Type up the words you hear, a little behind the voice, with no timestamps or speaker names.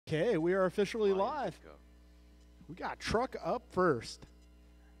Okay, we are officially Ryan live. Bitko. We got Truck up first.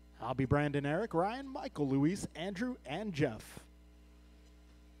 I'll be Brandon, Eric, Ryan, Michael, Luis, Andrew, and Jeff.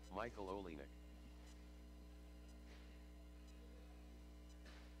 Michael Olenek.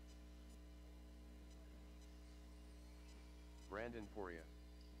 Brandon Poria.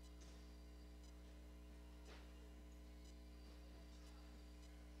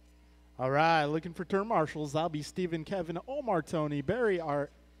 All right, looking for turn marshals. I'll be Steven, Kevin, Omar, Tony, Barry,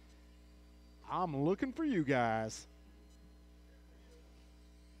 Art. I'm looking for you guys.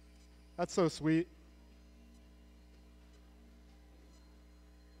 That's so sweet.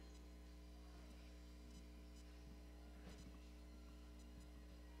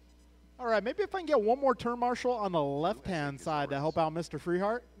 All right, maybe if I can get one more turn marshal on the left-hand side to help out Mr.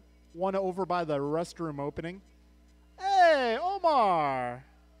 Freeheart. One over by the restroom opening. Hey, Omar.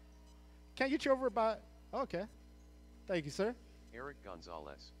 Can I get you over by... Okay. Thank you, sir. Eric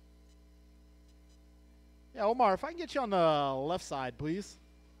Gonzalez. Yeah, Omar, if I can get you on the left side, please.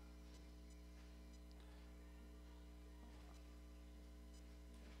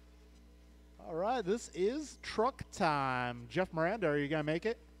 All right, this is truck time. Jeff Miranda, are you going to make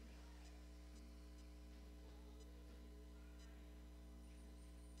it?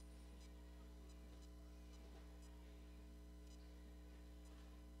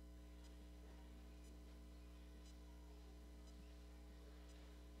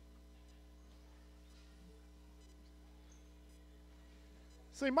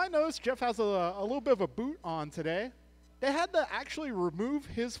 So you might notice Jeff has a little bit of a boot on today. They had to actually remove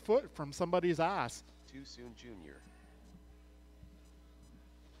his foot from somebody's ass. Too Soon Jr.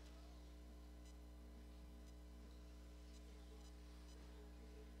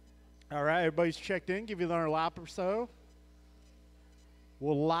 All right, everybody's checked in. Give you another lap or so.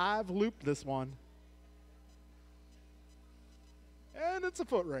 We'll live loop this one. And it's a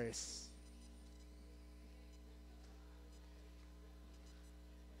foot race.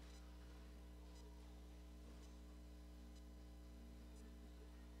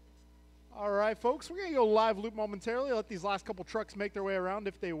 All right, folks, we're going to go live loop momentarily. Let these last couple trucks make their way around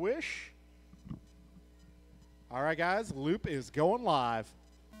if they wish. All right, guys, loop is going live.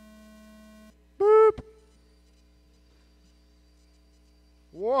 Boop.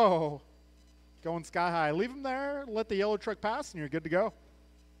 Whoa. Going sky high. Leave them there. Let the yellow truck pass, and you're good to go.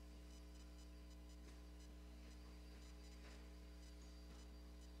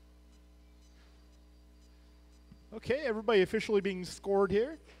 Okay, everybody officially being scored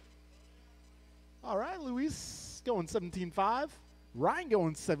here. All right, Luis going 17.5. Ryan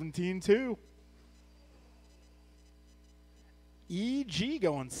going 17.2. EG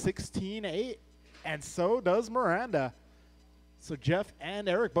going 16.8. And so does Miranda. So Jeff and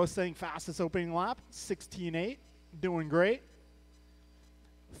Eric both saying fastest opening lap, 16.8. Doing great.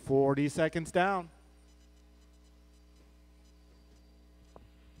 40 seconds down.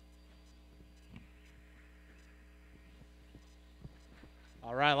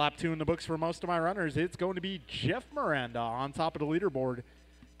 All right, lap 2 in the books for most of my runners. It's going to be Jeff Miranda on top of the leaderboard.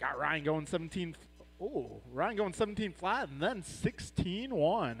 Got Ryan going 17. Oh, Ryan going 17 flat and then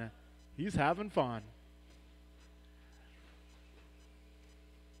 16.1. He's having fun.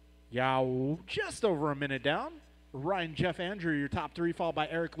 Yeah, just over a minute down. Ryan, Jeff, Andrew, your top 3, followed by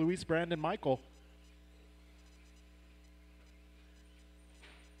Eric, Luis, Brandon, Michael.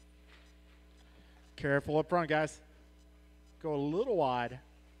 Careful up front, guys. Go a little wide.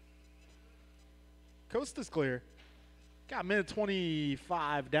 Coast is clear. Got a minute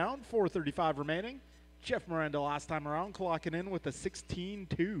 25 down, 4:35 remaining. Jeff Miranda last time around clocking in with a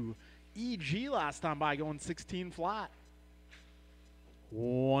 16.2. EG last time by going 16 flat.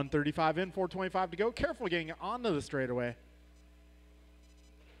 1:35 in, 4:25 to go. Careful getting onto the straightaway.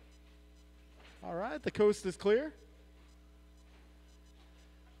 All right, the coast is clear.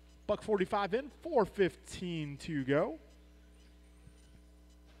 Buck 45 in, 4:15 to go.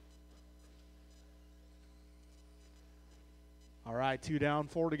 All right, 2 down,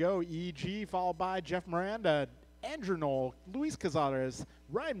 4 to go. EG followed by Jeff Miranda, Andrew Knoll, Luis Cazares,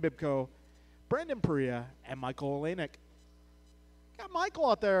 Ryan Bibko, Brandon Perea, and Michael Olenek. Got Michael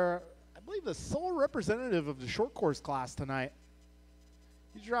out there, I believe the sole representative of the short course class tonight.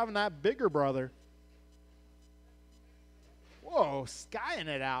 He's driving that bigger brother. Whoa, skying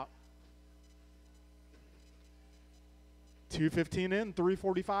it out. 2:15 in,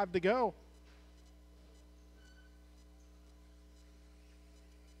 3:45 to go.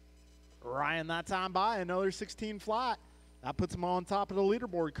 Ryan that time by another 16 flat. That puts him on top of the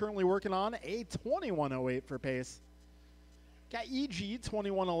leaderboard. Currently working on a 21.08 for pace. Got EG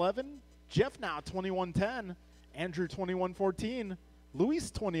 21.11. Jeff now 21.10. Andrew 21.14.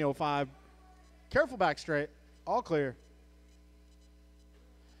 Luis 2005. Careful back straight. All clear.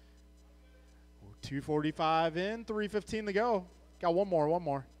 2:45 in, 3:15 to go. Got one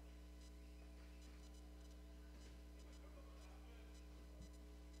more.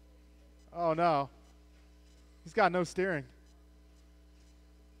 Oh no. He's got no steering.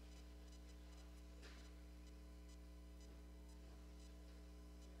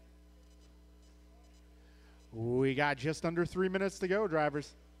 We got just under 3 minutes to go,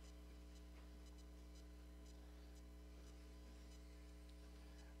 drivers.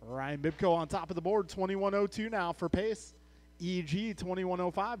 Ryan Bibko on top of the board, 21:02 now for pace. EG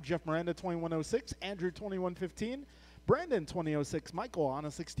 21:05, Jeff Miranda 21:06, Andrew 21:15, Brandon 20:06, Michael on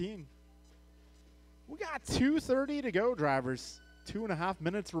a 16. We got 2:30 to go, drivers. 2.5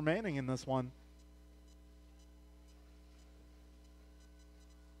 minutes remaining in this one.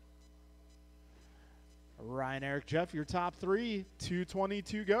 Ryan, Eric, Jeff, your top three.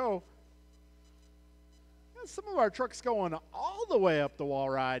 2:22 go. Some of our trucks going all the way up the wall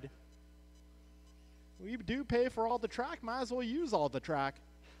ride. We do pay for all the track. Might as well use all the track.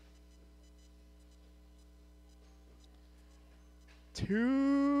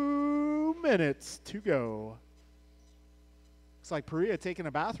 2 minutes to go. Looks like Perea taking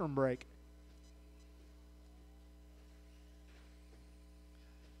a bathroom break.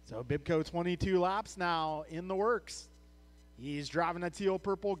 So Bibko 22 laps now in the works. He's driving a teal,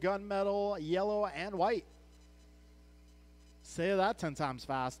 purple, gunmetal, yellow, and white. Say that 10 times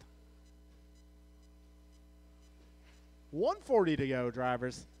fast. 1:40 to go,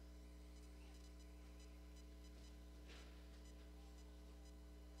 drivers.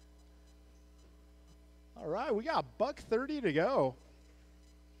 All right, we got $1:30 to go.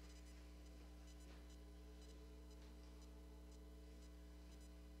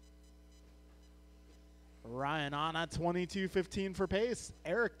 Ryan on at 22:15 for pace.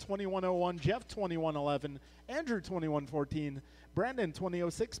 Eric 21:01, Jeff 21:11, Andrew 21:14, Brandon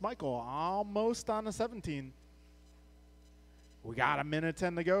 20:06, Michael almost on a 17. We got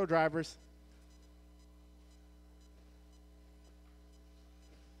 1:10 to go, drivers.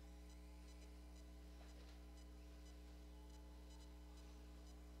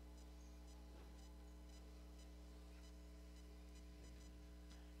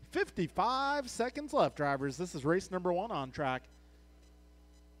 $55 seconds left, drivers. This is race number 1 on track.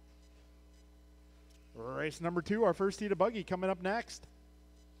 Race number 2, our first heat of buggy coming up next.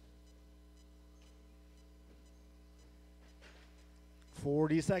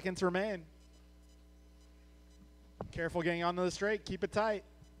 $40 seconds remain. Careful getting onto the straight. Keep it tight.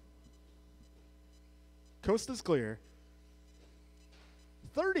 Coast is clear.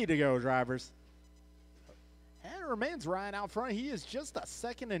 30 to go, drivers. And it remains Ryan out front. He is just a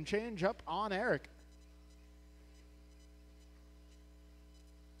second and change up on Eric.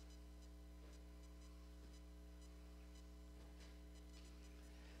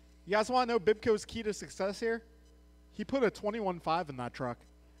 You guys want to know Bibko's key to success here? He put a 21.5 in that truck.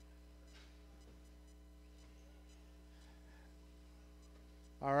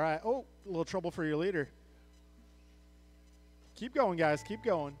 All right. Oh, a little trouble for your leader. Keep going, guys. Keep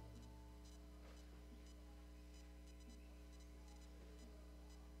going.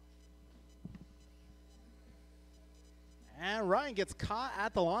 And Ryan gets caught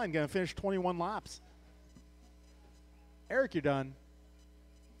at the line. Going to finish 21 laps. Eric, you're done.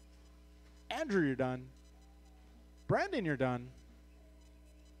 Andrew, you're done. Brandon, you're done.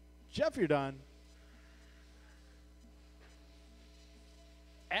 Jeff, you're done.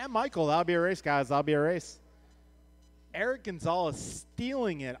 And Michael, that'll be a race, guys. That'll be a race. Eric Gonzalez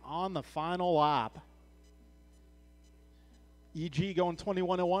stealing it on the final lap. EG going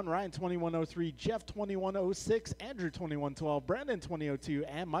 21:01, Ryan 21:03, Jeff 21:06, Andrew 21:12, Brandon 20:02,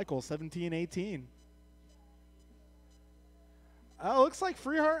 and Michael 17:18. Looks like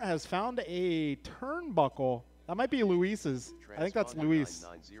Freeheart has found a turnbuckle. That might be Luis's. I think that's Luis.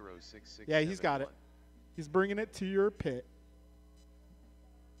 Yeah, he's got it. He's bringing it to your pit.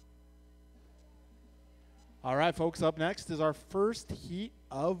 All right, folks, up next is our first heat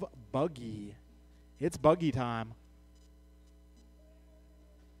of buggy. It's buggy time.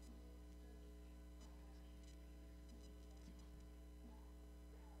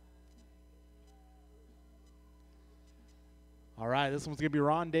 All right, this one's going to be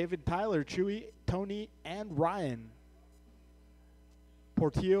Ron, David, Tyler, Chewy, Tony, and Ryan.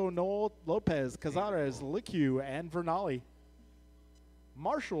 Portillo, Noel, Lopez, Cazares, Licue, and Vernali.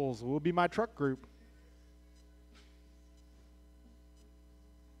 Marshalls will be my truck group.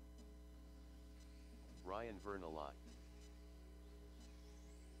 Ryan Vernalot.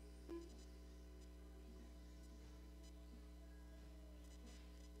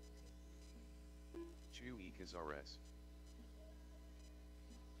 Chewy Cazares.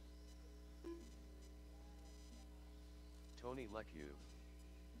 Tony Lecue.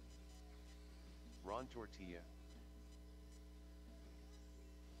 Ron Tortilla.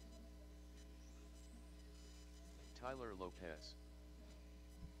 Tyler Lopez.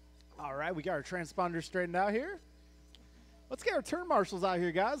 All right, we got our transponders straightened out here. Let's get our turn marshals out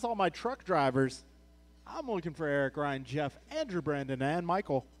here, guys. All my truck drivers. I'm looking for Eric, Ryan, Jeff, Andrew, Brandon, and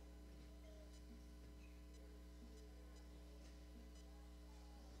Michael.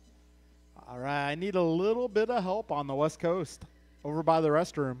 All right, I need a little bit of help on the West Coast over by the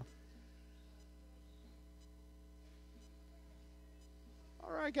restroom.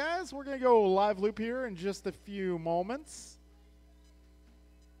 All right, guys, we're going to go live loop here in just a few moments.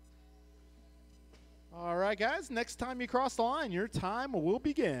 All right, guys, next time you cross the line, your time will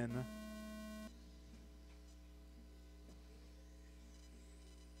begin.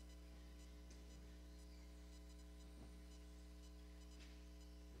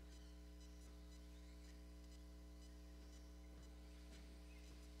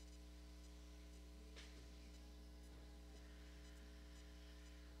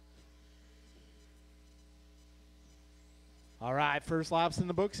 All right, first laps in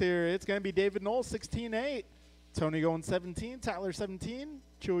the books here. It's going to be David Knoll, 16.8. Tony going 17, Tyler 17,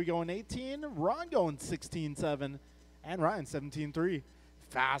 Chewy going 18, Ron going 16.7, and Ryan 17.3.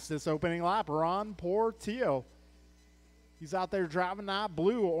 Fastest opening lap, Ron Portillo. He's out there driving that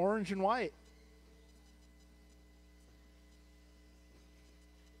blue, orange, and white.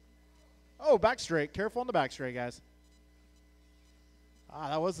 Oh, back straight. Careful on the back straight, guys. Ah,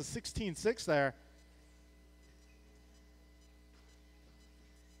 that was a 16.6 there.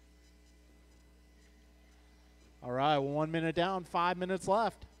 All right, 1 minute down, 5 minutes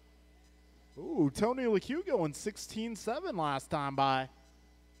left. Ooh, Tony Lecue going 16.7 last time by.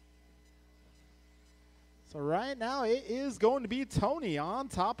 So right now it is going to be Tony on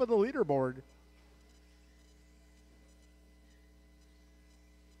top of the leaderboard.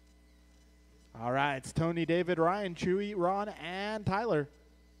 All right, it's Tony, David, Ryan, Chewy, Ron, and Tyler.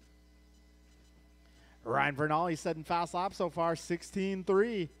 Ryan Vernali setting fast lap so far,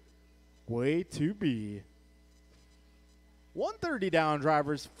 16.3. Way to be. 130 down,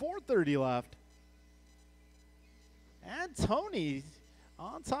 drivers, 430 left. And Tony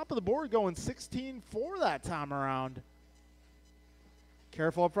on top of the board going 16.4 that time around.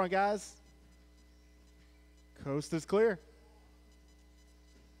 Careful up front, guys. Coast is clear.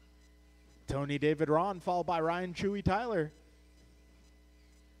 Tony, David, Ron, followed by Ryan, Chewy, Tyler.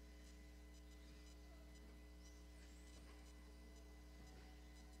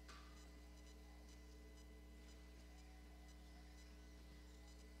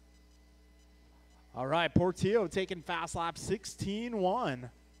 All right, Portillo taking fast lap 16.1.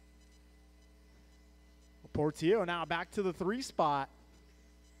 Portillo now back to the 3 spot.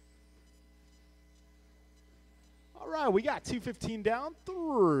 All right, we got 2:15 down,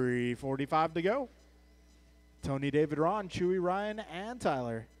 3:45 to go. Tony, David, Ron, Chewy, Ryan, and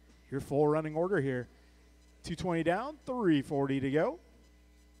Tyler. Your full running order here. 2:20 down, 3:40 to go.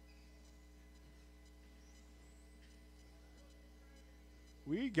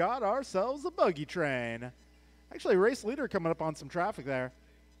 We got ourselves a buggy train. Actually, race leader coming up on some traffic there.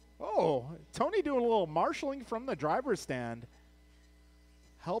 Oh, Tony doing a little marshaling from the driver's stand.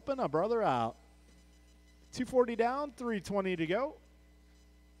 Helping a brother out. 2:40 down, 3:20 to go.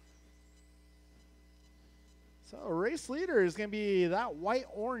 So race leader is going to be that white,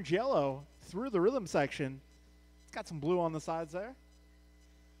 orange, yellow through the rhythm section. It's got some blue on the sides there.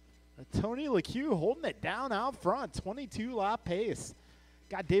 Tony Lecue holding it down out front, 22 lap pace.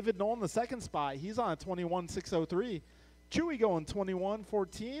 Got David Knoll in the second spot. He's on a 21.603. Chewy going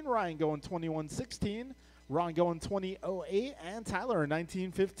 21.14. Ryan going 21.16. Ron going 20.08. And Tyler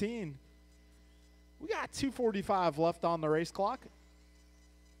 19.15. We got 2:45 left on the race clock.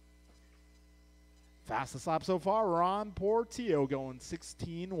 Fastest lap so far, Ron Portillo going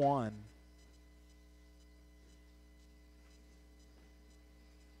 16.1.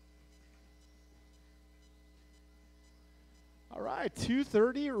 All right,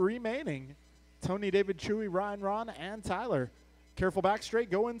 2:30 remaining. Tony, David, Chewy, Ryan, Ron, and Tyler. Careful back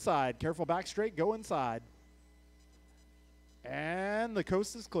straight, go inside. Careful back straight, go inside. And the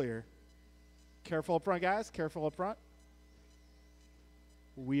coast is clear. Careful up front, guys. Careful up front.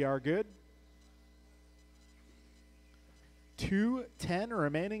 We are good. 2:10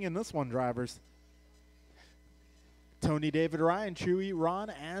 remaining in this one, drivers. Tony, David, Ryan, Chewy, Ron,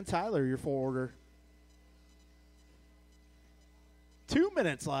 and Tyler, your full order. 2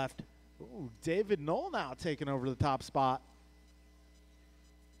 minutes left. Ooh, David Knoll now taking over the top spot.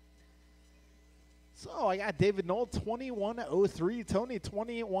 So I got David Knoll 2103, Tony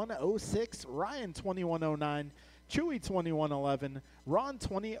 2106, Ryan 2109, Chewy 2111, Ron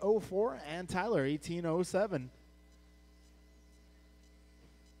 2004, and Tyler 1807.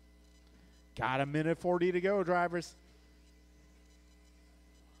 Got a minute 40 to go, drivers.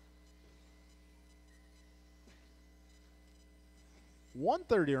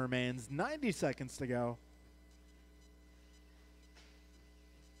 .130 remains, 90 seconds to go.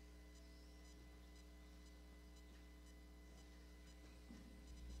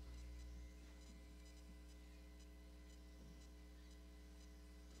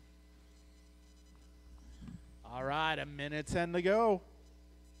 All right, a minute 10 to go.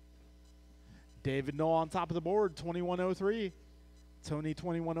 David Knoll on top of the board, 2103. Tony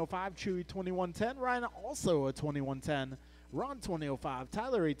 2105, Chewy 2110, Ryan also a 2110, Ron 2005,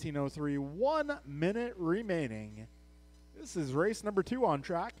 Tyler 1803. 1 minute remaining. This is race number 2 on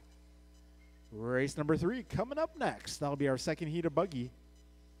track. Race number 3 coming up next. That'll be our second heat of buggy.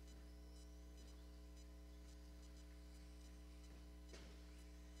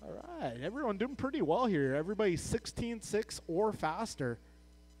 All right, everyone doing pretty well here. Everybody's 16.6 or faster.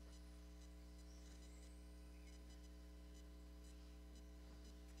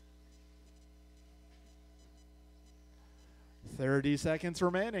 .30 seconds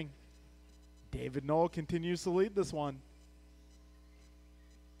remaining. David Knoll continues to lead this one.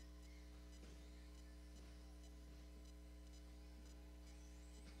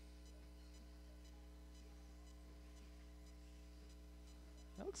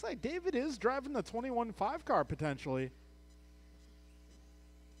 It looks like David is driving the 21.5 car potentially.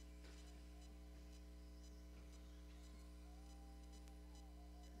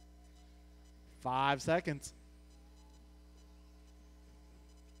 Five seconds.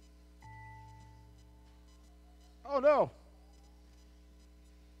 Oh no.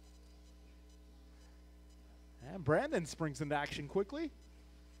 And Brandon springs into action quickly.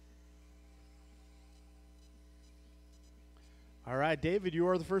 All right, David, you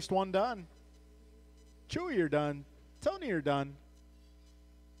are the first one done. Chewy, you're done. Tony, you're done.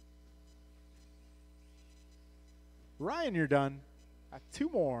 Ryan, you're done. Two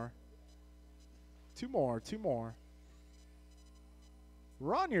more. Two more.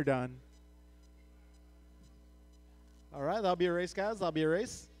 Ron, you're done. All right, that'll be a race, guys. That'll be a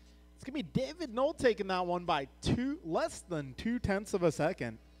race. It's going to be David Knoll taking that one by less than 0.2 of a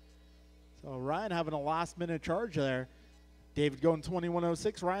second. So Ryan having a last-minute charge there. David going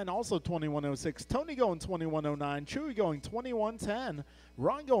 2106. Ryan also 2106. Tony going 2109. Chewy going 2110.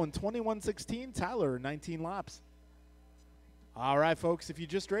 Ron going 2116. Tyler 19 laps. All right, folks, if you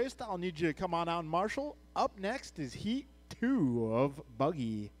just raced, I'll need you to come on out and marshal. Up next is Heat 2 of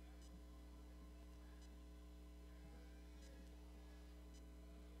Buggy.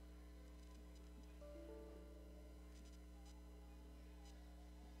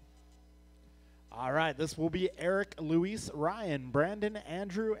 All right, this will be Eric, Luis, Ryan, Brandon,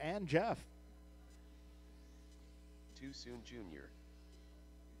 Andrew, and Jeff. Too Soon Jr.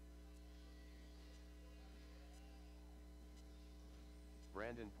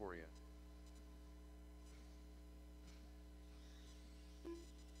 Brandon Poria.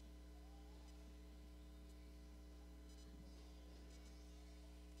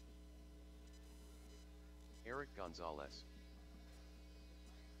 Eric Gonzalez.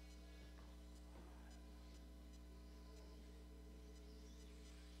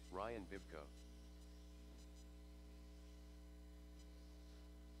 Ryan Bibko.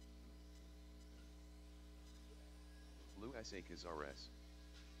 Luis Cazares.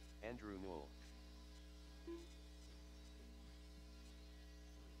 Andrew Newell.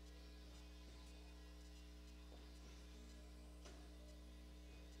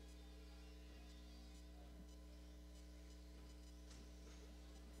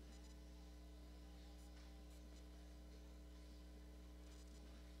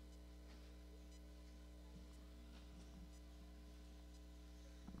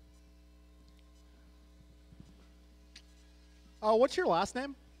 Oh, what's your last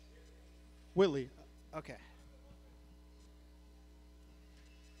name? Whitley. Okay.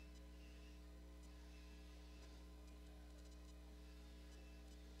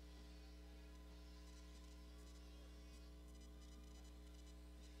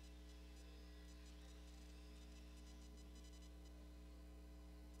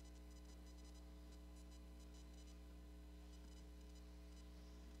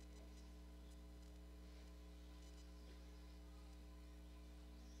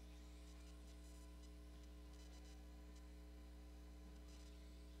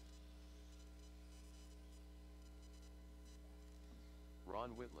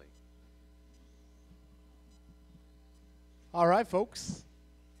 Ron Whitley. All right, folks.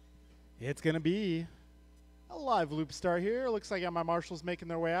 It's going to be a live loop start here. Looks like I got my marshals making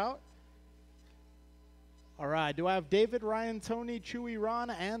their way out. All right. Do I have David, Ryan, Tony, Chewy, Ron,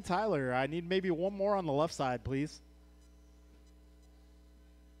 and Tyler? I need maybe one more on the left side, please.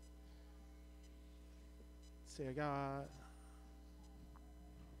 Let's see, I got...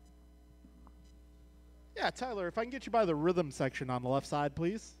 Yeah, Tyler, if I can get you by the rhythm section on the left side,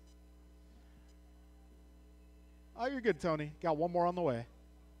 please. Oh, you're good, Tony. Got one more on the way.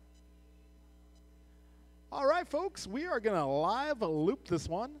 All right, folks, we are going to live loop this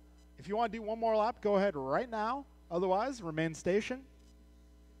one. If you want to do one more lap, go ahead right now. Otherwise, remain station.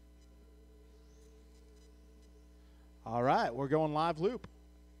 All right, we're going live loop.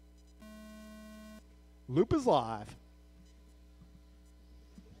 Loop is live.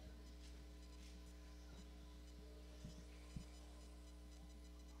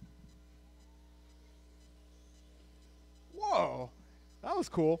 Whoa, that was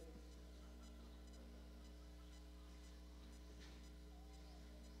cool.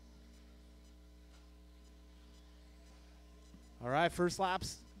 All right, first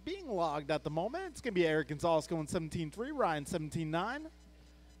lap's being logged at the moment. It's going to be Eric Gonzalez going 17.3, Ryan 17.9,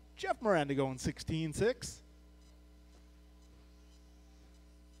 Jeff Miranda going 16.6.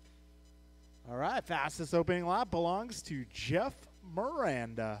 All right, fastest opening lap belongs to Jeff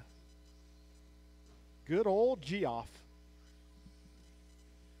Miranda. Good old Geoff.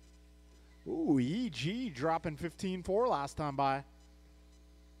 Ooh, EG dropping 15.4 last time by.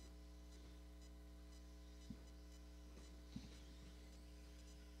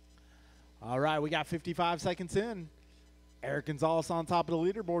 All right, we got 55 seconds in. Eric Gonzalez on top of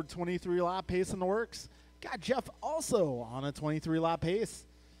the leaderboard, 23-lap pace in the works. Got Jeff also on a 23-lap pace.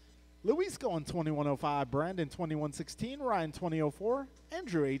 Luis going 21.05, Brandon 21.16, Ryan 20.04,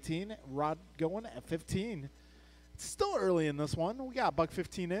 Andrew 18, Rod going at 15. It's still early in this one. We got buck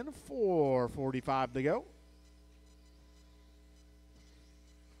 15 in, 4:45 to go.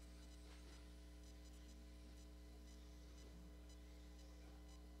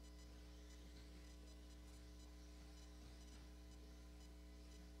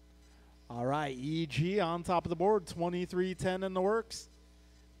 All right, EG on top of the board, 23.10 in the works.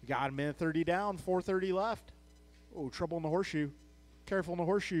 We got a minute 30 down, 4:30 left. Oh, trouble in the horseshoe. Careful in the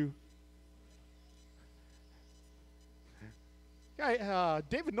horseshoe. Guy,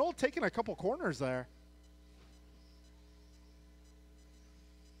 David Knoll taking a couple corners there.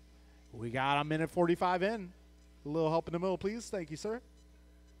 We got a minute 45 in. A little help in the middle, please. Thank you, sir.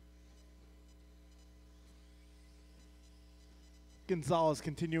 Gonzalez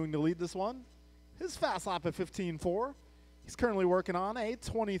continuing to lead this one. His fast lap at 15.4. He's currently working on a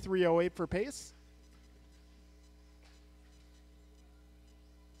 23.08 for pace.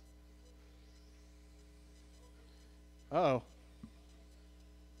 Uh-oh.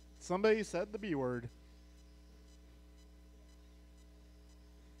 Somebody said the B word.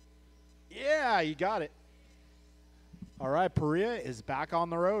 Yeah, you got it. All right, Perea is back on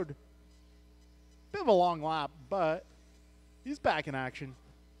the road. Bit of a long lap, but he's back in action.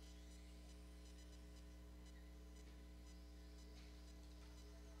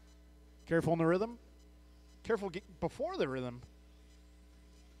 Careful in the rhythm. Careful before the rhythm.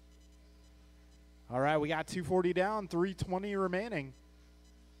 All right, we got 240 down, 320 remaining.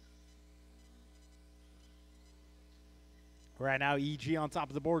 Right now, EG on top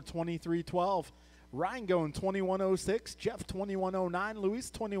of the board, 23.12. Ryan going 21.06. Jeff 21.09. Luis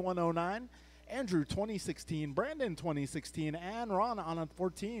 21.09. Andrew 2016. Brandon 2016. And Ron on a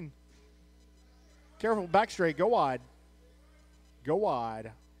 14. Careful, back straight. Go wide. Go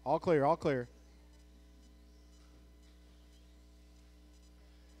wide. All clear, all clear.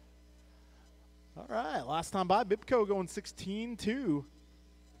 All right, last time by, Bibco going 16.2.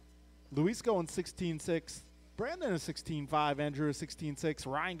 Luis going 16.6. Brandon is 16.5. Andrew is 16.6.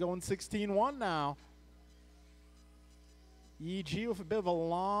 Ryan going 16.1 now. EG with a bit of a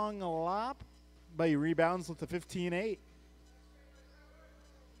long lap, but he rebounds with the 15.8.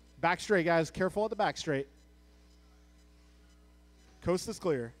 Back straight, guys. Careful at the back straight. Coast is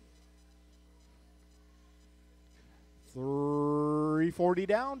clear. 340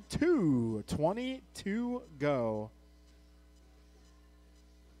 down, 2:20 to go.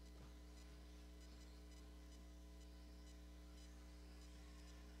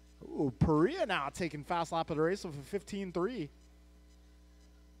 Ooh, Perea now taking fast lap of the race with a 15.3.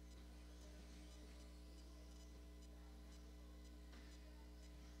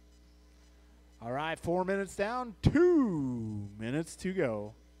 All right, 4 minutes down, 2 minutes to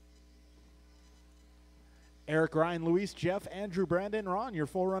go. Eric, Ryan, Luis, Jeff, Andrew, Brandon, Ron, your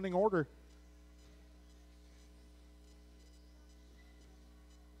full running order.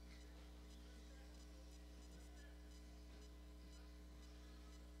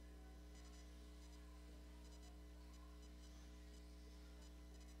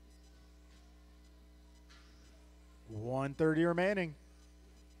 1:30 remaining.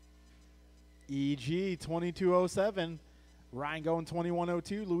 EG 22:07. Ryan going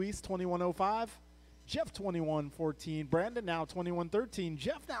 21:02. Luis 21:05. Jeff 21:14. Brandon now 21:13.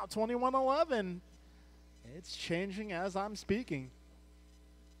 Jeff now 21:11. It's changing as I'm speaking.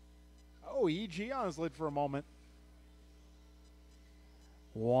 Oh, EG on his lid for a moment.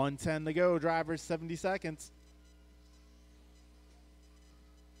 1:10 to go. Drivers 70 seconds.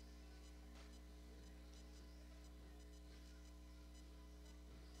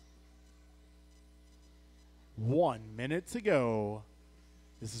 One minute to go.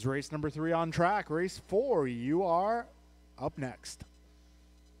 This is race number 3 on track. Race 4, you are up next.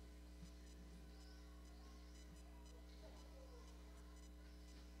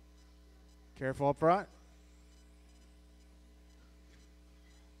 Careful up front.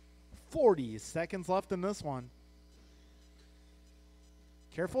 40 seconds left in this one.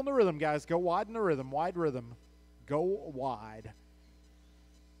 Careful in the rhythm, guys. Go wide in the rhythm. Wide rhythm. Go wide.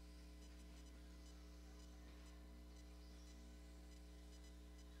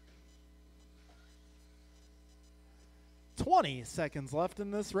 $20 seconds left in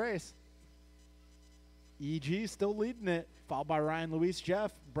this race. EG still leading it, followed by Ryan, Luis,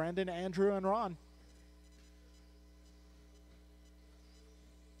 Jeff, Brandon, Andrew, and Ron.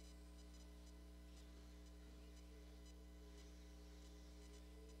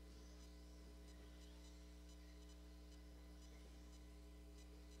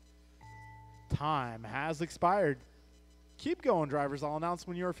 Time has expired. Keep going, drivers. I'll announce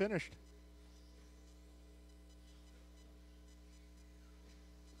when you are finished.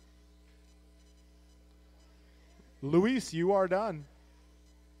 Luis, you are done.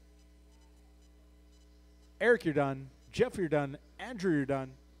 Eric, you're done. Jeff, you're done. Andrew, you're done.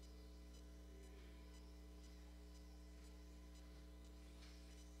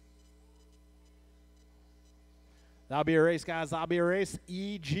 That'll be a race, guys. That'll be a race.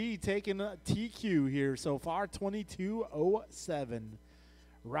 EG taking a TQ here so far, 22:07.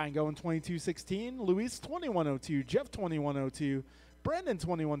 Ryan going 22:16. Luis 21:02. Jeff 21:02. Brandon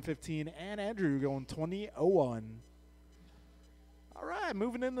 21:15. And Andrew going 20:01. All right,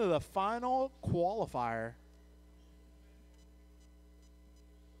 moving into the final qualifier.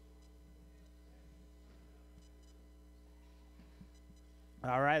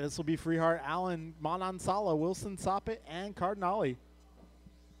 All right, this will be Freehart, Allen, Manansala, Wilson, Soppet, and Cardinale.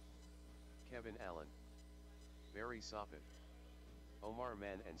 Kevin Allen, Barry Soppet, Omar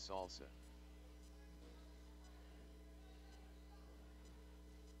Man and Salsa.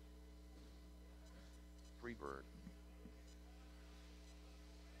 Freebird.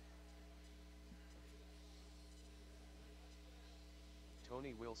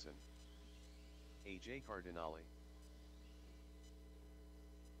 Tony Wilson, AJ Cardinale.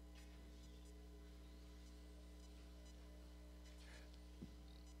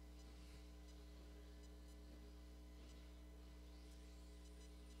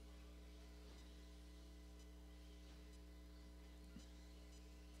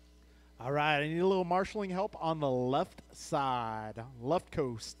 All right, I need a little marshalling help on the left side, left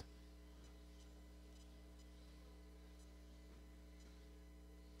coast.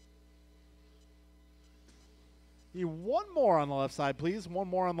 Need one more on the left side, please. One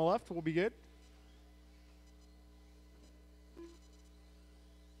more on the left will be good.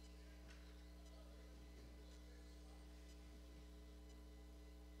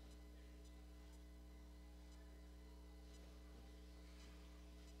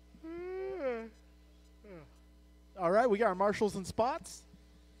 All right, we got our marshals and spots.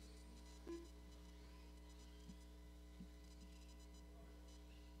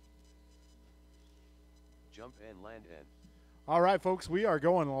 Jump and land in. All right, folks, we are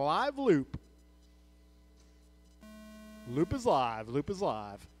going live loop. Loop is live. Loop is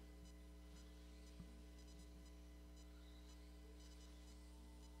live.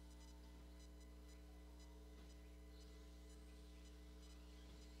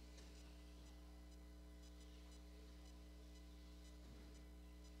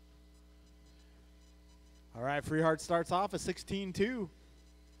 All right, Freehart starts off at 16-2.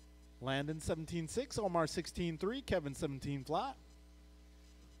 Landon 17-6, Omar 16-3, Kevin 17 flat.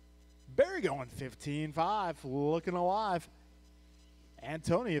 Barry going 15-5, looking alive. And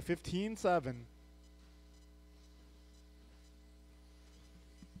Tony at 15-7.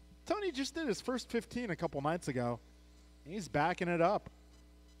 Tony just did his first 15 a couple nights ago. He's backing it up.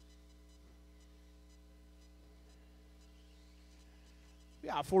 We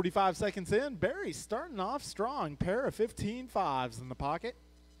got 45 seconds in. Barry starting off strong. Pair of 15-5s in the pocket.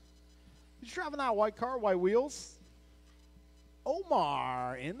 He's driving that white car, white wheels.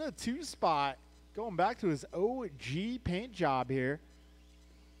 Omar in the 2 spot. going back to his OG paint job here.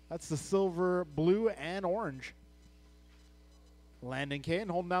 That's the silver, blue, and orange. Landon Caden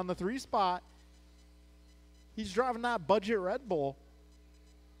holding down the 3 spot. He's driving that budget Red Bull.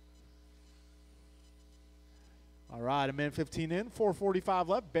 All right, a minute 15 in, 4:45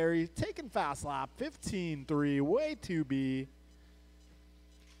 left. Barry taking fast lap, 15.3, way to be.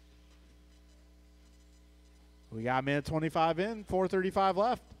 We got a minute 25 in, 4:35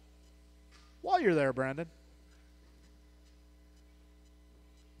 left. While you're there, Brandon.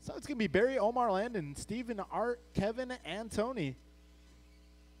 So it's going to be Barry, Omar, Landon, Steven, Art, Kevin, and Tony.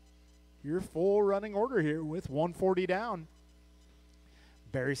 Your full running order here with 140 down.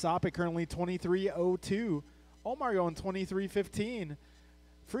 Barry Sopik currently 23.02. Omar going 23.15.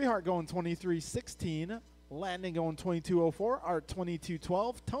 Freehart going 23.16. Landon going 22.04. Art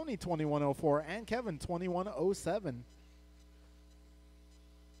 22.12. Tony 21.04. And Kevin 21.07.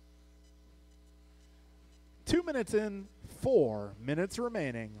 2 minutes in, 4 minutes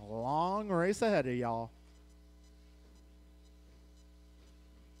remaining. Long race ahead of y'all.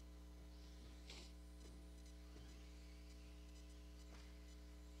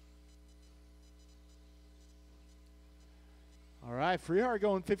 All right, Freehart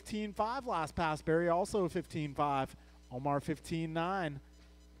going 15.5 last pass. Barry also 15.5. Omar 15.9.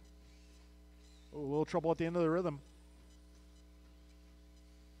 A little trouble at the end of the rhythm.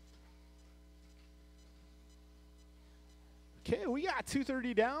 Okay, we got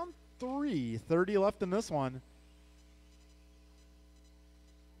 2:30 down, 3:30 left in this one.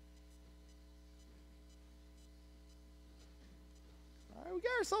 All right, we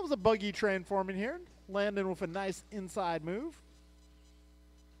got ourselves a buggy train forming here. Landon with a nice inside move.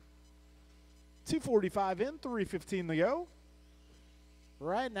 2:45 in, 3:15 to go.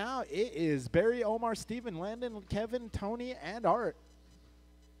 Right now, it is Barry, Omar, Steven, Landon, Kevin, Tony, and Art.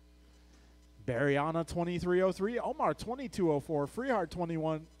 Barryana 23.03, Omar 22.04, Freehart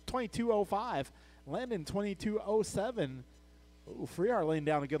 22.05, Landon 22.07. Ooh, Freehart laying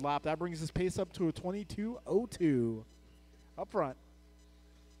down a good lap. That brings his pace up to a 22.02 up front.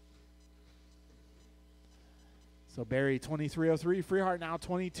 So Barry 23.03, Freehart now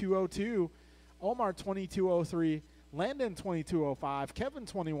 22.02, Omar 22.03, Landon 22.05, Kevin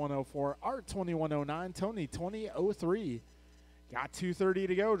 21.04, Art 21.09, Tony 20.03. Got 2:30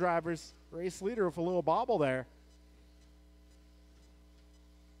 to go, drivers. Race leader with a little bobble there.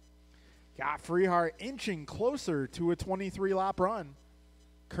 Got Freehart inching closer to a 23-lap run.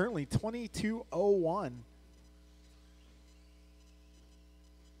 Currently 22.01.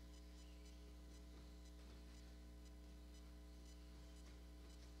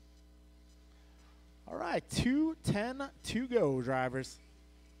 All right, 2:10 to go, drivers.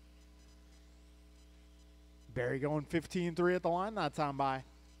 Barry going 15.3 at the line that time by.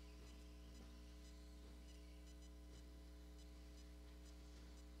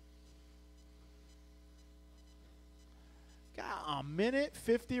 Got a minute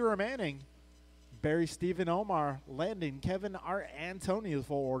 50 remaining. Barry, Steven, Omar, Landon, Kevin, Art, and Tony is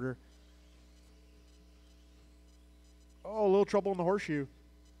full order. Oh, a little trouble in the horseshoe.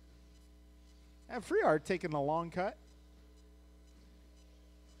 And Freehart taking the long cut.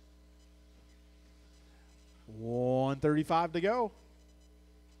 1:35 to go.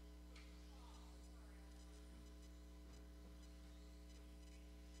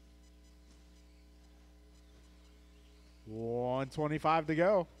 $125 to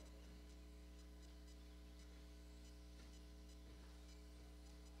go.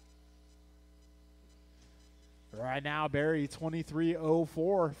 Right now, Barry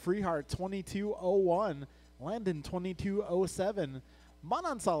 23.04, Freehart 22.01, Landon 22.07,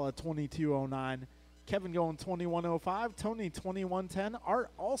 Manansala 22.09, Kevin going 21.05, Tony 21.10, Art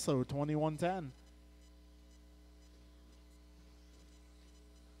also 21.10.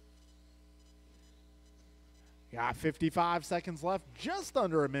 Got 55 seconds left, just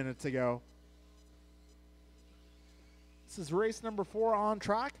under a minute to go. This is race number 4 on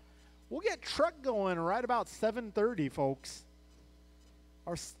track. We'll get truck going right about 7:30, folks.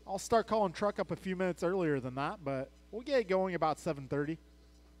 I'll start calling truck up a few minutes earlier than that, but we'll get it going about 7:30.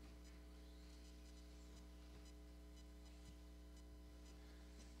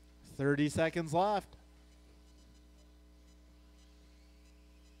 Thirty seconds left.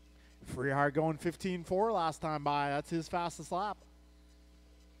 Freehart going 15.4 last time by. That's his fastest lap.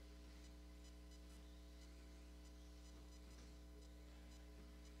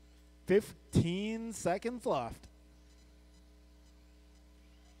 $15 seconds left.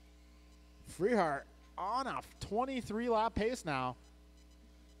 Freehart on a 23-lap pace now.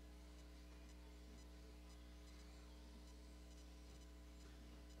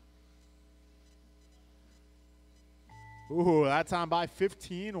 Ooh, that time by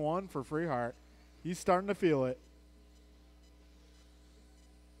 15-1 for Freehart. He's starting to feel it.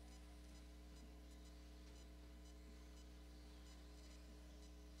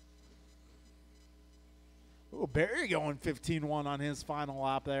 Ooh, Barry going 15-1 on his final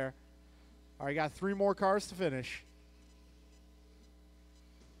lap there. All right, got 3 more cars to finish.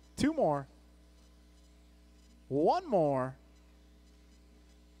 2 more. 1 more.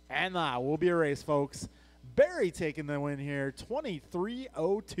 And that will be a race, folks. Barry taking the win here,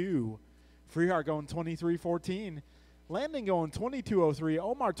 23:02. Freehart going 23:14. Landon going 22:03.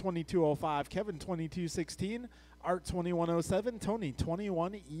 Omar 22:05. Kevin 22:16. Art 21:07. Tony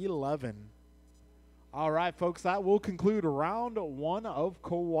 21:11. All right, folks, that will conclude round 1 of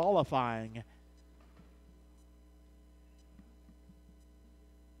qualifying.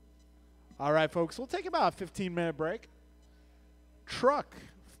 All right, folks, we'll take about a 15-minute break. Truck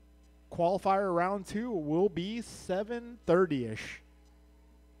qualifier round 2 will be 7:30-ish.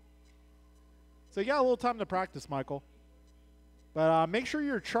 So you got a little time to practice, Michael. But make sure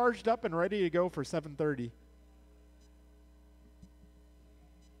you're charged up and ready to go for 7:30.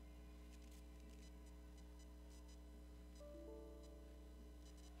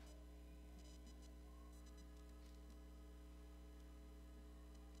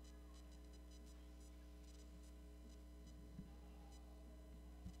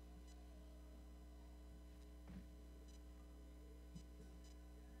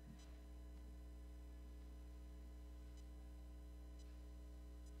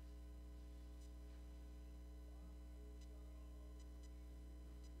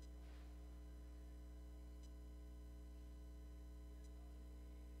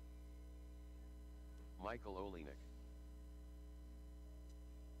 Michael Olenek.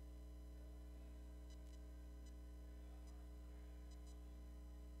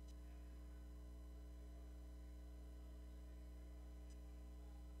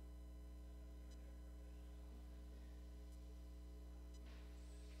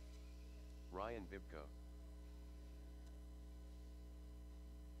 Ryan Bibko.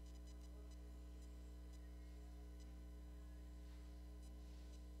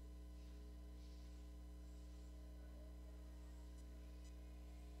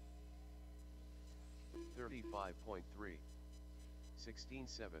 $35.3.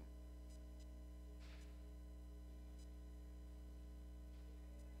 16-7.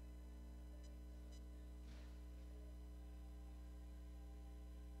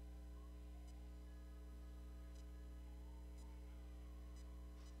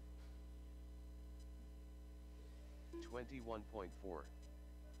 $21.4.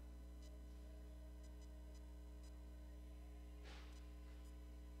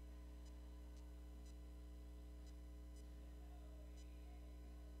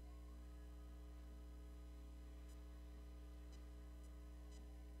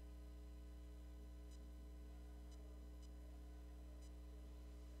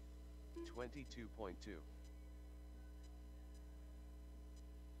 $22.2.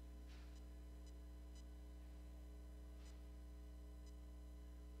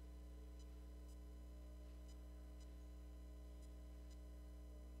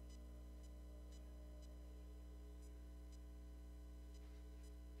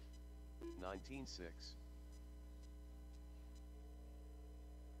 $19.6.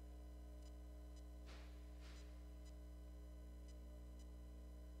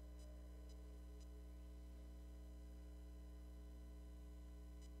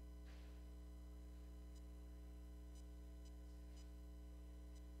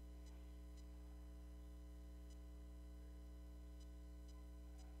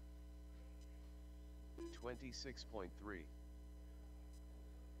 $26.3.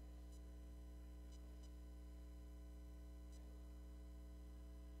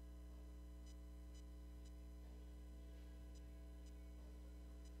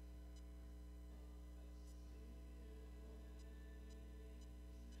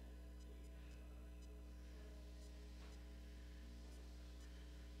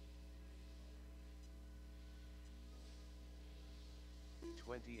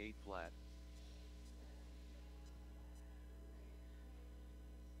 $28 flat.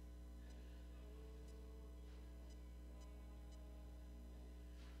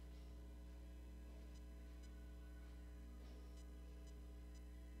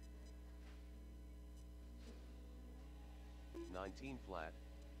 $19 flat.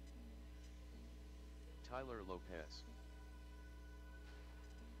 Tyler Lopez.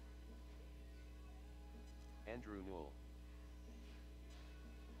 Andrew Newell.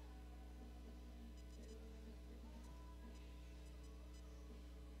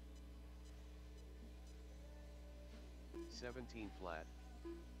 17 flat,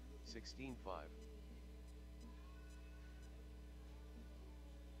 16 5.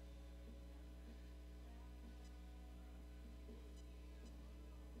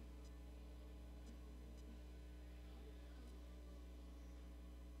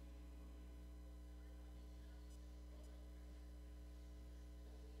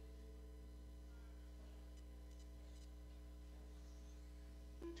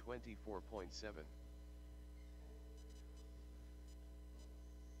 24.7.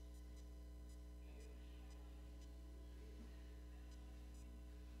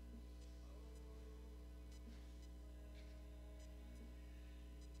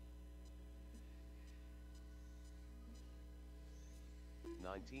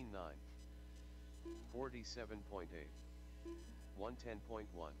 19.9. 47.8.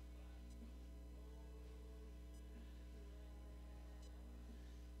 110.1.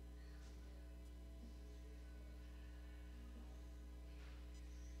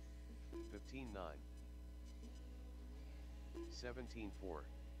 15.9. 17.4.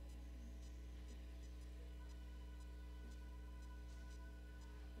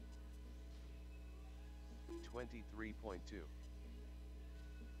 23.2.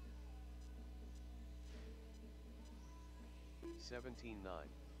 17.9.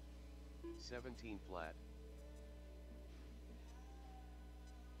 17 flat.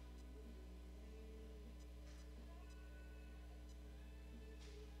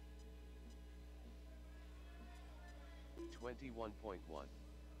 21.1.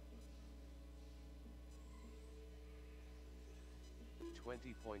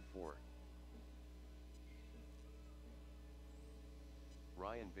 20.4.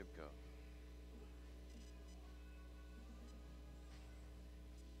 Ryan Bibko.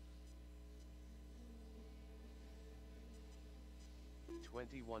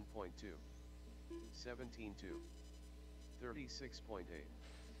 21.2. 17.2. 36.8.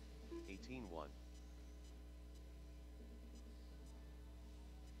 18.1.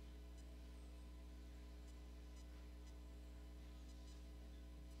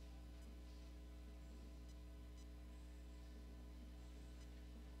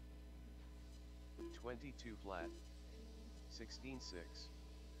 22 flat, 16.6.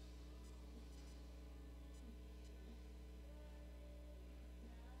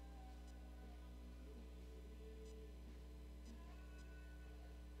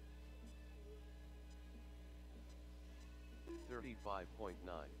 35.9.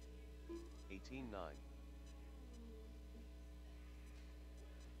 18.9.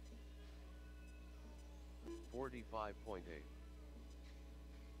 45.8.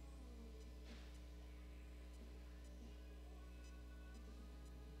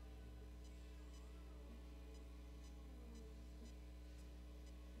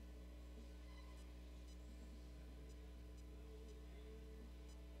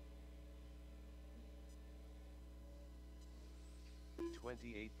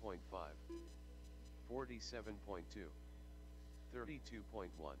 28.5. 47.2.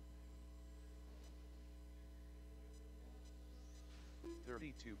 32.1.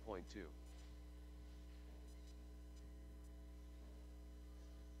 32.2.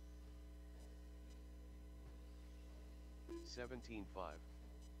 17.5.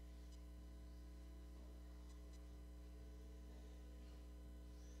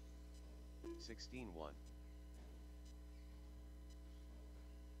 16.1.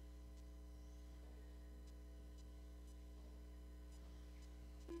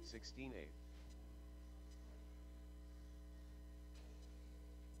 16.8.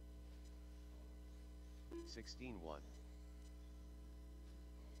 16.1.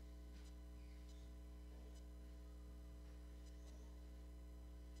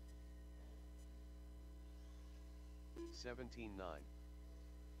 17.9.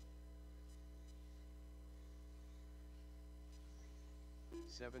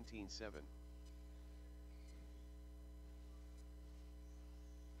 17.7.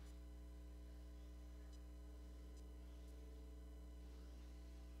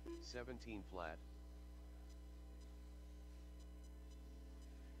 17 flat.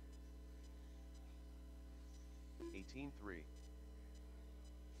 18.3.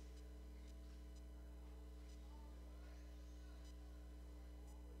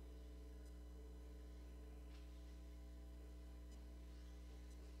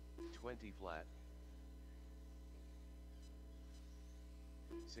 20 flat.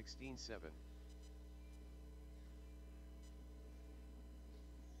 16.7.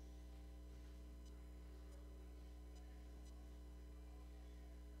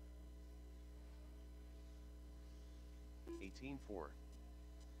 18.4.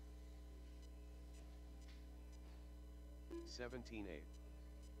 17-8.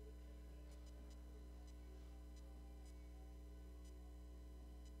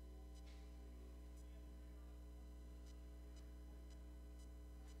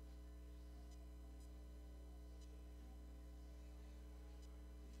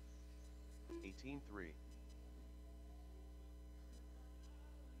 18-3.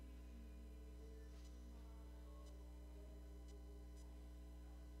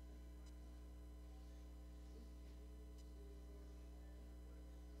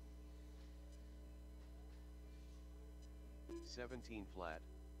 17 flat.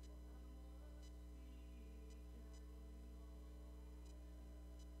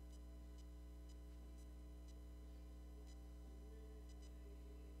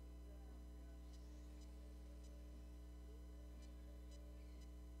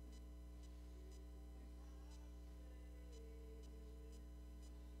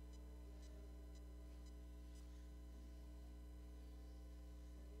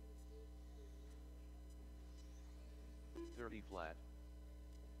 30 flat.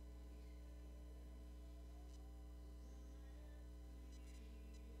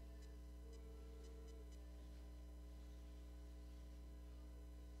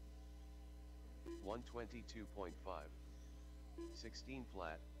 122.5. 16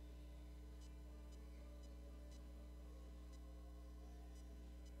 flat.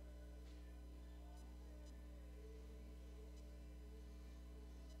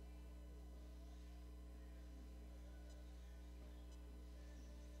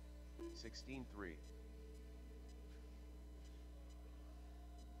 16-3.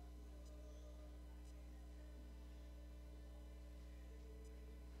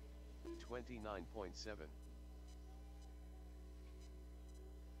 29.7.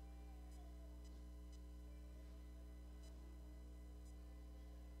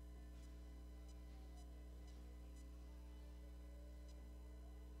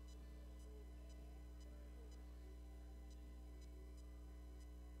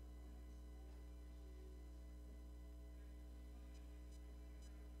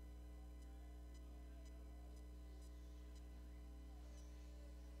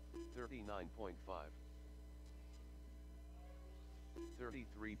 39.5.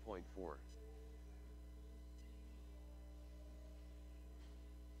 33.4.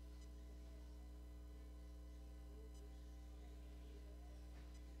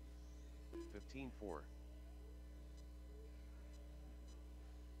 15-4.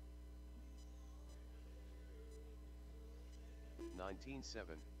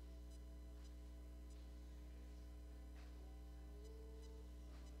 19-7.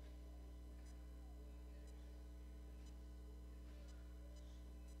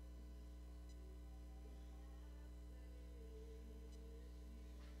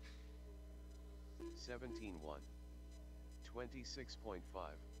 17-1. 26.5.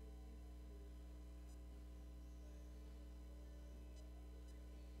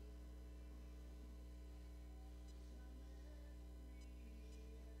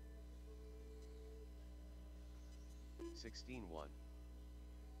 16-1.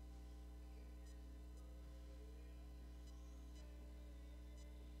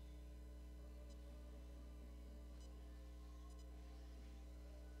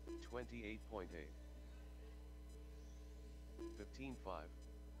 28.8. 15-5.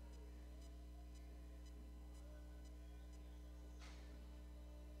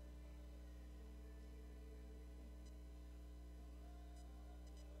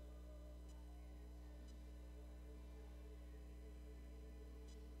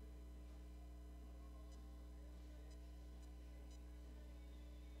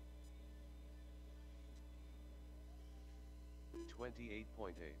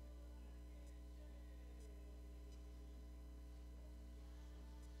 28.8.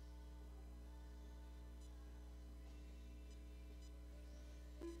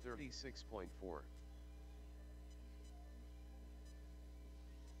 36.4.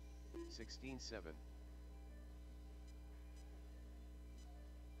 16-7.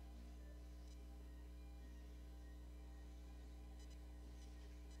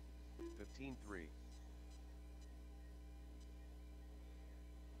 15-3.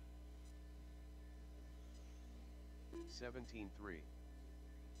 17-3.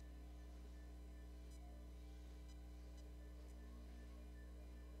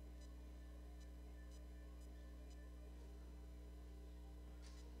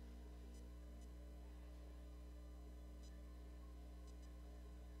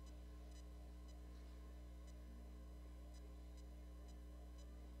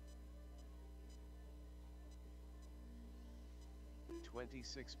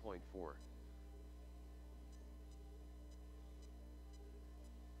 26.4.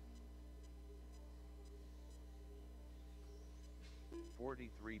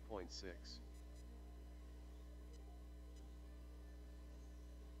 43.6.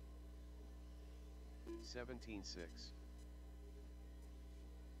 17.6.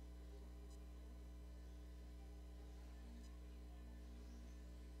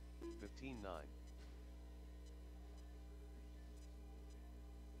 15.9.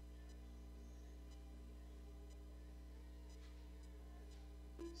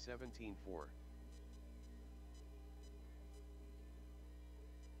 17.4.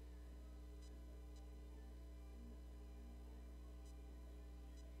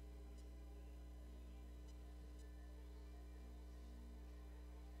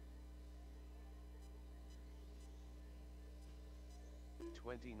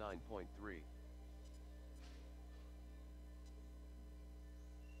 29.3.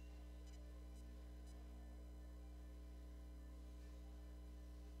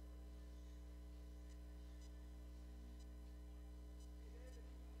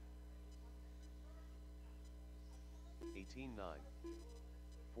 18.9.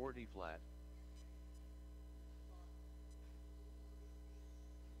 40 flat.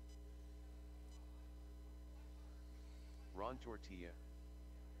 Ron Tortilla.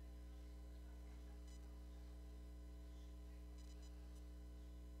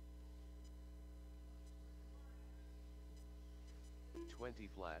 20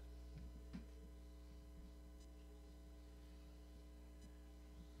 flat.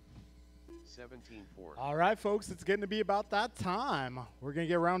 $17.4. All right, folks, it's getting to be about that time. We're going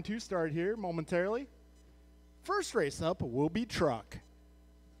to get round 2 started here momentarily. First race up will be truck.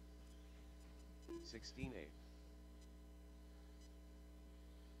 16.8.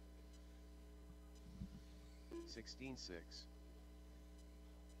 16.6.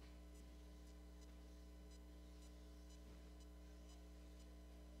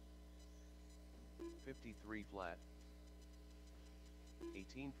 53 flat.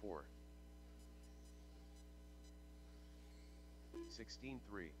 18.4. 16.3.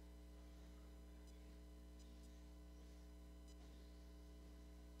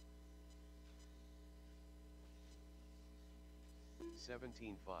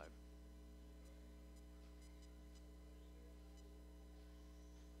 17.5.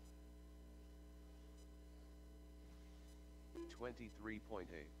 23.8.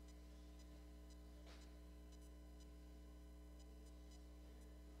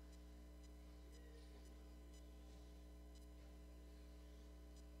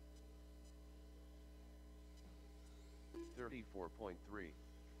 34.3.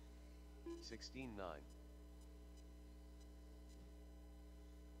 16.9.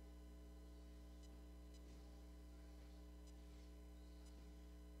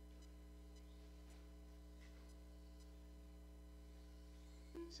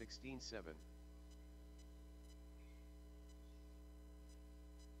 16.7.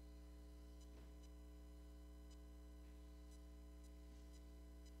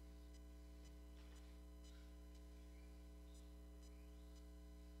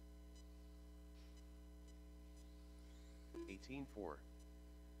 18.4.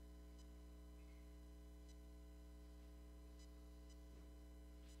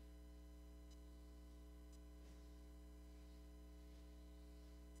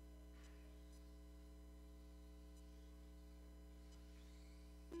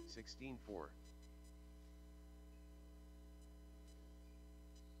 16.4.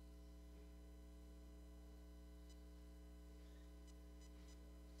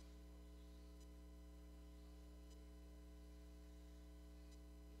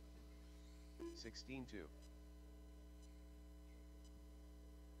 16.2.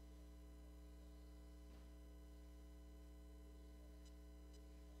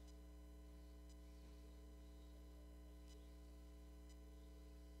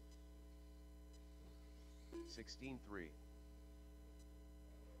 16.3.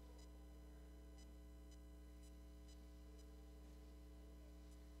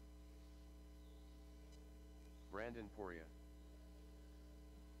 'Brandon Poria.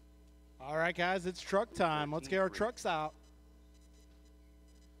 All right, guys, it's truck time. Let's get our 13.3. trucks out.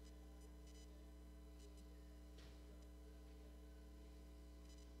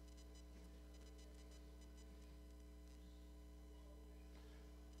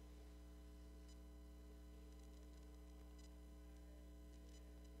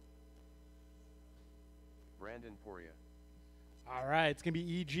 Brandon Poria. All right, it's going to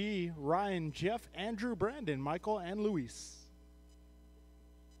be EG, Ryan, Jeff, Andrew, Brandon, Michael, and Luis.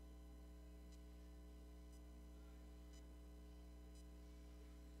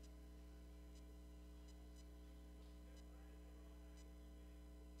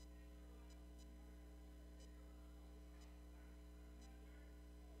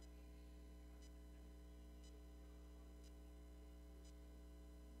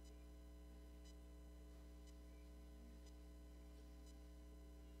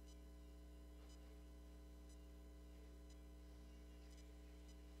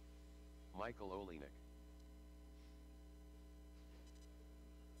 Michael Olenek.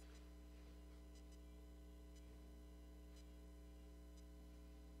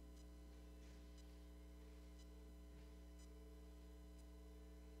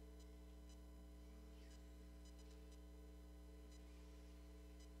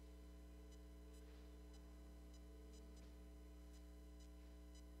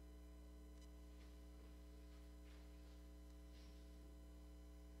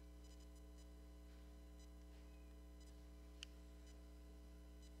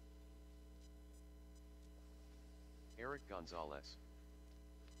 Eric Gonzalez.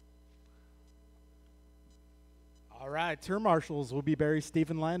 All right, tour marshals will be Barry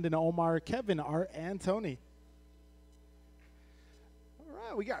Stephen Landon, Omar Kevin, Art and Tony. All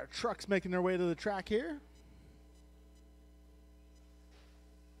right, we got our trucks making their way to the track here.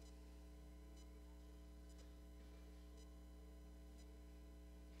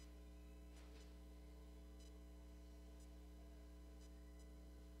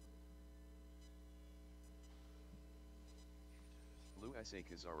 Lou S. A.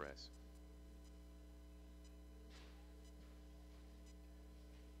 Cazares.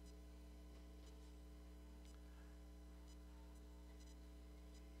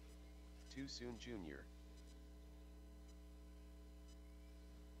 Too Soon Jr.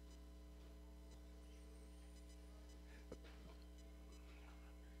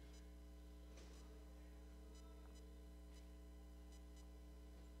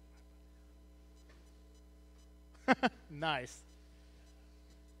 Nice.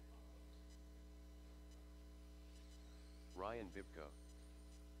 Ryan Bibko.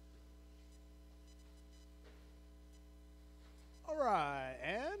 All right,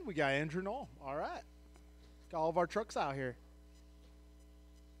 and we got Andrew Knoll. All right. Got all of our trucks out here.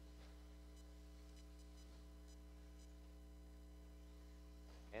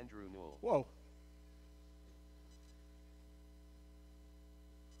 Andrew Newell. Whoa.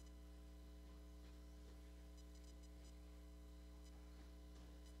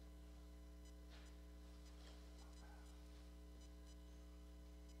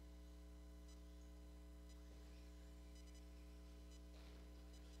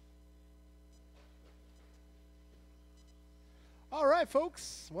 All right,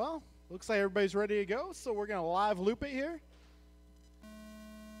 folks. Well, looks like everybody's ready to go, so we're going to live loop it here.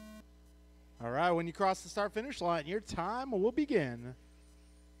 All right, when you cross the start-finish line, your time will begin.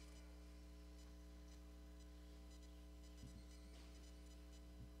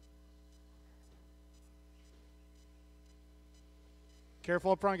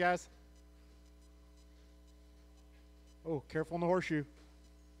 Careful up front, guys. Oh, careful in the horseshoe.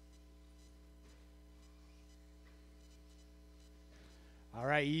 All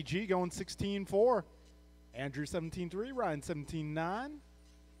right, EG going 16-4. Andrew 17-3, Ryan 17-9.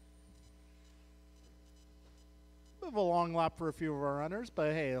 Bit of a long lap for a few of our runners,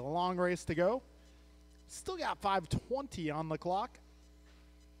 but hey, a long race to go. Still got 5:20 on the clock.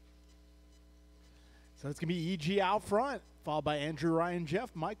 So it's going to be EG out front, followed by Andrew, Ryan,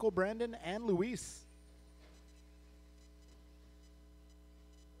 Jeff, Michael, Brandon, and Luis.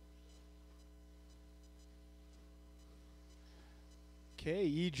 Okay,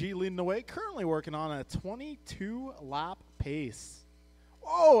 EG leading the way, currently working on a 22-lap pace.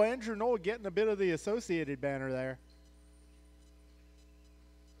 Oh, Andrew Knoll getting a bit of the Associated banner there.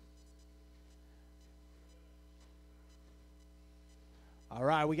 All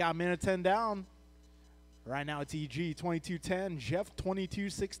right, we got a minute 10 down. Right now it's EG 22:10, Jeff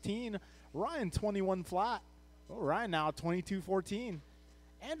 22:16, Ryan 21 flat. Oh, Ryan now 22:14.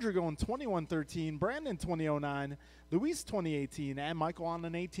 Andrew going 21:13, Brandon 20:09, Luis 20:18, and Michael on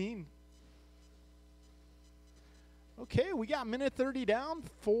an 18. Okay, we got minute 30 down,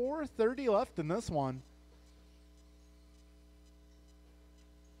 4:30 left in this one.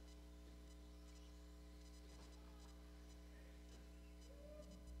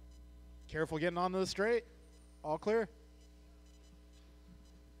 Careful getting onto the straight. All clear.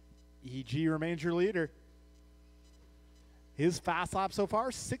 EG remains your leader. His fast lap so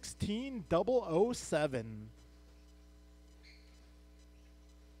far, 16:007.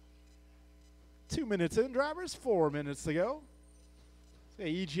 2 minutes in, drivers. 4 minutes to go.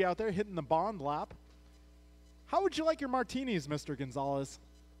 See EG out there hitting the bond lap. How would you like your martinis, Mr. Gonzalez?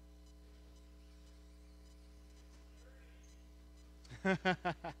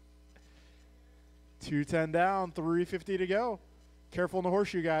 $2:10 down, $3:50 to go. Careful in the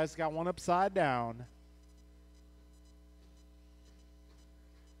horseshoe, guys. Got one upside down.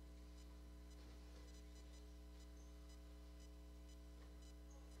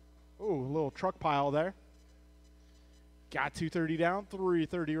 Oh, a little truck pile there. Got 2:30 down,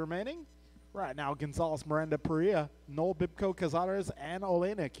 3:30 remaining. Right now, Gonzalez, Miranda, Perea, Noel, Bibco, Cazares, and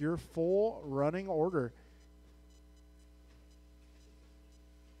Olenek, your full running order.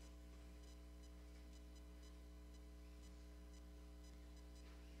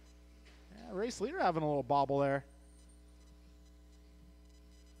 Yeah, race leader having a little bobble there.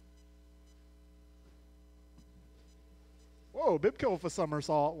 Whoa, Bibco with a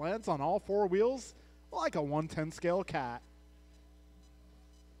somersault, lands on all four wheels like a 110 scale cat.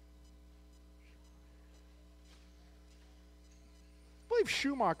 I believe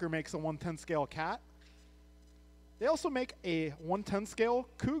Schumacher makes a 110 scale cat. They also make a 110 scale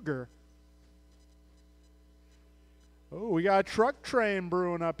cougar. Oh, we got a truck train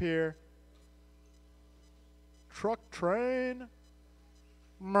brewing up here. Truck train.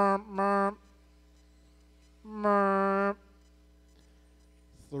 Merp, merp. Merp.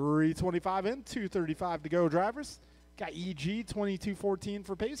 325 in, 235 to go, drivers. Got EG 2214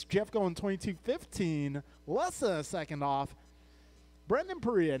 for pace. Jeff going 2215, less than a second off. Brendan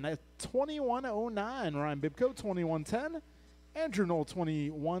Perea, 2109. Ryan Bibco, 2110. Andrew Knoll,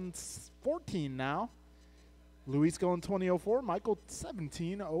 2114 now. Luis going 2004. Michael,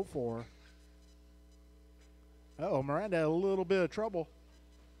 1704. Uh-oh, Miranda had a little bit of trouble.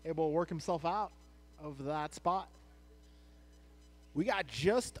 Able to work himself out of that spot. We got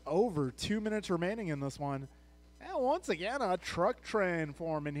just over 2 minutes remaining in this one. And once again, a truck train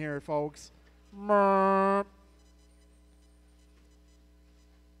forming here, folks. Merp.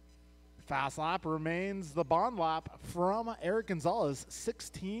 Fast lap remains the bond lap from Eric Gonzalez,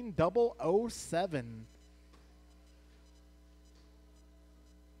 16,007.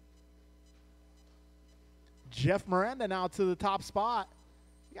 Jeff Miranda now to the top spot.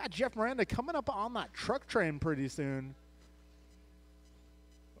 We got Jeff Miranda coming up on that truck train pretty soon.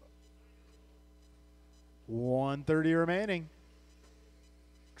 1:30 remaining.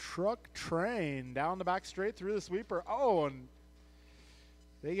 Truck train down the back straight through the sweeper. Oh, and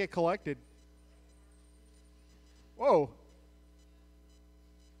they get collected. Whoa.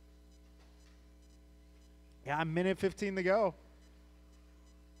 Yeah, a minute 15 to go.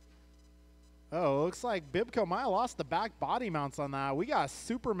 Oh, looks like Bibco might have lost the back body mounts on that. We got a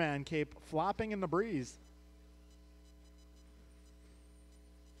Superman cape flapping in the breeze.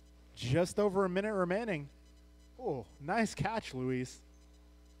 Just over a minute remaining. Oh, nice catch, Luis.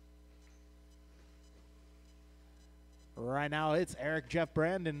 Right now, it's Eric, Jeff,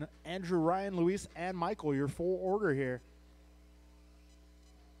 Brandon, Andrew, Ryan, Luis, and Michael. Your full order here.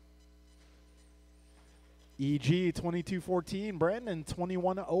 EG 2214, Brandon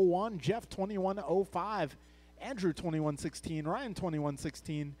 2101, Jeff 2105, Andrew 2116, Ryan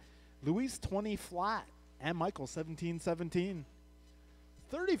 2116, Luis 20 flat, and Michael 1717.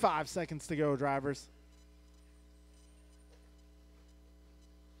 35 seconds to go, drivers.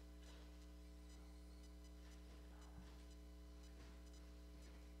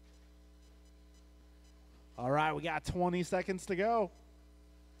 All right, we got 20 seconds to go.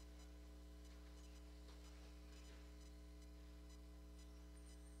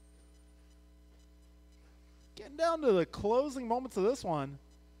 Getting down to the closing moments of this one.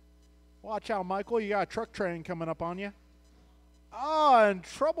 Watch out, Michael. You got a truck train coming up on you. Oh, and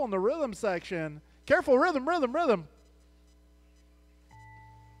trouble in the rhythm section. Careful, rhythm, rhythm, rhythm.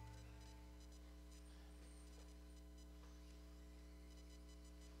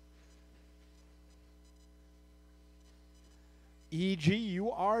 EG,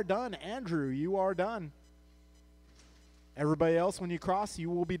 you are done. Andrew, you are done. Everybody else, when you cross, you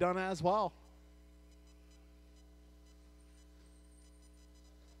will be done as well.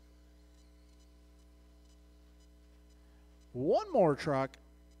 One more truck,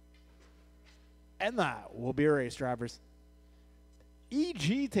 and that will be a race, drivers.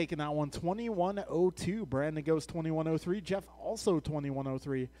 EG taking that one, 2102. Brandon goes 2103. Jeff also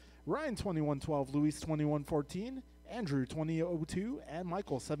 2103. Ryan 2112. Luis 2114. Andrew 2002. And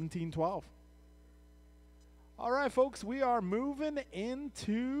Michael 1712. All right, folks, we are moving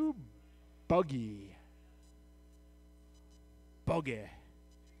into Buggy. Buggy.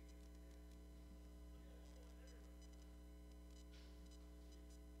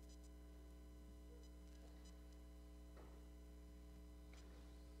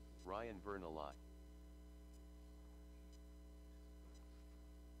 Ryan Bernalot.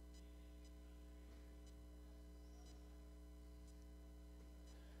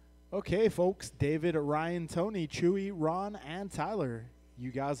 Okay, folks. David, Ryan, Tony, Chewy, Ron, and Tyler.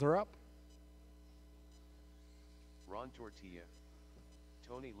 You guys are up. Ron Tortilla.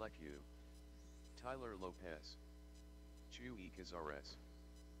 Tony Lecue. Tyler Lopez. Chewy Cazares.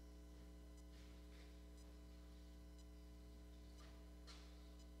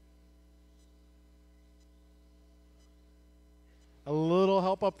 A little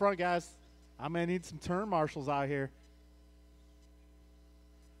help up front, guys. I'm going to need some turn marshals out here.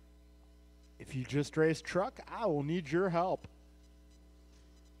 If you just race truck, I will need your help.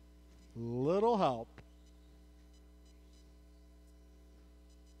 Little help.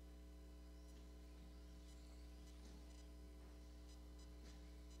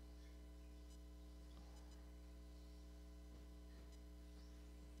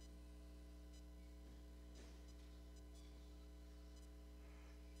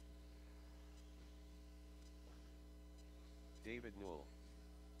 David Newell.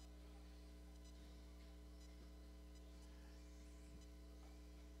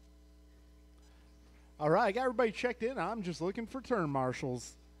 All right, got everybody checked in. I'm just looking for turn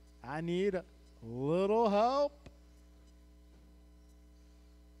marshals. I need a little help.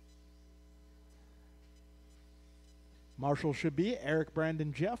 Marshall should be Eric,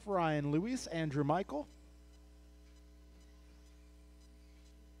 Brandon, Jeff, Ryan, Luis, Andrew, Michael.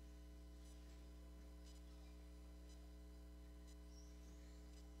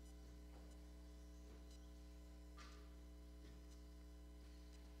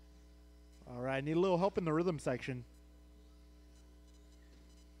 All right, need a little help in the rhythm section.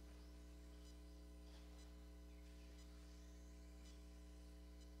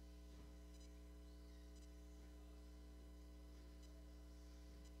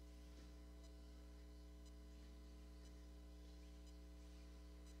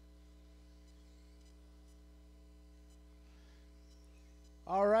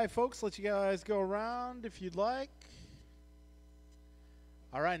 All right, folks, let you guys go around if you'd like.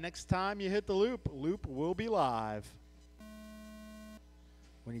 All right, next time you hit the loop, loop will be live.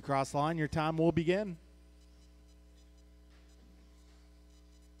 When you cross the line, your time will begin.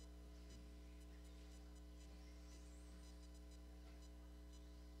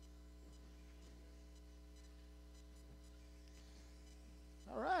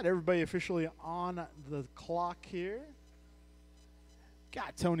 All right, everybody officially on the clock here.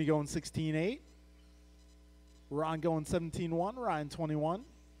 Got Tony going 16-8. Ron going 17-1. Ryan 21.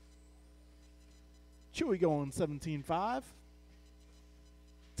 Chewy going 17-5.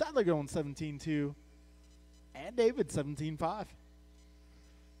 Tyler going 17-2. And David 17-5.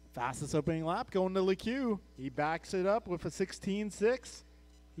 Fastest opening lap going to LeCue. He backs it up with a 16-6.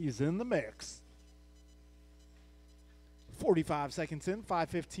 He's in the mix. 45 seconds in,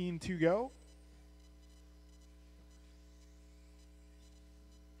 5:15 to go.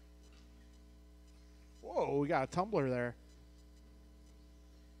 Whoa, we got a tumbler there.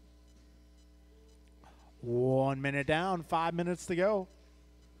 1 minute down, 5 minutes to go.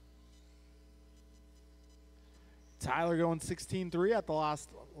 Tyler going 16-3 at the last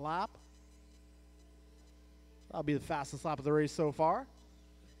lap. That'll be the fastest lap of the race so far.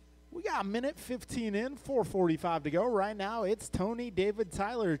 We got a minute 15 in, 4:45 to go. Right now, it's Tony, David,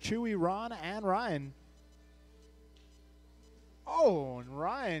 Tyler, Chewy, Ron, and Ryan. Oh, and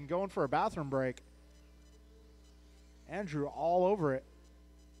Ryan going for a bathroom break. Andrew all over it.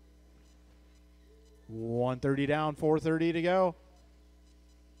 1:30 down, 4:30 to go.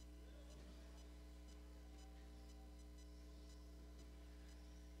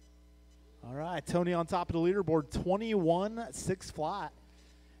 All right, Tony on top of the leaderboard, 21-6 flat.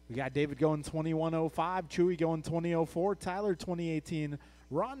 We got David going 21:05, Chewy going 20:04, Tyler 20:18,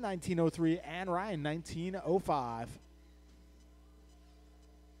 Ron 19:03, and Ryan 19:05.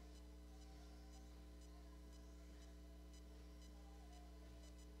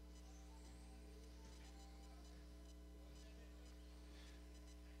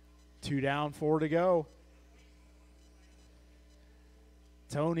 Two down, 4 to go.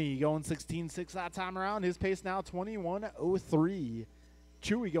 Tony going 16-6 that time around. His pace now 21:03.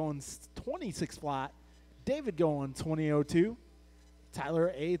 Chewy going 26 flat. David going 20:02.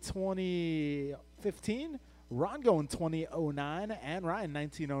 Tyler a 20:15. Ron going 20:09. And Ryan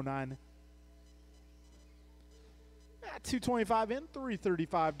 19:09. 2:25 in,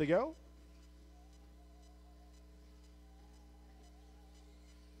 3:35 to go.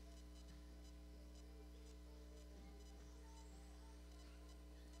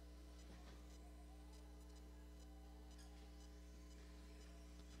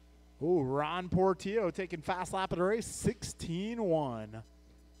 Ooh, Ron Portillo taking fast lap of the race, 16-1.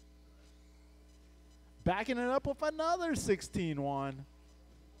 Backing it up with another 16-1.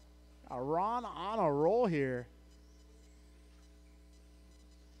 Ron on a roll here.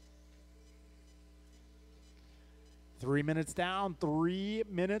 Three minutes down, 3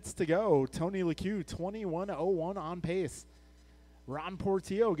 minutes to go. Tony LeCue, 21:01 on pace. Ron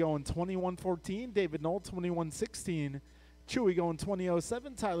Portillo going 21:14. David Knoll, 21:16. Chewy going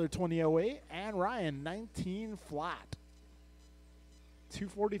 20:07, Tyler 20:08, and Ryan 19 flat.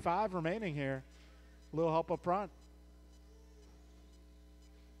 2:45 remaining here. A little help up front.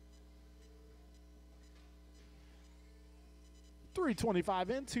 .325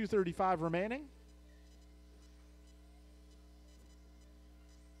 in, 2:35 remaining.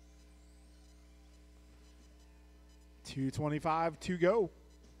 .225 to go.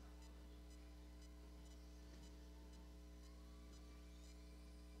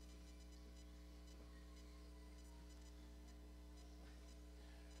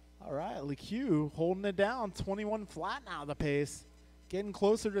 All right, LeCue holding it down, 21 flat now the pace, getting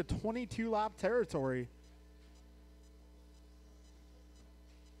closer to 22 lap territory.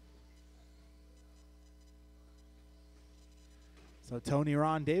 So Tony,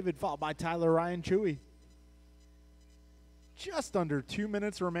 Ron, David, followed by Tyler, Ryan, Chewy. Just under 2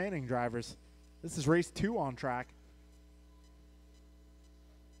 minutes remaining, drivers. This is race 2 on track.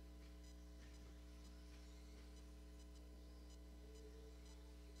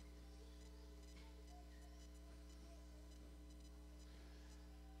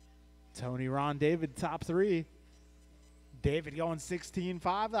 Tony, Ron, David, top 3. David going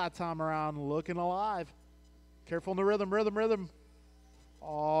 16.5 that time around, looking alive. Careful in the rhythm.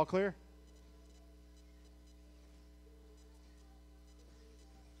 All clear.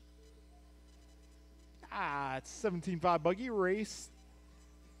 It's 17.5 buggy race.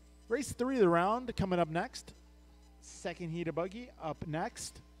 Race 3 of the round coming up next. Second heat of buggy up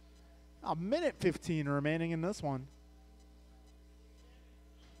next. A minute 15 remaining in this one.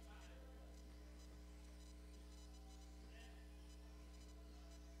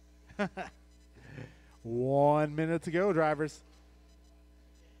 One minute to go, drivers.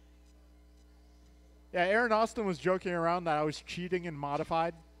 Yeah, Aaron Austin was joking around that I was cheating in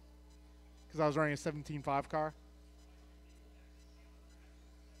modified because I was running a 17.5 car.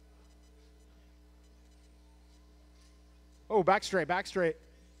 Oh, back straight.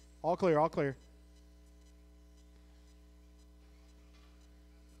 All clear. All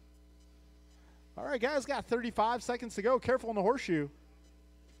right, guys, got 35 seconds to go. Careful in the horseshoe.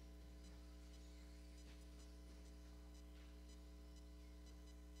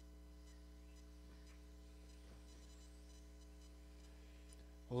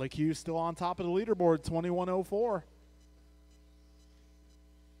 LeCue still on top of the leaderboard, 21:04.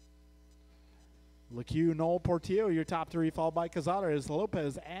 LeCue, Noel, Portillo, your top 3, followed by Cazares,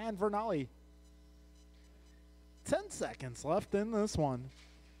 Lopez, and Vernali. 10 seconds left in this one.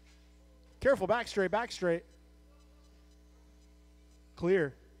 Careful, back straight.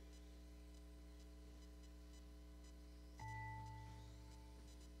 Clear.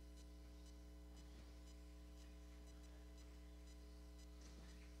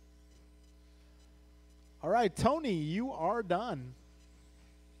 All right, Tony, you are done.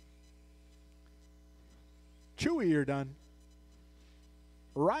 Chewy, you're done.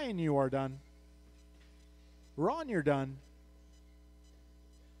 Ryan, you are done. Ron, you're done.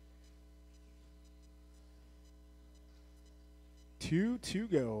 Two to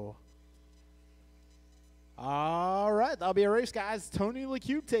go. All right, that'll be a race, guys. Tony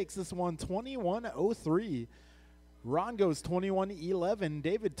LeCue takes this one, 21:03. Ron goes 21:11.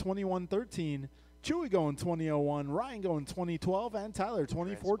 David 21:13. Chewy going 20:01, Ryan going 20:12, and Tyler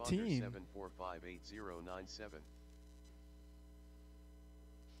 20:14. 7458097.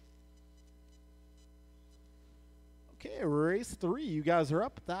 Okay, race 3. You guys are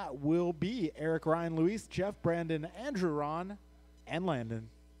up. That will be Eric, Ryan, Luis, Jeff, Brandon, Andrew, Ron, and Landon.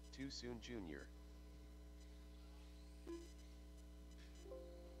 Too soon, Junior.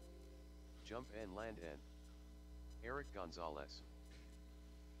 Jump and land N. Eric Gonzalez.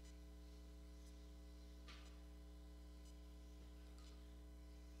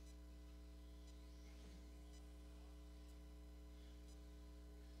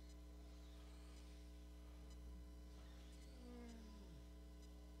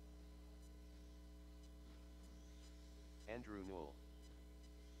 Andrew Newell.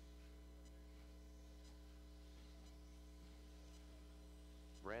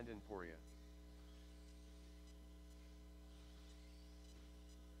 Brandon Poria.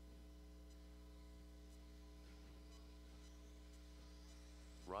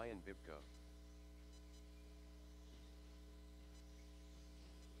 Ryan Bibko.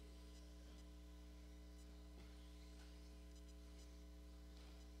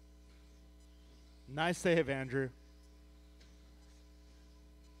 Nice save, Andrew.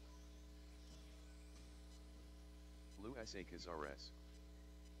 Luis Cazares.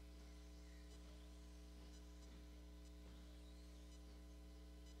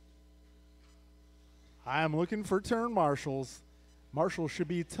 I am looking for turn marshals. Marshals should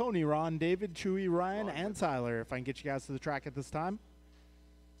be Tony, Ron, David, Chewy, Ryan, and Tyler. If I can get you guys to the track at this time.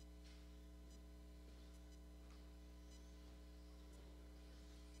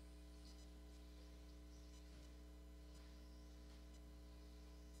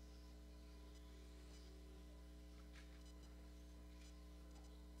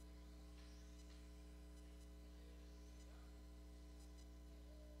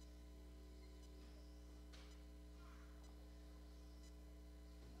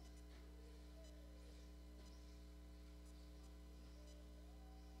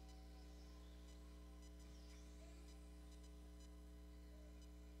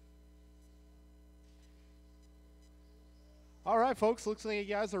 All right, folks, looks like you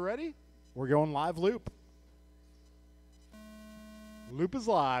guys are ready. We're going live loop. Loop is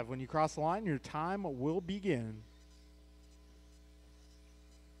live. When you cross the line, your time will begin.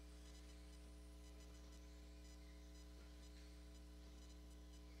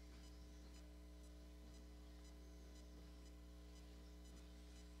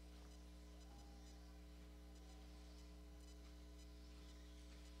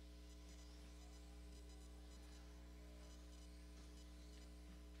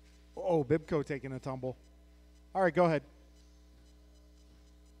 Oh, Bibco taking a tumble. All right, go ahead.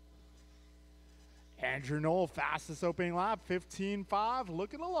 Andrew Knoll, fastest opening lap, 15.5,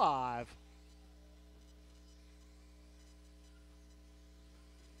 looking alive.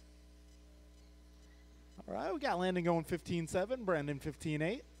 All right, we got Landon going 15.7, Brandon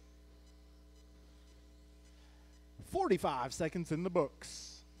 15.8. 45 seconds in the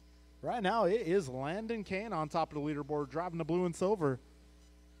books. Right now, it is Landon Kane on top of the leaderboard, driving the blue and silver.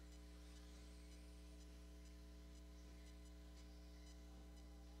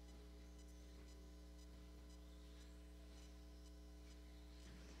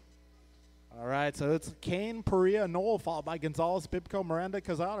 All right, so it's Kane, Perea, Knoll, followed by Gonzalez, Bibco, Miranda,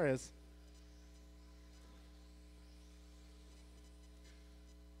 Cazares.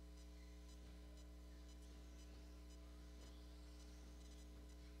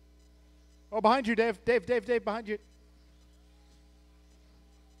 Oh, behind you, Dave. Dave, behind you.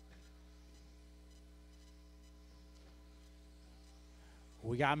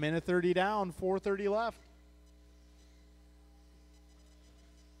 We got a minute 30 down, 4:30 left.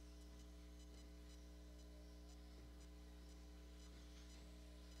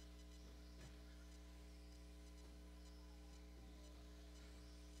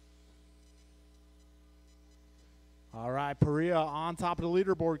 All right, Perea on top of the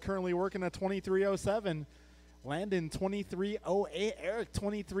leaderboard, currently working at 23.07. Landon 23.08, Eric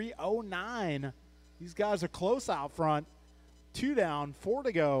 23.09. These guys are close out front. 2 down, 4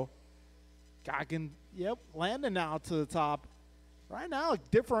 to go. Landon now to the top. Right now,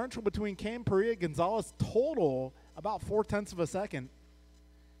 differential between Kane, Perea, Gonzalez total about 0.4 of a second.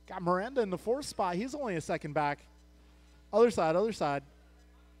 Got Miranda in the 4th spot. He's only a second back. Other side.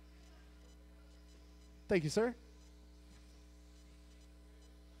 Thank you, sir.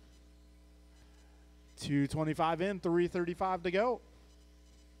 2:25 in, 3:35 to go.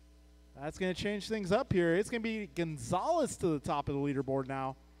 That's going to change things up here. It's going to be Gonzalez to the top of the leaderboard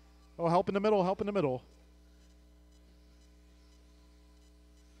now. Oh, help in the middle.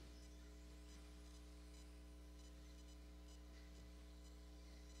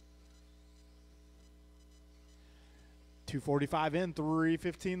 2:45 in,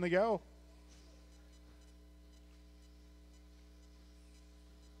 3:15 to go.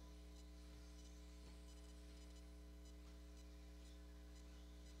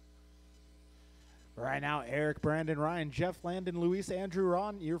 Right now, Eric, Brandon, Ryan, Jeff, Landon, Luis, Andrew,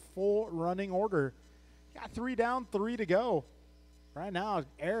 Ron, your full running order. Got 3 down, 3 to go. Right now,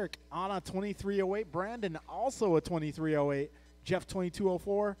 Eric on a 23.08. Brandon also a 23.08. Jeff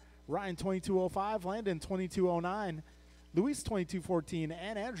 22.04. Ryan 22.05. Landon 22.09. Luis 22.14.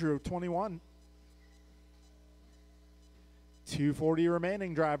 And Andrew 21. 2:40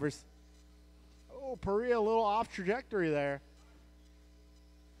 remaining, drivers. Oh, Perea a little off trajectory there.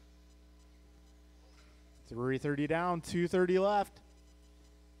 3:30 down, 2:30 left.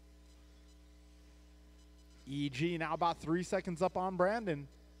 EG now about 3 seconds up on Brandon.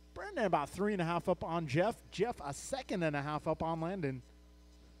 Brandon about 3.5 up on Jeff. Jeff a 1.5 up on Landon.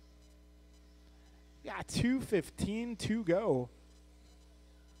 Got 2:15 to go.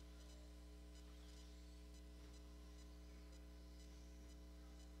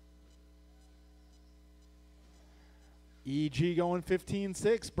 EG going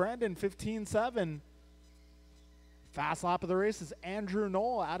 15.6. Brandon 15.7. Fast lap of the race is Andrew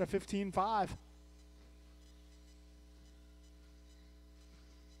Knoll out of 15.5.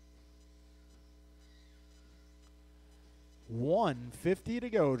 $150 to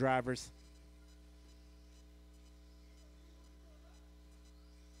go, drivers.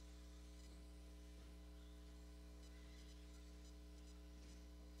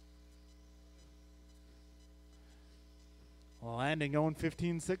 Landon going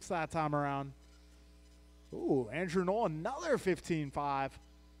 15.6 that time around. Ooh, Andrew Knoll, another 15.5.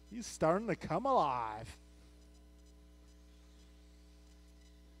 He's starting to come alive.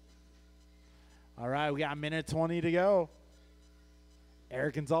 All right, we got a minute 20 to go.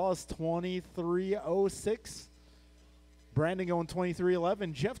 Eric Gonzalez, 23.06. Brandon going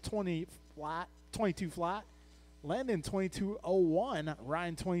 23.11. Jeff 22 flat. Landon 22.01.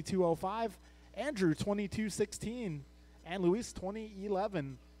 Ryan 22.05. Andrew 22.16. and Luis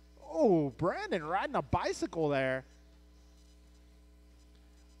 2011. Oh, Brandon riding a bicycle there.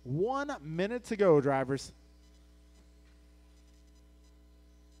 1 minute to go, drivers.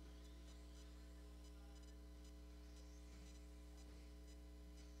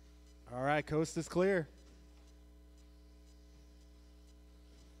 All right, coast is clear.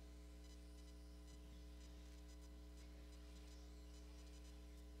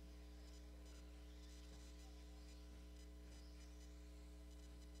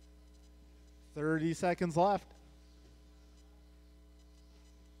 Thirty seconds left.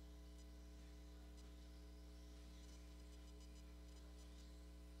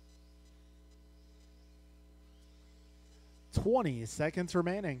 Twenty seconds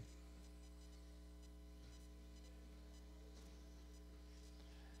remaining.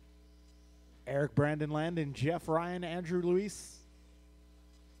 Eric, Brandon, Landon, Jeff, Ryan, Andrew, Luis.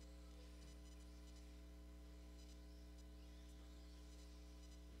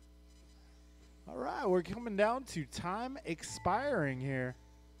 All right, we're coming down to time expiring here.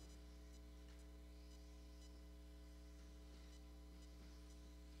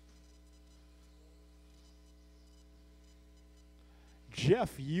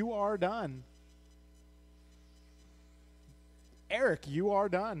 Jeff, you are done. Eric, you are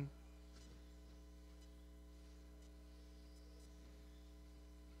done.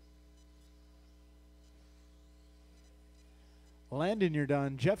 Landon, you're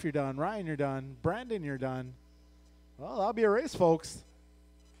done. Jeff, you're done. Ryan, you're done. Brandon, you're done. Well, that'll be a race, folks.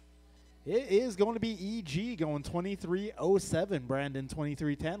 It is going to be EG going 23:07. Brandon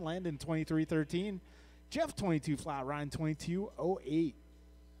 23:10. Landon 23:13. Jeff 22 flat. Ryan 22:08.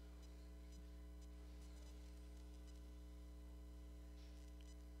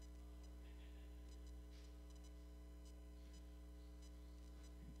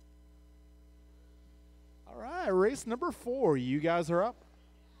 All right, race number 4. You guys are up.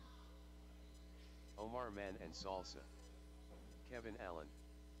 Omar Man and Salsa. Kevin Allen.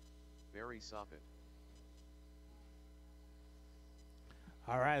 Barry Soppet.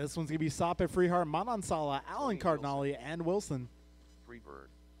 All right, this one's going to be Soppet, Freehart, Manansala, Alan Cardinale, and Wilson. Freebird.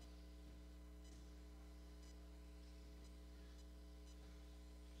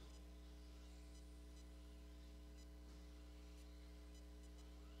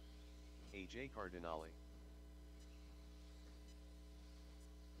 AJ Cardinale.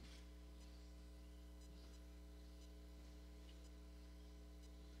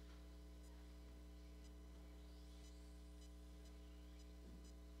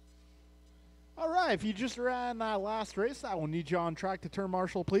 All right, if you just ran that last race, I will need you on track to turn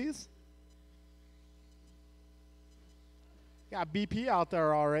marshal, please. Got BP out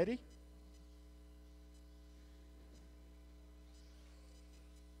there already.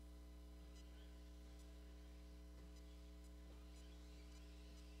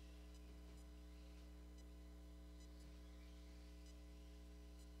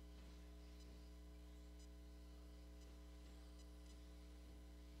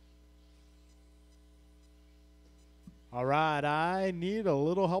 All right, I need a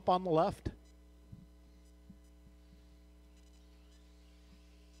little help on the left.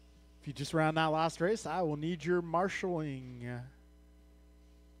 If you just ran that last race, I will need your marshaling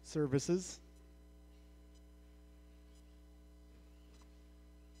services.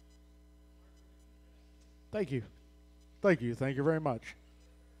 Thank you. Thank you. Thank you very much.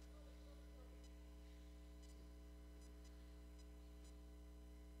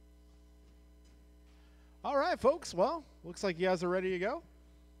 All right, folks. Well, looks like you guys are ready to go.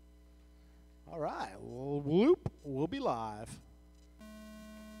 All right. We'll be live.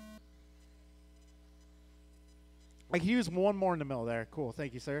 I can use one more in the middle there. Cool.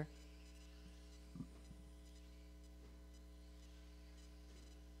 Thank you, sir.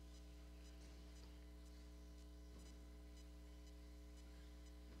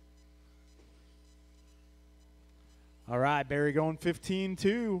 All right. Barry going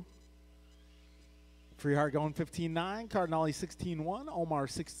 15-2. Freehart going 15-9, Cardinale 16-1, Omar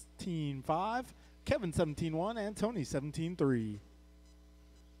 16-5, Kevin 17-1, and Tony 17-3.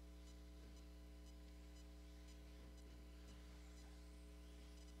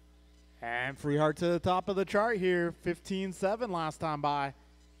 And Freehart to the top of the chart here, 15-7 last time by.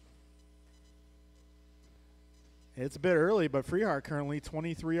 It's a bit early, but Freehart currently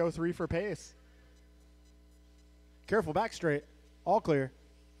 23:03 for pace. Careful, back straight, all clear.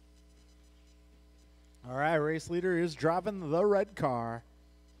 All right, race leader is driving the red car.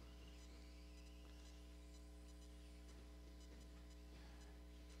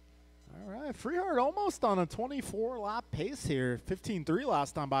 All right, Freehart almost on a 24-lap pace here. 15-3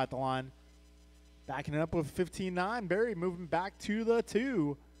 last time by at the line. Backing it up with 15.9. Barry moving back to the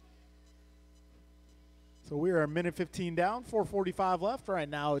 2. So we are a minute 15 down, 4:45 left. Right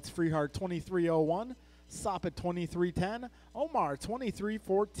now it's Freehart 23:01, Soppet 23:10, Omar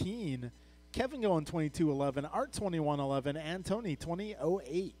 23:14, Kevin going 22:11, Art 21:11, and Tony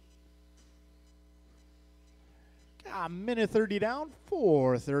 20:08. Got a minute 30 down,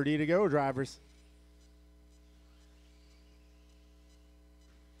 4:30 to go, drivers.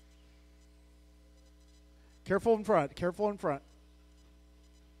 Careful in front, careful in front.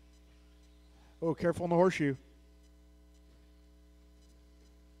 Oh, careful in the horseshoe.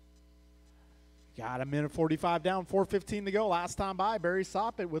 Got a minute 45 down, 4:15 to go. Last time by, Barry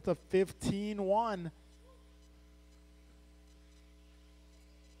Soppet with a 15-1.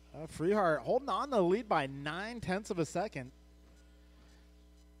 Freehart holding on to the lead by 0.9 of a second.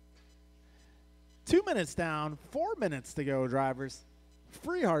 2 minutes down, 4 minutes to go, drivers.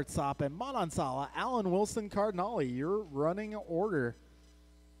 Freehart, Soppet, Manansala, Allen, Wilson, Cardinale, your running order.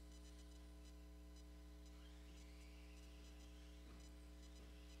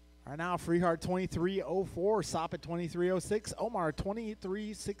 Right now, Freehart 23:04, Soppet 23:06, Omar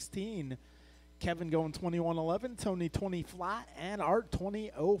 23:16, Kevin going 21:11, Tony 20 flat, and Art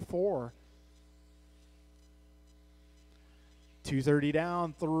 20:04. 2:30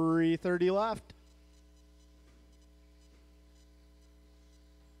 down, 3:30 left.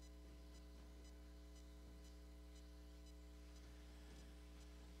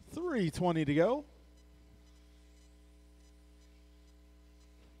 $3:20 to go.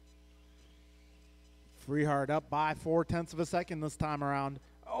 Freehart up by 0.4 of a second this time around.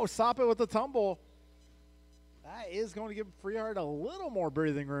 Oh, Soppet with the tumble. That is going to give Freehart a little more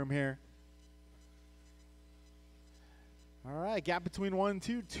breathing room here. All right, gap between 1 and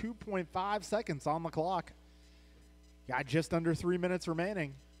 2, 2.5 seconds on the clock. Got just under 3 minutes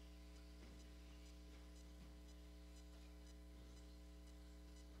remaining.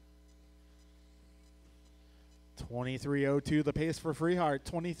 $23:02 the pace for Freehart,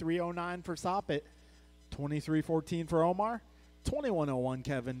 $23:09 for Soppet, $23:14 for Omar, $21:01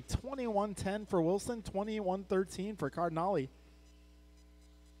 Kevin, $21:10 for Wilson, $21:13 for Cardinale.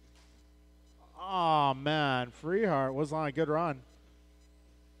 Oh man, Freehart was on a good run.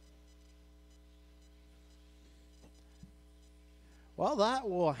 Well, that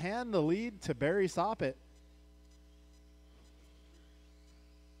will hand the lead to Barry Soppet.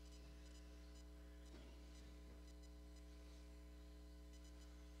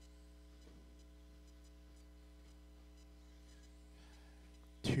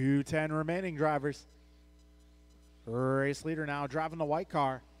 .210 remaining, drivers. Race leader now driving the white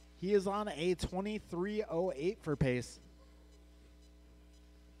car. He is on a 23:08 for pace.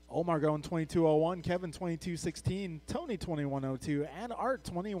 Omar going 22:01, Kevin 22:16, Tony 21:02, and Art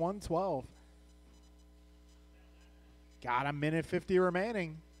 21:12. Got a minute 50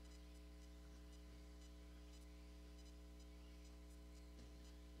 remaining.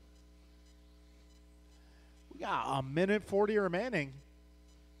 We got a minute 40 remaining.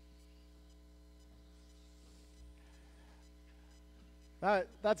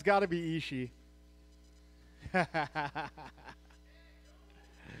 That's got to be Ishii.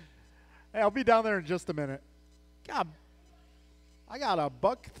 Hey, I'll be down there in just a minute. God, I got a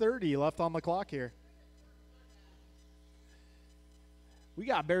 $1:30 left on the clock here. We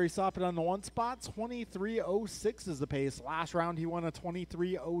got Barry Soppet on the 1 spot. 23:06 is the pace. Last round he won a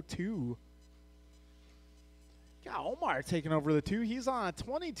 23:02. Got Omar taking over the 2. He's on a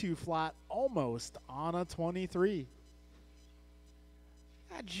 22 flat, almost on a 23.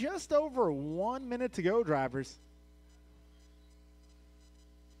 Got just over 1 minute to go, drivers.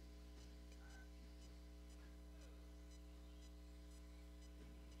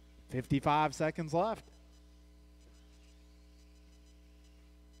 $55 seconds left.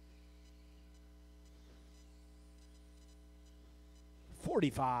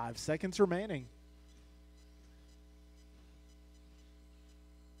 $45 seconds remaining.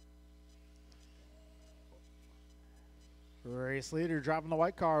 Race leader driving the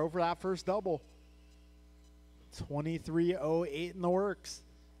white car over that first double. 23:08 in the works.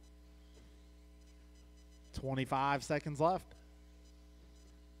 25 seconds left.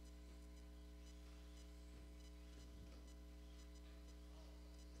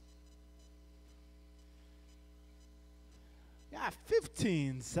 Yeah,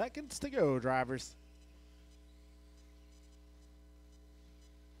 15 seconds to go, drivers.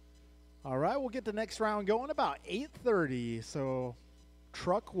 All right, we'll get the next round going about 8:30. So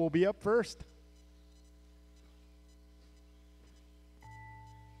truck will be up first.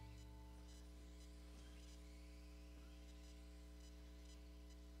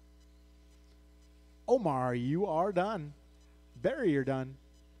 Omar, you are done. Barry, you're done.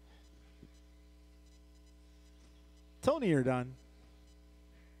 Tony, you're done.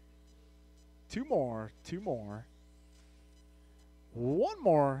 Two more. One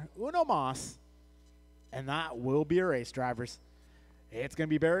more. Uno mas. And that will be a race, drivers. It's going to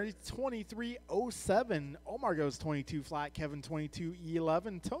be Barry 2307. Omar goes 22 flat. Kevin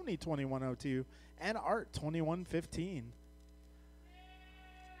 2211. Tony 2102. And Art 2115.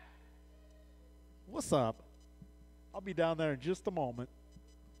 What's up? I'll be down there in just a moment.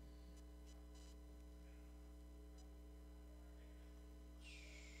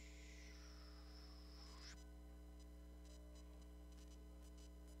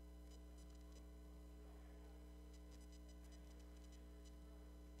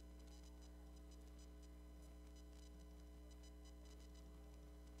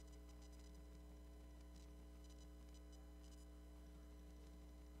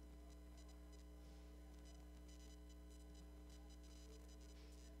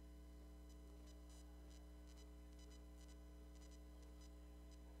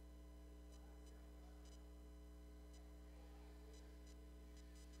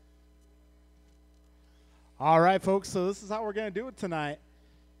 All right, folks, so this is how we're going to do it tonight.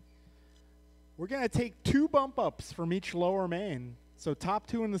 We're going to take 2 bump ups from each lower main. So top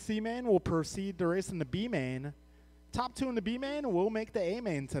 2 in the C main will proceed to race in the B main. Top 2 in the B main will make the A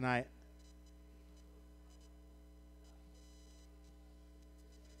main tonight.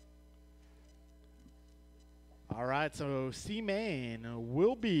 All right, so C main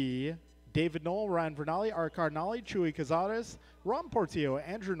will be David Knoll, Ryan Vernali, Art Cardinali, Chuy Cazares, Ron Portillo,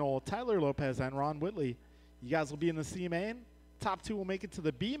 Andrew Knoll, Tyler Lopez, and Ron Whitley. You guys will be in the C main. Top 2 will make it to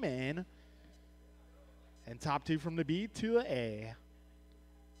the B main. And top 2 from the B to the A.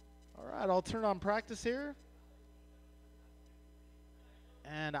 All right, I'll turn on practice here.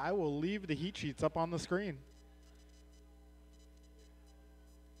 And I will leave the heat sheets up on the screen.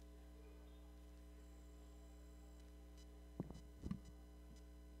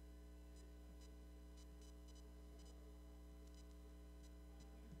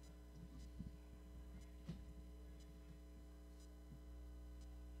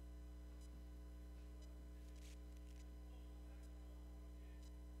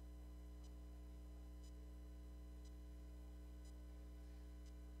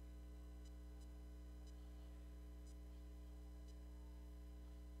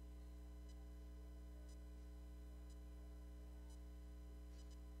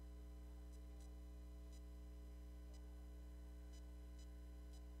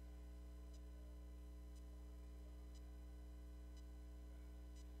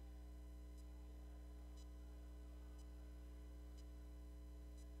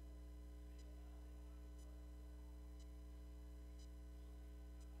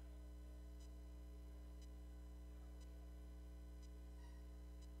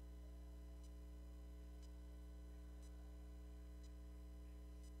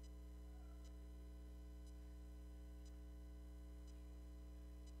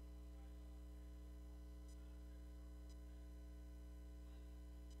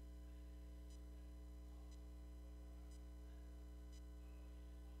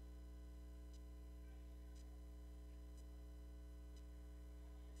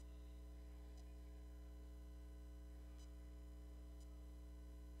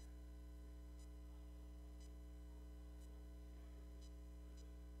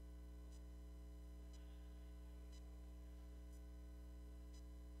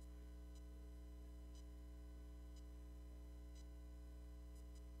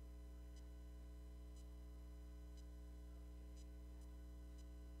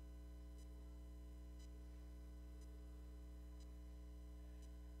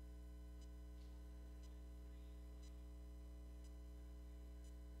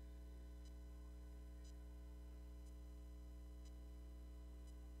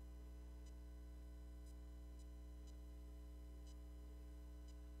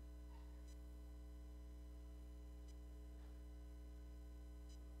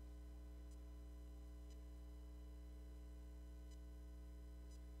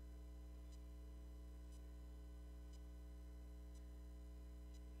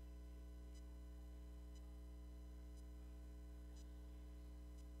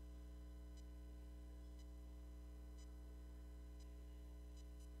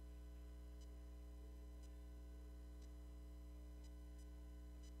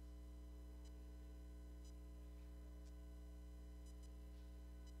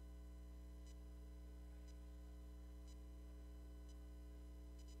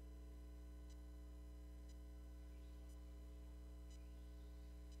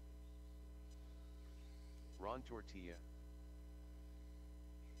 Ron Tortilla.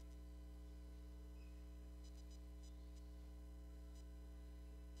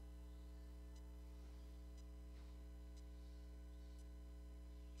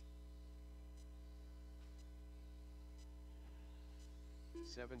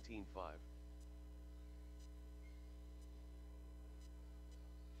 $17.5.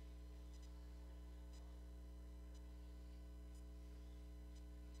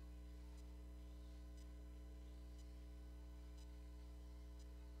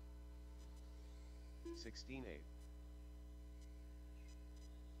 $16.8.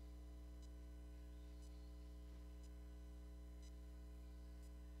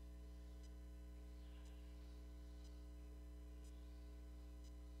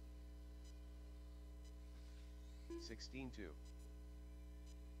 $16.2.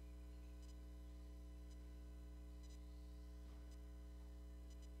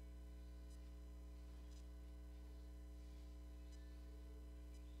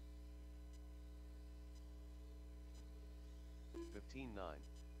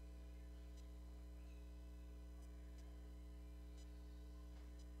 $15.9.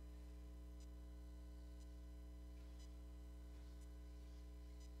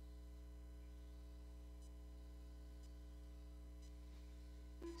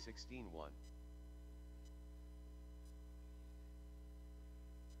 $16.1.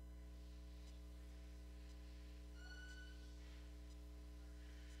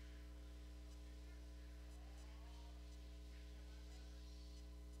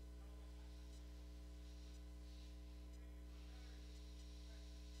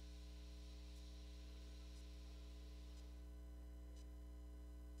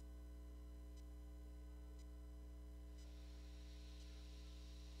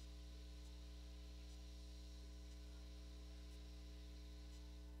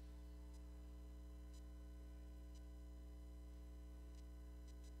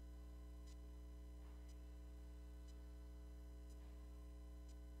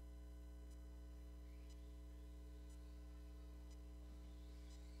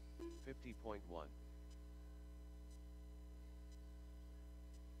 $50.1.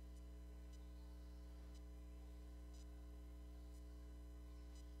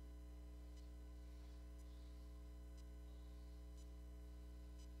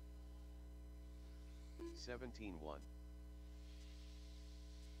 $17.1.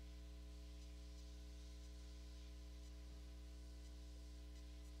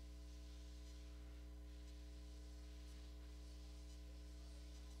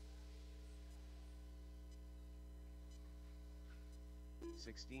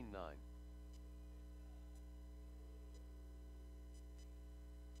 $16.9.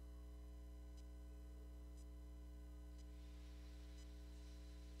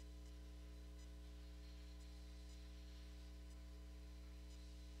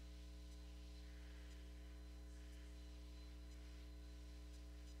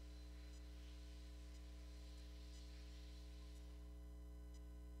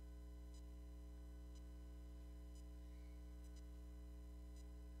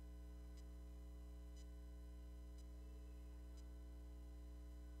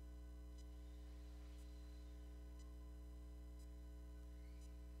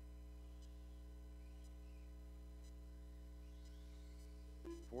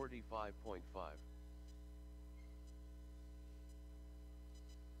 $45.5.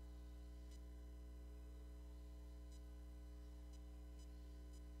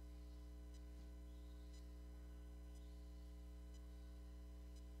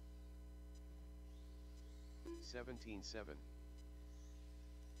 $17.7.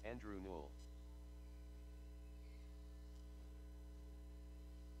 Andrew Newell.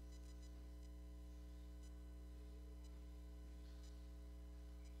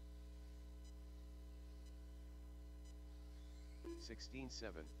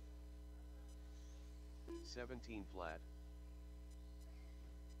 $16.7. 17 flat.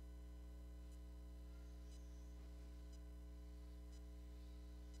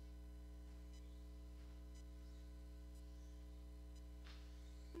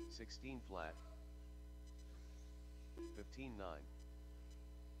 $16 flat. 15.9.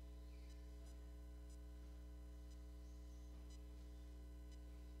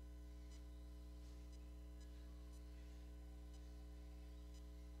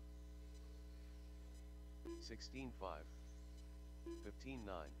 $16.5.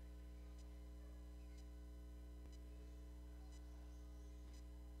 15.9.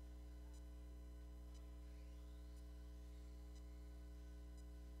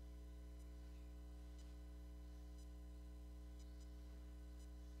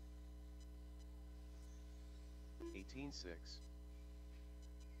 15-6.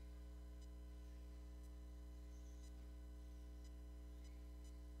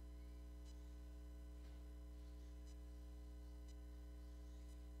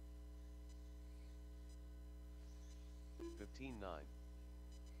 15-9.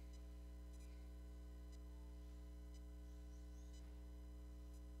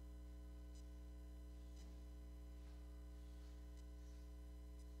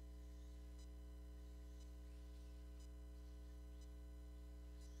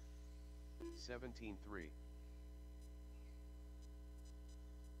 17-3.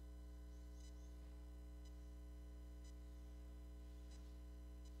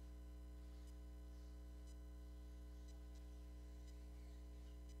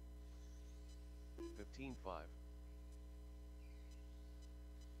 15-5.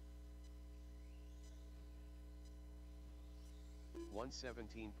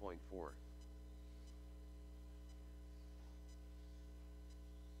 117.4.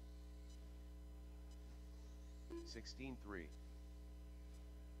 16-3.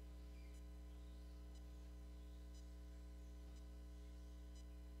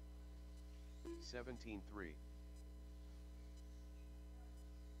 17-3.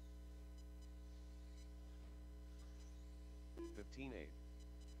 15-8.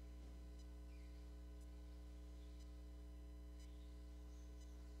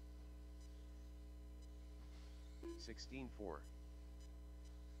 16-4.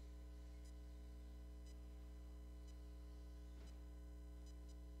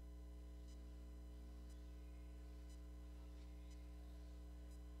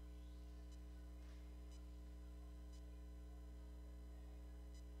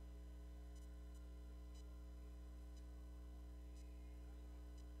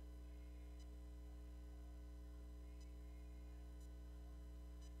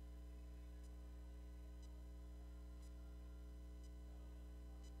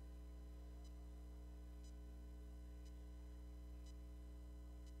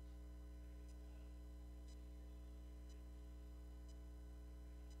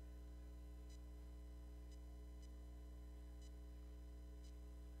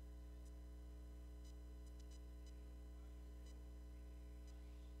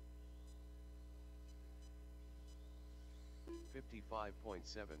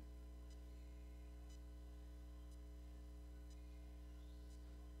 55.7.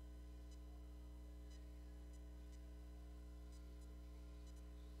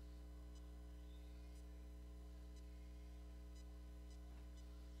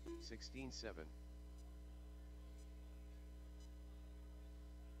 16-7.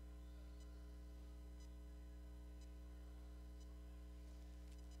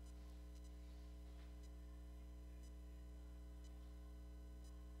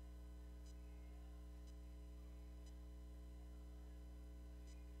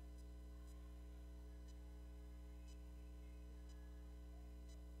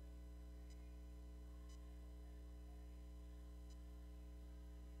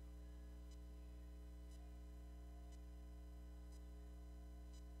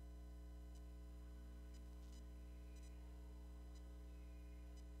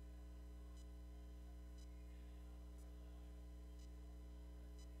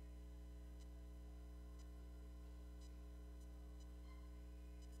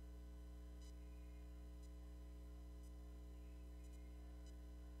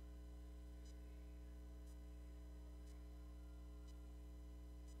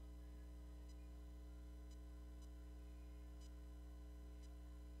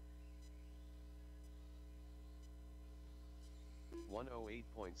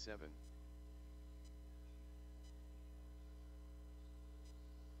 108.7.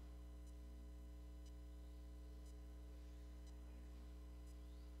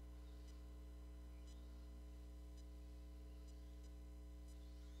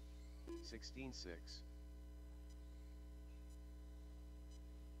 16-6.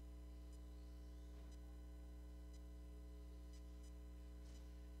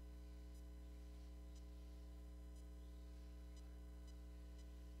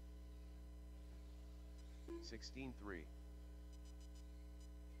 16-3. 16-3.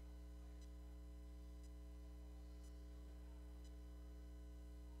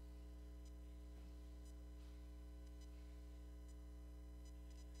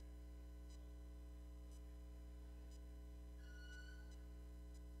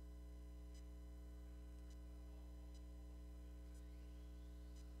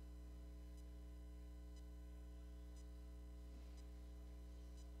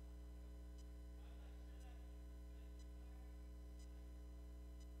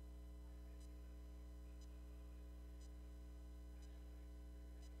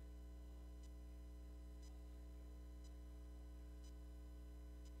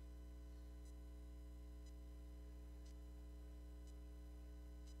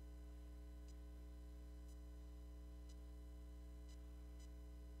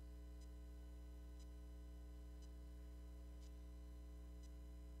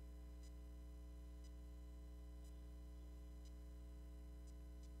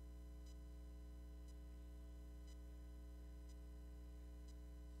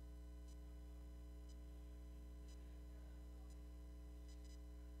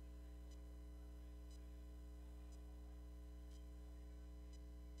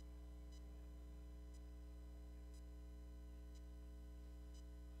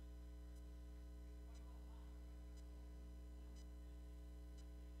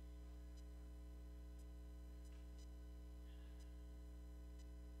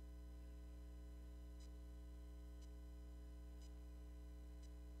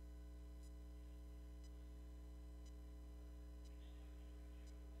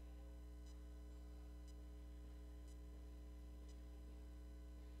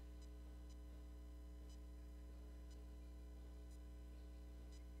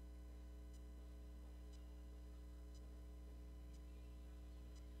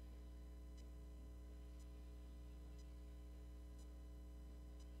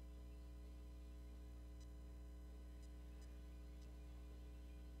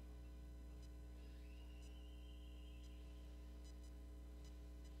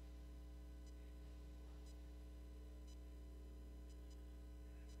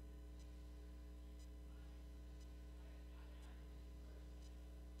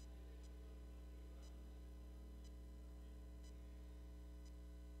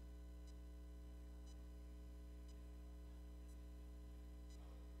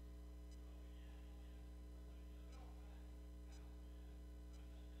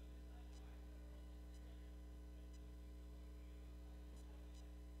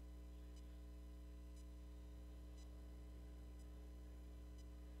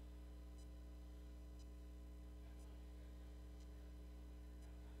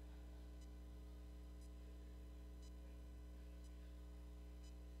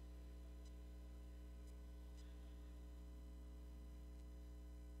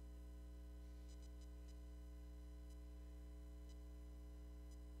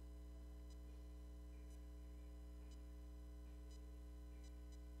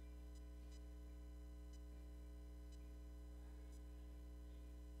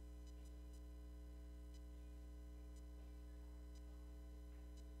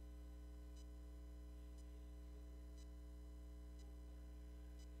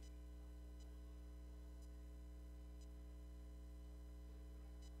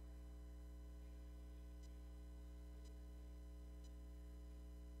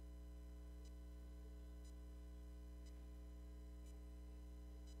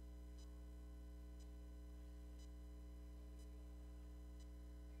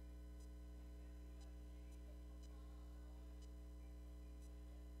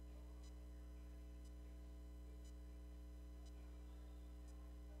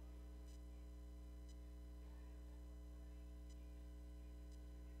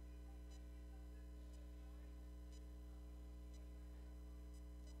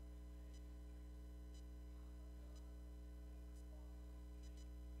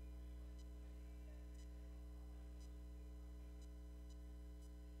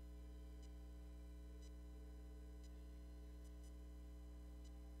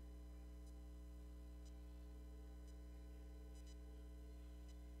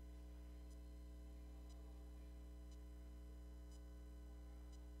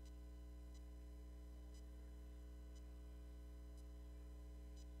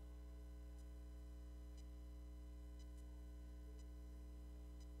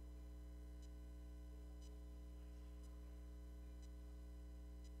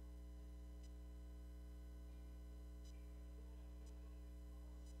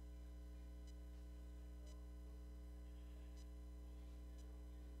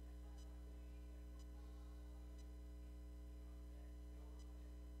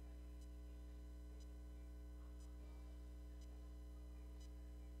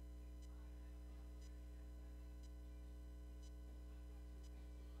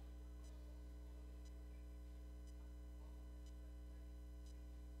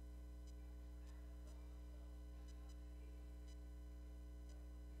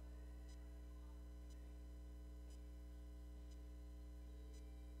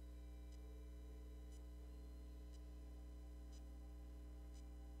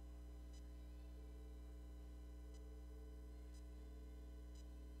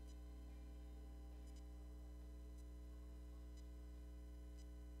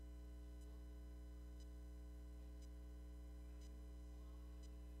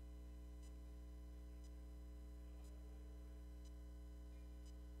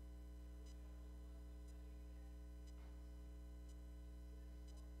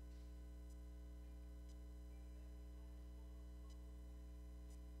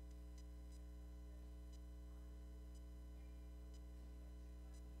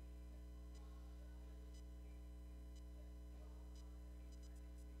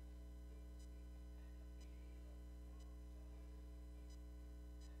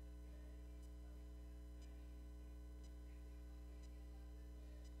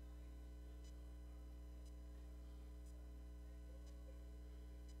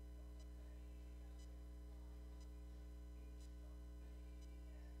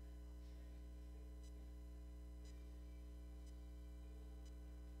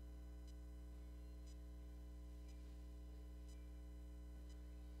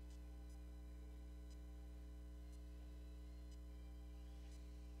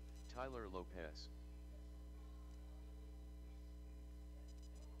 Tyler Lopez.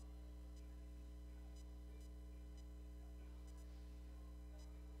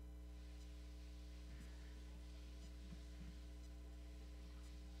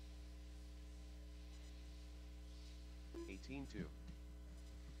 (18-2).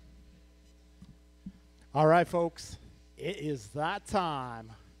 All right, folks, it is that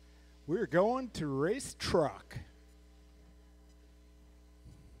time. We're going to race truck.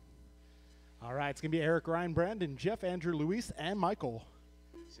 All right, it's going to be Eric, Ryan, Brandon, Jeff, Andrew, Luis, and Michael.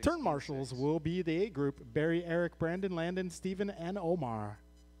 Turn marshals 16-6. will be the A group: Barry, Eric, Brandon, Landon, Steven, and Omar.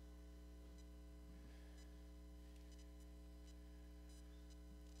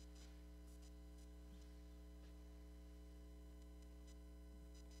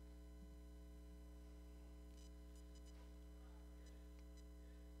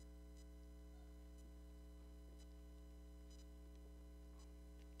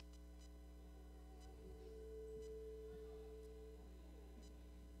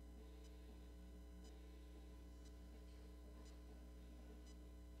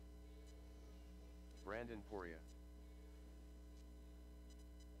 Brandon Poria.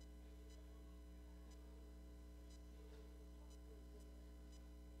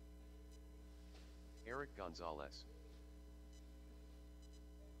 Eric Gonzalez.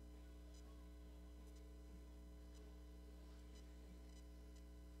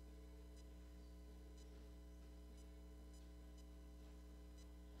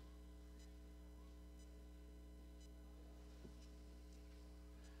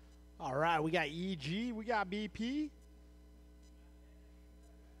 All right, we got EG, we got BP.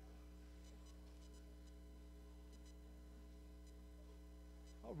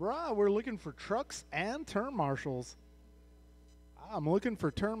 All right, we're looking for trucks and turn marshals. I'm looking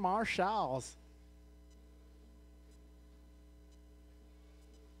for turn marshals.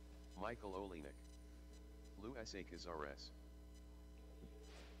 Michael Olenek. Lou S. A. Cazares.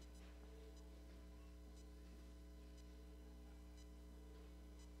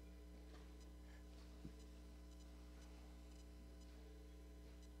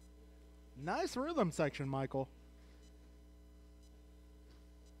 Nice rhythm section, Michael.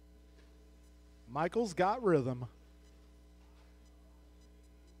 Michael's got rhythm.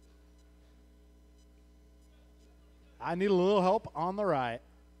 I need a little help on the right.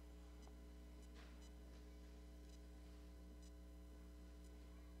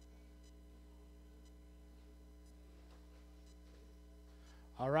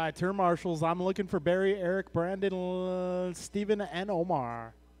 All right, turn marshals. I'm looking for Barry, Eric, Brandon, Steven, and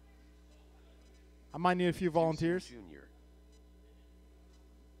Omar. I might need a few volunteers. Junior.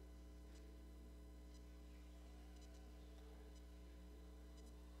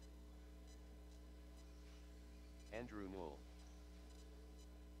 Andrew Newell.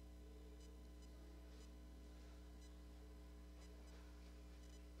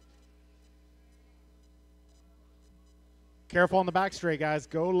 Careful on the back straight, guys.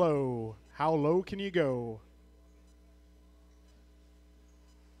 Go low. How low can you go?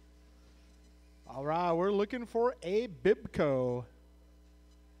 All right, we're looking for a Bibco.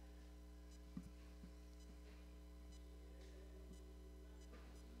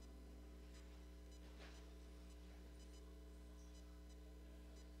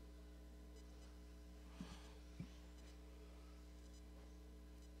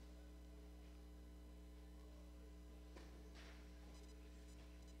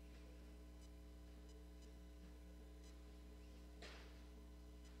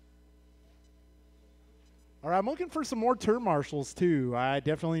 All right, I'm looking for some more turn marshals, too. I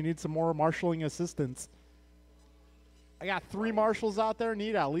definitely need some more marshaling assistance. I got 3 marshals out there.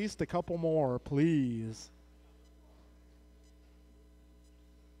 Need at least a couple more, please.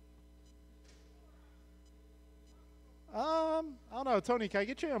 I don't know. Tony, can I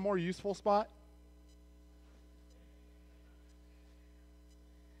get you in a more useful spot?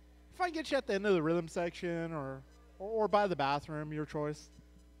 If I can get you at the end of the rhythm section or by the bathroom, your choice.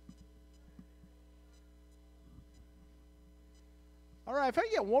 All right, if I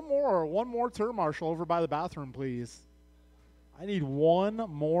can get one more turn marshal over by the bathroom, please. I need one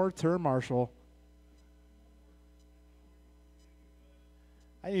more turn marshal.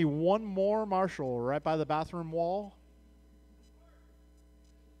 I need one more marshal right by the bathroom wall.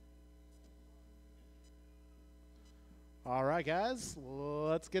 All right, guys,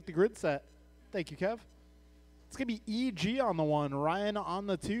 let's get the grid set. Thank you, Kev. It's going to be EG on the 1, Ryan on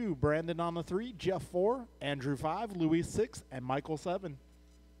the 2, Brandon on the 3, Jeff 4, Andrew 5, Louis 6, and Michael 7.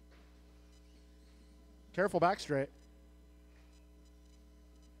 Careful back straight.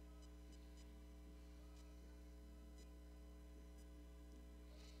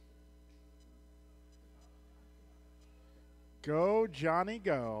 Go, Johnny,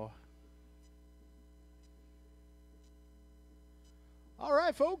 go. All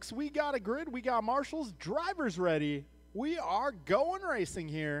right, folks, we got a grid. We got marshals, drivers ready. We are going racing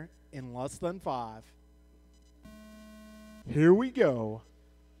here in less than 5. Here we go.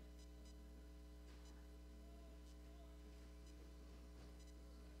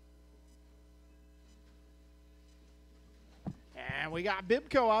 And we got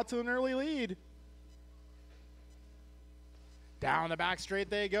Bibco out to an early lead. Down the back straight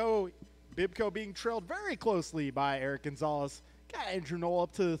they go. Bibco being trailed very closely by Eric Gonzalez. Got Andrew Knoll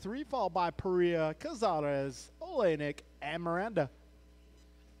up to the 3, followed by Perea, Cazares, Olenek, and Miranda.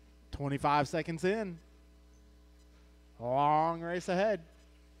 25 seconds in. Long race ahead.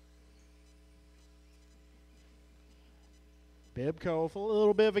 Bibco with a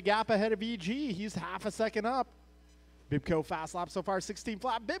little bit of a gap ahead of EG. He's half a second up. Bibco fast lap so far, 16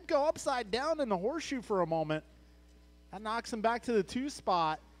 flat. Bibco upside down in the horseshoe for a moment. That knocks him back to the 2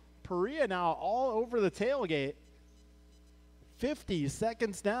 spot. Perea now all over the tailgate. 50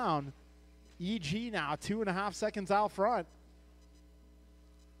 seconds down. EG now 2.5 seconds out front.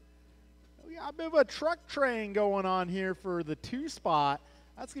 We got a bit of a truck train going on here for the 2 spot.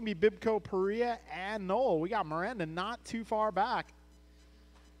 That's going to be Bibco, Perea, and Knoll. We got Miranda not too far back.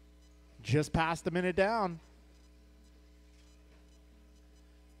 Just past a minute down.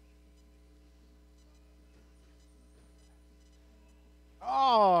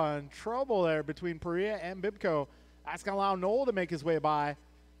 Oh, in trouble there between Perea and Bibco. That's going to allow Knoll to make his way by.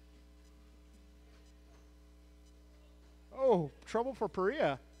 Oh, trouble for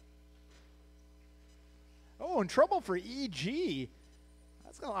Perea. Oh, and trouble for EG.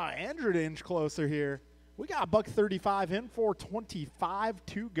 That's going to allow Andrew to inch closer here. We got $135 in, 4:25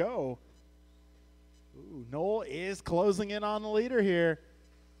 to go. Ooh, Knoll is closing in on the leader here.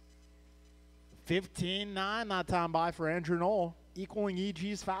 15.9 that time by for Andrew Knoll, equaling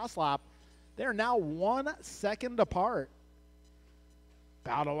EG's fast lap. They're now 1 second apart.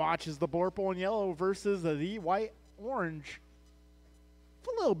 Battle watches the Blorpo in yellow versus the white orange.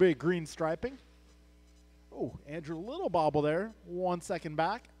 A little bit of green striping. Oh, Andrew, little bobble there. 1 second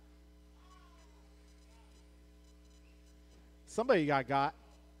back. Somebody got.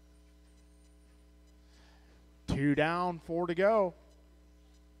 2 down, 4 to go.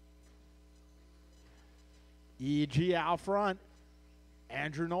 EG out front.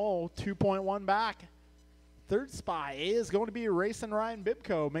 Andrew Knoll, 2.1 back. 3rd spot is going to be racing Ryan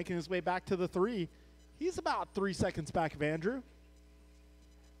Bibco, making his way back to the 3. He's about 3 seconds back of Andrew.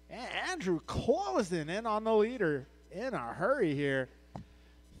 And Andrew closing in on the leader in a hurry here.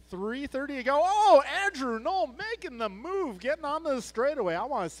 3:30 to go. Oh, Andrew Knoll making the move, getting on the straightaway. I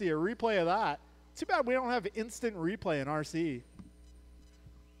want to see a replay of that. Too bad we don't have instant replay in RC.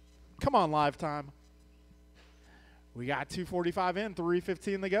 Come on, live time. We got 2:45 in,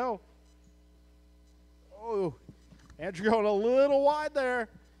 3:15 to go. Oh, Andrew going a little wide there.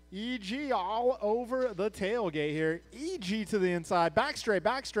 EG all over the tailgate here. EG to the inside. Back straight,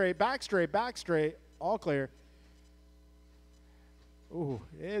 back straight, back straight, back straight. All clear. Ooh,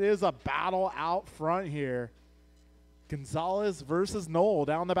 it is a battle out front here. Gonzalez versus Knoll.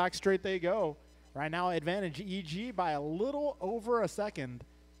 Down the back straight they go. Right now, advantage EG by a little over a second.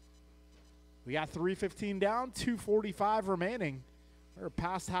 We got 3:15 down, 2:45 remaining. We're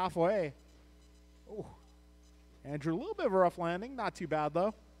past halfway. Oh, Andrew, a little bit of a rough landing. Not too bad,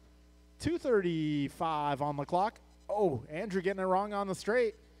 though. 2:35 on the clock. Oh, Andrew getting it wrong on the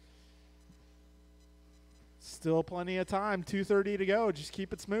straight. Still plenty of time. 2:30 to go. Just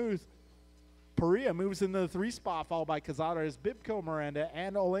keep it smooth. Perea moves into the 3 spot, followed by Cazares, Bibco, Miranda,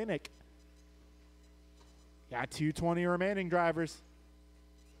 and Olenek. Got 2:20 remaining, drivers.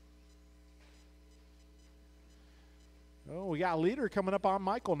 Oh, we got a leader coming up on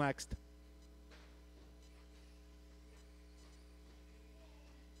Michael next.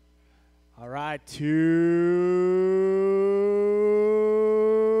 All right,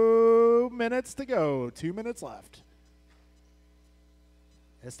 2 minutes to go. 2 minutes left.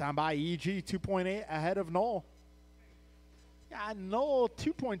 This time by EG, 2.8 ahead of Knoll. Yeah, Knoll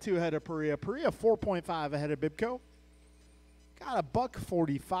 2.2 ahead of Perea. Perea 4.5 ahead of Bibco. Got a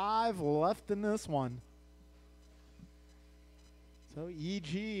 $145 left in this one. So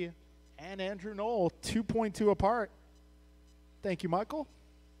EG and Andrew Knoll 2.2 apart. Thank you, Michael.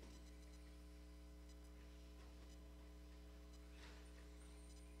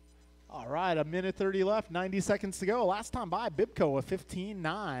 All right, 1:30 left, 90 seconds to go. Last time by, Bibco a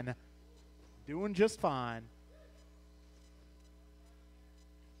 15.9. Doing just fine.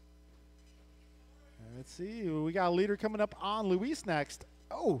 Let's see, we got a leader coming up on Luis next.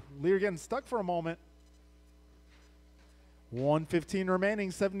 Oh, leader getting stuck for a moment. 1:15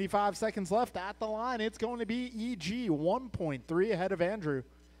 remaining, 75 seconds left at the line. It's going to be EG 1.3 ahead of Andrew.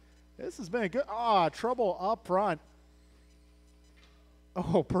 This has been a good, trouble up front.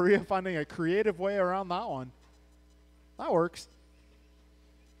 Oh, Perea finding a creative way around that one. That works.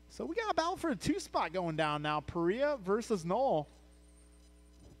 So we got a battle for a 2-spot going down now. Perea versus Noel.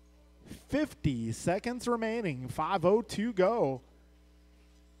 50 seconds remaining, 5:02 go.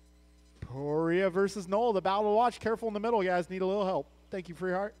 Perea versus Noel, the battle to watch. Careful in the middle, guys. Need a little help. Thank you for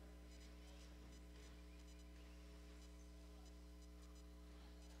your heart.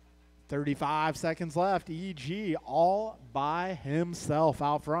 .35 seconds left. EG all by himself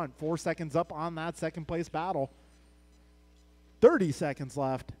out front. 4 seconds up on that second place battle. 30 seconds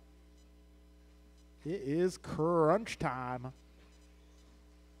left. It is crunch time.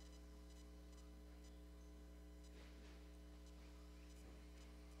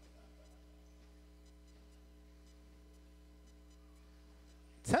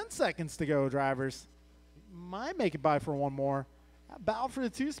 Ten seconds to go, drivers. Might make it by for one more. That battle for the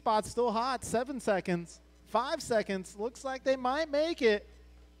 2 spot's still hot. 7 seconds. 5 seconds. Looks like they might make it.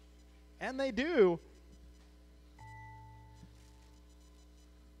 And they do.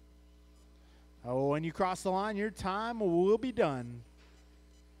 Oh, when you cross the line, your time will be done.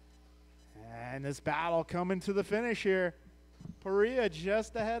 And this battle coming to the finish here. Perea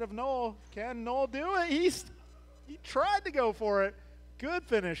just ahead of Noel. Can Noel do it? He tried to go for it. Good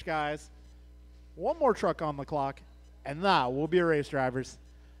finish, guys. One more truck on the clock, and that will be a race, drivers.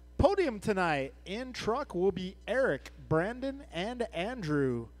 Podium tonight in truck will be Eric, Brandon, and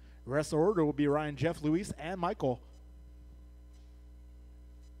Andrew. The rest of the order will be Ryan, Jeff, Luis, and Michael.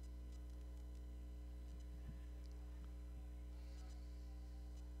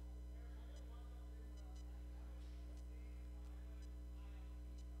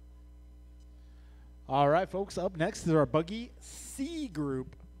 All right, folks, up next is our Buggy C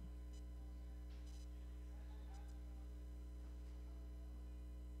group.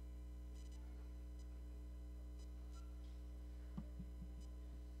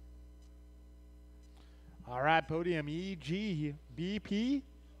 All right, podium EG, BP,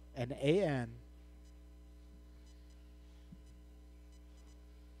 and AN.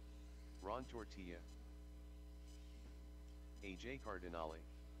 Ron Tortilla, AJ Cardinale,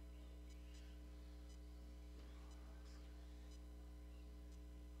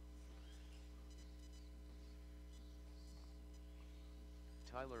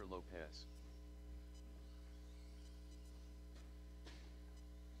 Tyler Lopez,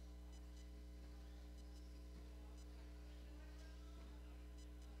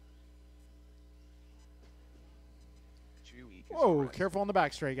 Chewy Whoa, Cazares, careful on the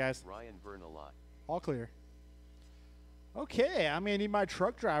back straight, guys. Ryan Bernalot, All clear. Okay, I'm going to need my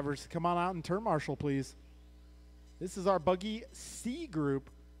truck drivers to come on out and turn marshal, please. This is our Buggy C group.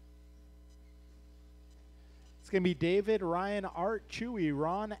 It's going to be David, Ryan, Art, Chewy,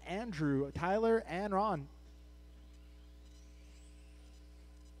 Ron, Andrew, Tyler, and Ron.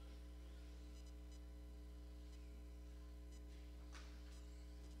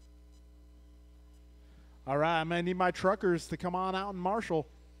 All right, I'm going to need my truckers to come on out and marshal.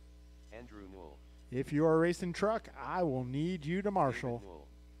 Andrew Newell, If you are a racing truck, I will need you to marshal. David Newell,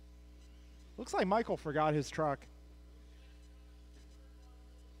 Looks like Michael forgot his truck.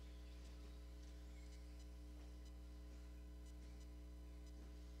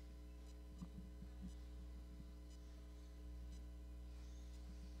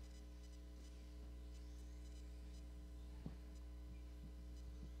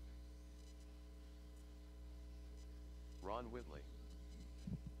 Ron Whitley,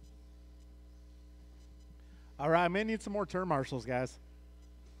 All right, I may need some more turn marshals, guys.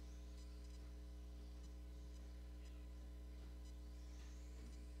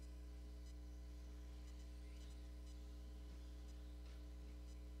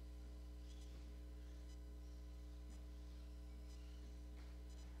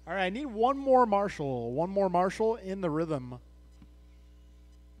 All right, I need one more marshal in the rhythm.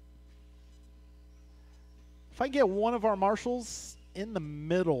 If I get one of our marshals in the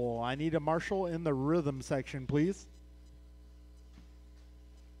middle, I need a marshal in the rhythm section, please.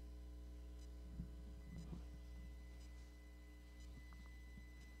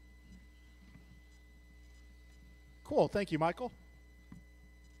 Cool, thank you, Michael.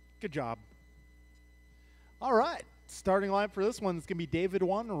 Good job. All right, starting line for this one is going to be David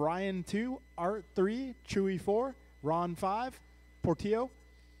 1, Ryan 2, Art 3, Chewy 4, Ron 5, Portillo,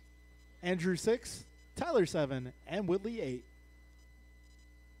 Andrew 6, Tyler 7, and Whitley 8.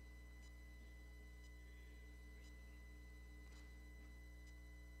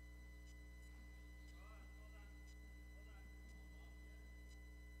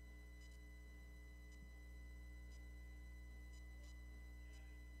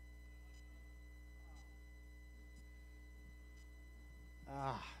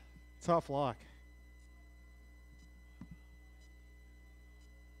 Tough luck.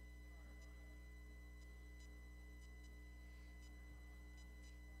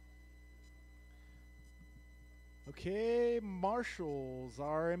 Okay, marshals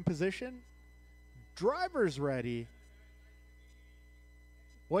are in position. Drivers ready.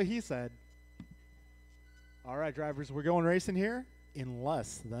 What he said. All right, drivers, we're going racing here in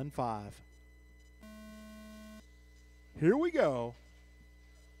less than 5. Here we go.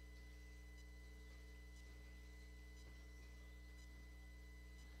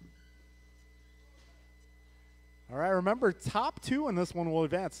 All right, remember, top 2 in this one will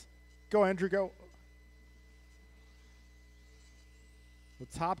advance. Go, Andrew, go. The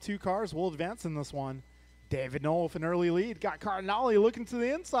top 2 cars will advance in this one. David Knoll with an early lead. Got Cardinale looking to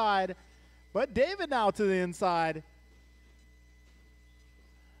the inside. But David now to the inside.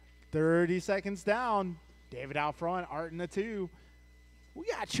 30 seconds down. David out front. Art in the 2. We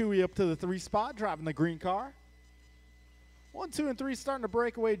got Chewy up to the 3 spot, driving the green car. 1, 2, and 3 starting to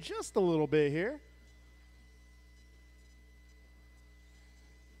break away just a little bit here.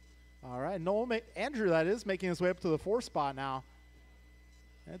 All right, Andrew, that is, making his way up to the 4 spot now.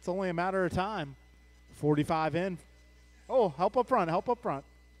 It's only a matter of time. 45 in. Oh, help up front, help up front.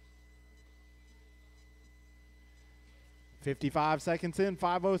 55 seconds in,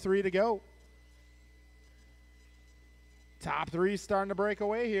 5:03 to go. Top 3 starting to break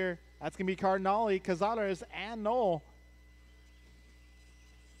away here. That's going to be Cardinale, Cazares, and Knoll.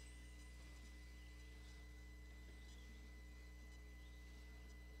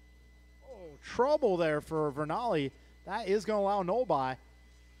 Trouble there for Vernali. That is going to allow Knoll by.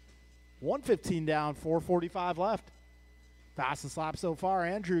 1:15 down, 4:45 left. Fastest lap so far.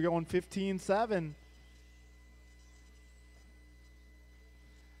 Andrew going 15.7.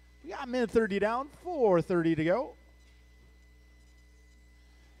 We got minute 30 down, 4:30 to go.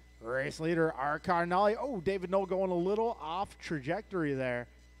 Race leader, Art Cardinale. Oh, David Knoll going a little off trajectory there.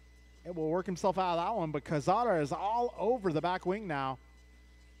 It will work himself out of that one, but Cazada is all over the back wing now.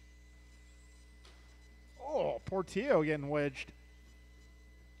 Oh, Portillo getting wedged.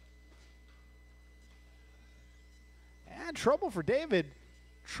 And trouble for David.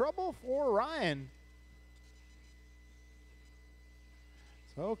 Trouble for Ryan.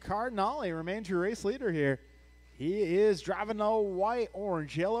 So Cardinale remains your race leader here. He is driving the white,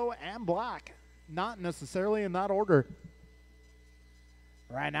 orange, yellow, and black. Not necessarily in that order.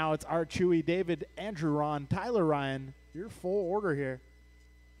 Right now it's Art, Chewy, David, Andrew, Ron, Tyler, Ryan. Your full order here.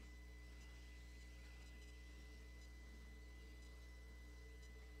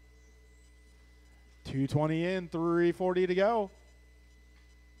 .220 in, 3:40 to go.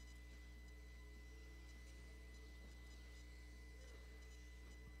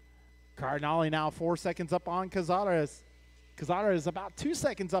 Cardinale now 4 seconds up on Cazares. Cazares is about 2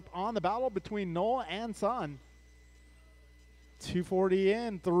 seconds up on the battle between Knoll and Son. 2:40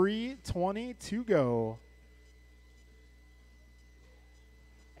 in, 3:20 to go.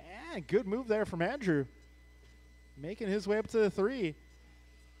 And good move there from Andrew. Making his way up to the 3.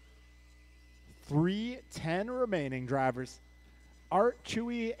 3:10 remaining, drivers. Art,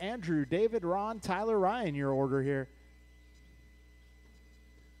 Chewy, Andrew, David, Ron, Tyler, Ryan, your order here.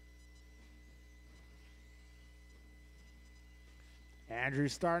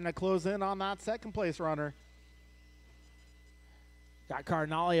 Andrew's starting to close in on that second place runner. Got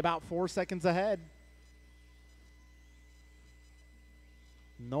Cardinale about 4 seconds ahead.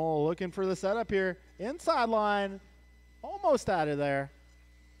 Knoll looking for the setup here. Inside line. Almost out of there.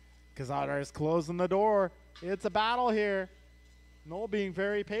 Cazada is closing the door. It's a battle here. Knoll being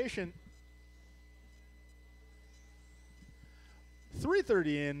very patient.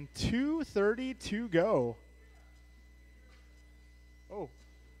 3:30 in, 2:30 to go. Oh.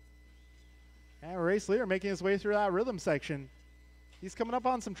 And race leader making his way through that rhythm section. He's coming up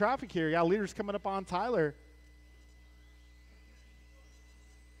on some traffic here. Yeah, leader's coming up on Tyler.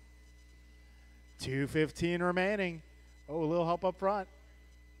 2:15 remaining. Oh, a little help up front.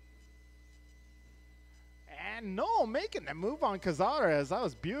 And Knoll making the move on Cazares. That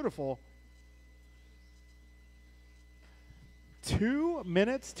was beautiful. 2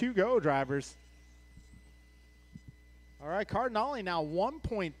 minutes to go, drivers. All right, Cardinale now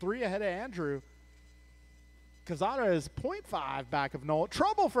 1.3 ahead of Andrew. Cazada is 0.5 back of Knoll.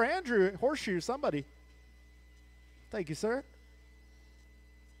 Trouble for Andrew. Horseshoe, somebody. Thank you, sir.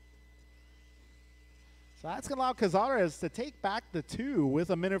 So that's going to allow Cazada to take back the 2 with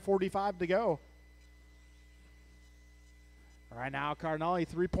 1:45 to go. All right, now Cardinale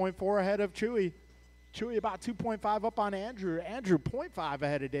 3.4 ahead of Chewy. Chewy about 2.5 up on Andrew. Andrew 0.5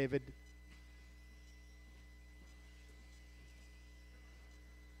 ahead of David.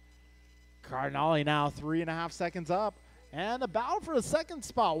 Cardinale now 3.5 seconds up. And the battle for the second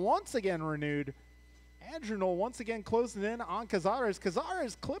spot once again renewed. Andrew Knoll once again closing in on Cazares.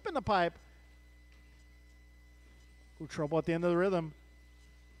 Cazares clipping the pipe. Ooh, trouble at the end of the rhythm.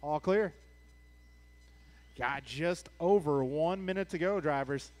 All clear. Got just over 1 minute to go,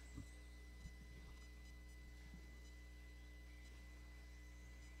 drivers.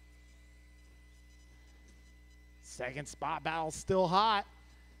 Second spot battle still hot.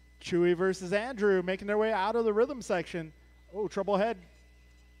 Chewy versus Andrew making their way out of the rhythm section. Oh, trouble ahead.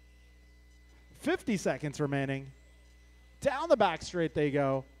 50 seconds remaining. Down the back straight they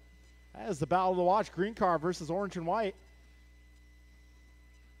go. That is the battle to watch. Green car versus orange and white.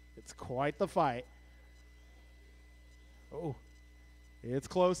 It's quite the fight. Oh, it's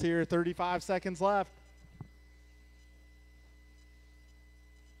close here. 35 seconds left.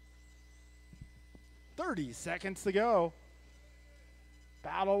 Seconds to go.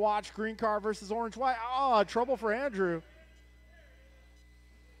 Battle watch, green car versus orange white. Oh, trouble for Andrew.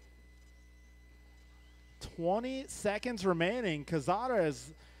 20 seconds remaining.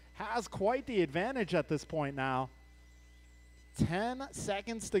 Cazares has quite the advantage at this point now. 10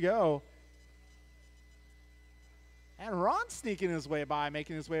 seconds to go. And Ron sneaking his way by,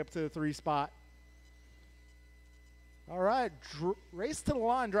 making his way up to the 3 spot. All right, race to the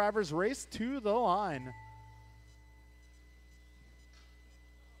line, drivers. Race to the line.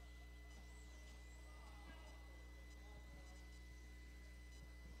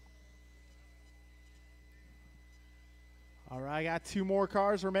 All right, I got 2 more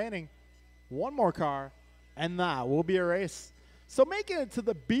cars remaining. 1 more car, and that will be a race. So making it to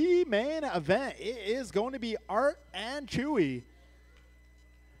the B main event, it is going to be Art and Chewy.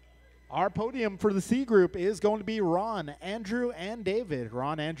 Our podium for the C group is going to be Ron, Andrew, and David.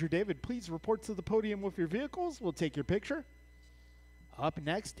 Ron, Andrew, David, please report to the podium with your vehicles. We'll take your picture. Up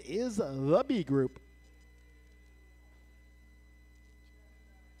next is the B group.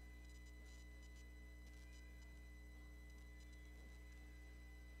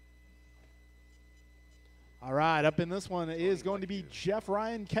 All right, up in this one is going to be Jeff,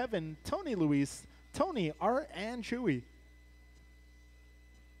 Ryan, Kevin, Tony, Luis, Tony, Art, and Chewy.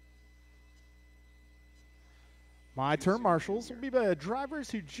 My turn marshals will be the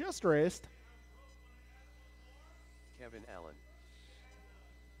drivers who just raced. Kevin Allen.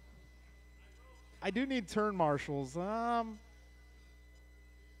 I do need turn marshals.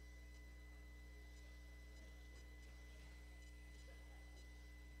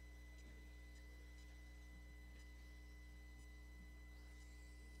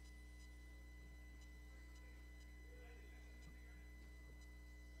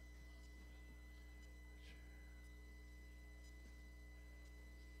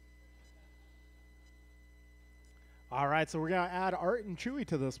 All right, so we're going to add Art and Chewy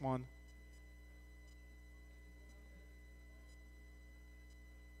to this one.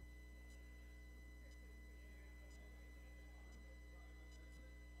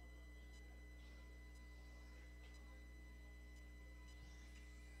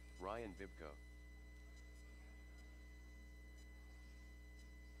 Ryan Bibko.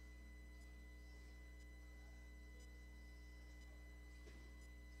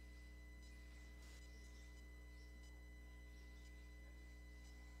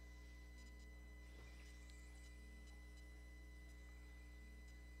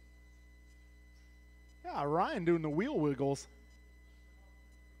 Yeah, Ryan doing the wheel wiggles.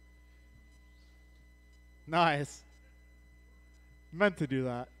 Nice. Meant to do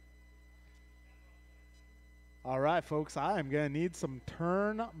that. All right, folks, I am going to need some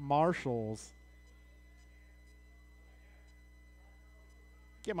turn marshals.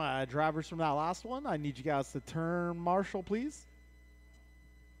 Get my drivers from that last one. I need you guys to turn marshal, please.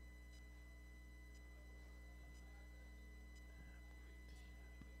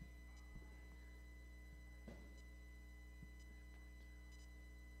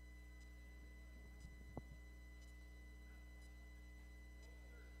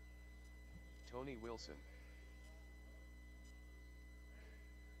 Tony Wilson.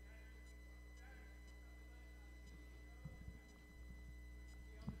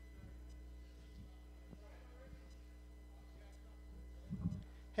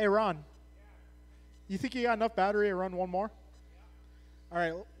 Hey, Ron. You think you got enough battery to run one more? All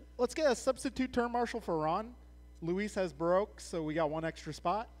right, let's get a substitute turn marshal for Ron. Luis has broke, so we got 1 extra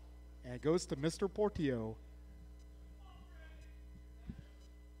spot. And it goes to Mr. Portillo.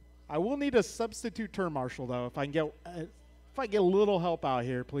 I will need a substitute turn marshal, though, if I can get a little help out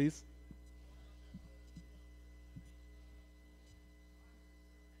here, please.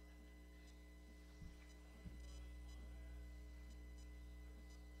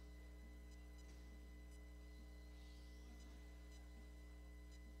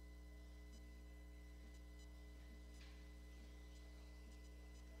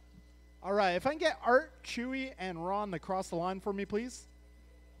 All right, if I can get Art, Chewy, and Ron to cross the line for me, please.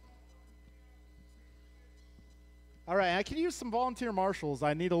 All right, I can use some volunteer marshals.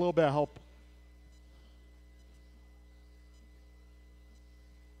 I need a little bit of help.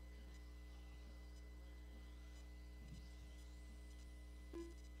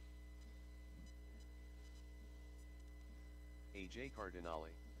 AJ Cardinale.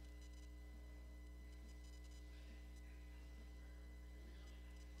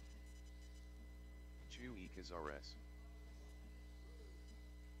 Chewy Cazares.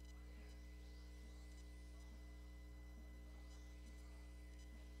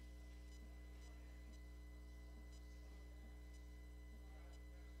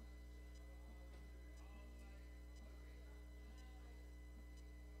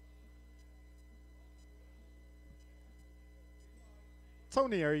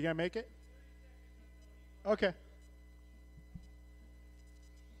 Tony, are you going to make it? Okay.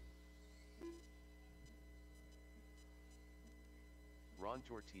 Ron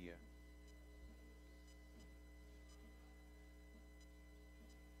Tortilla.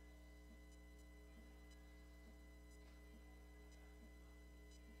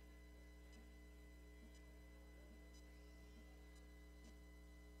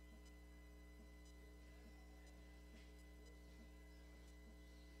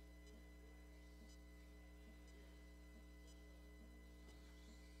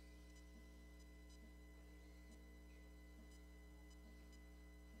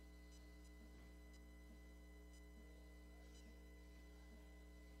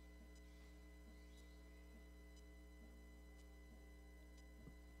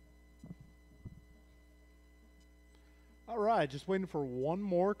 All right, just waiting for one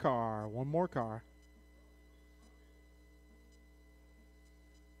more car. One more car.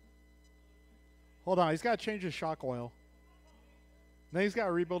 Hold on, he's got to change his shock oil. Then he's got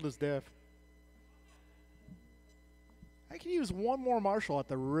to rebuild his diff. I can use one more marshal at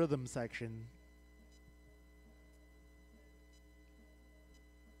the rhythm section.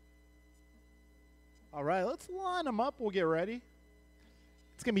 All right, let's line them up. We'll get ready.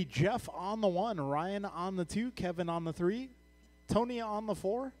 It's going to be Jeff on the 1, Ryan on the 2, Kevin on the 3, Tony on the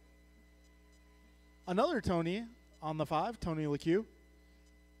 4, another Tony on the 5, Tony LeCue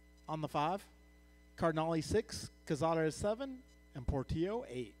on the 5, Cardinale 6, Cazares 7, and Portillo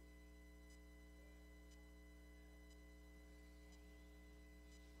 8.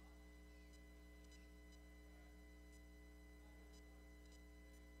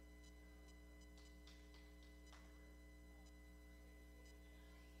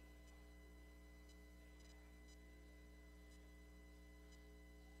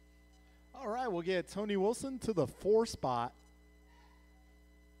 All right, we'll get Tony Wilson to the 4 spot.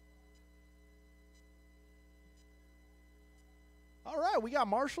 All right, we got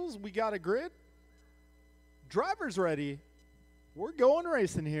marshals. We got a grid. Drivers ready. We're going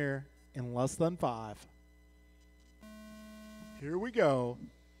racing here in less than 5. Here we go.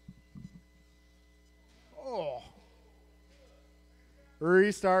 Oh.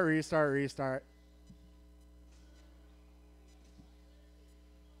 Restart, restart, restart.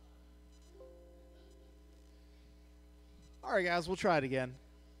 All right, guys, we'll try it again.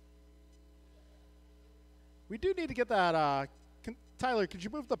 We do need to get that. Tyler, could you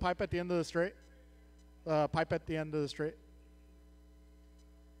move the pipe at the end of the straight? Pipe at the end of the straight.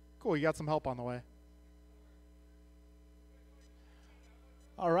 Cool, you got some help on the way.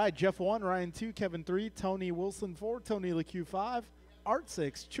 All right, Jeff 1, Ryan 2, Kevin 3, Tony Wilson 4, Tony LeCue 5, Art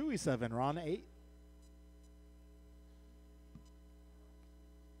 6, Chewy 7, Ron 8.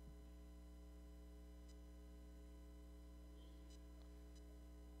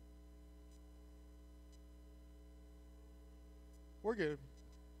 We're good.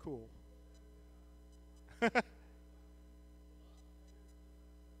 Cool.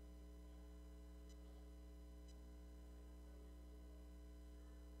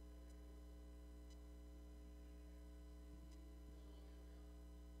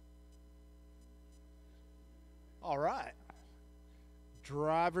 All right.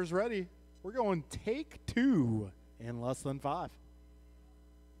 Drivers ready. We're going take 2 in less than 5.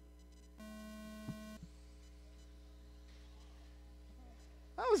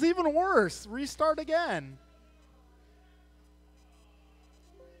 That was even worse. Restart again.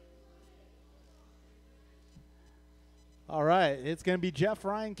 All right. It's going to be Jeff,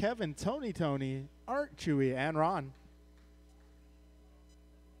 Ryan, Kevin, Tony, Art, Chewy, and Ron.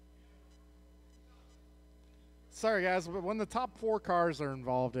 Sorry, guys, but when the top 4 cars are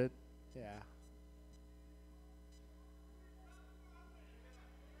involved, yeah.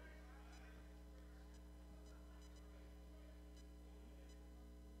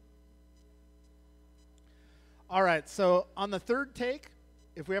 All right, so on the third take,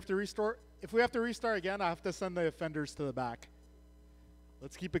 if we have to restart again, I have to send the offenders to the back.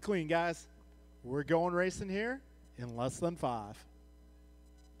 Let's keep it clean, guys. We're going racing here in less than 5.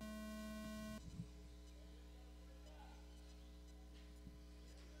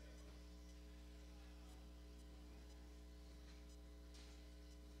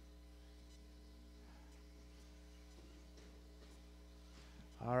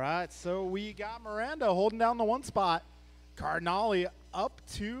 All right, so we got Miranda holding down the 1 spot. Cardinale up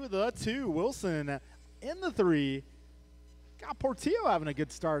to the 2. Wilson in the 3. Got Portillo having a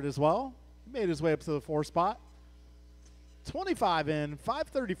good start as well. He made his way up to the 4 spot. 25 in,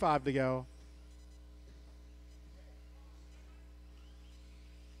 5:35 to go.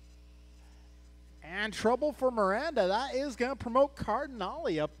 And trouble for Miranda. That is going to promote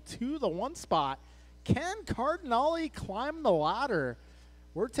Cardinale up to the 1 spot. Can Cardinale climb the ladder?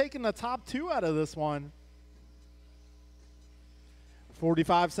 We're taking the top 2 out of this one.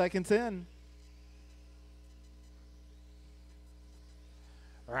 45 seconds in.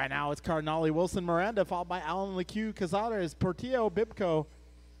 Right now it's Cardinale, Wilson, Miranda, followed by Allen, LeCue, Cazares, Portillo, Bibco.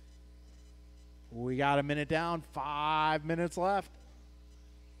 We got a minute down, 5 minutes left.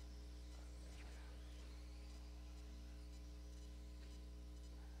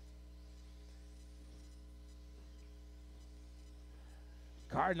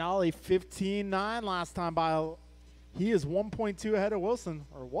 Cardinale 15-9 last time by. He is 1.2 ahead of Wilson,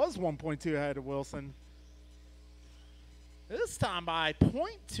 or was 1.2 ahead of Wilson. This time by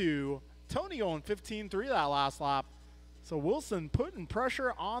 0.2. Tony going 15-3 that last lap. So Wilson putting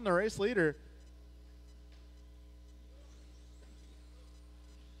pressure on the race leader.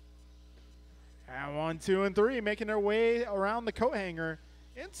 And 1, 2, and 3 making their way around the coat hanger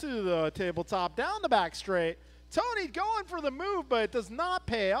into the tabletop, down the back straight. Tony going for the move, but it does not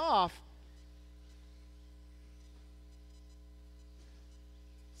pay off.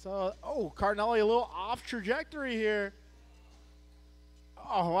 So, Cardinale a little off trajectory here.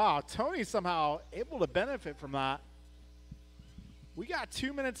 Oh, wow. Tony somehow able to benefit from that. We got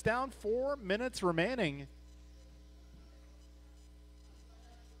 2 minutes down, 4 minutes remaining.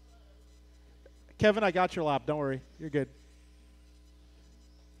 Kevin, I got your lap. Don't worry. You're good.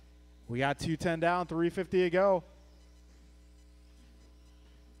 We got 2:10 down, 3:50 to go.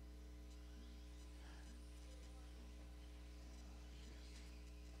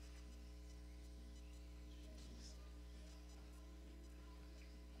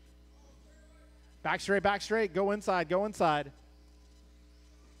 Back straight, go inside, go inside.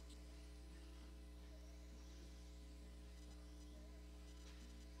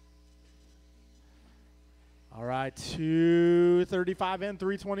 All right, 2:35 in,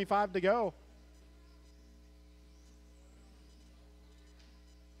 3:25 to go.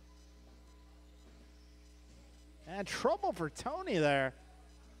 And trouble for Tony there.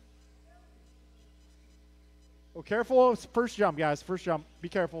 Oh, careful. First jump, guys. First jump. Be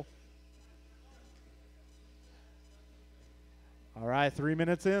careful. All right, 3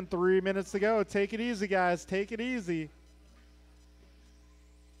 minutes in, 3 minutes to go. Take it easy, guys. Take it easy.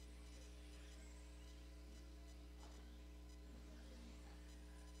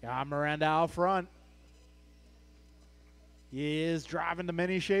 Got Miranda out front. He is driving the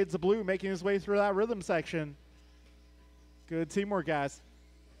many shades of blue, making his way through that rhythm section. Good teamwork, guys.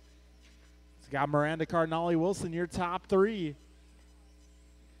 So got Miranda, Cardinale, Wilson, your top 3.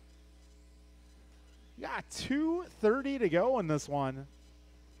 You got 2:30 to go in this one.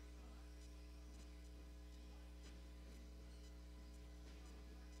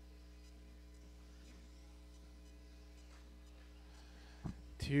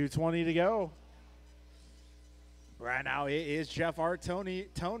 $2:20 to go. Right now it is Jeff, Art,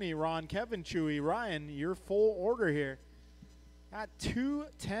 Tony, Ron, Kevin, Chewy, Ryan. Your full order here. Got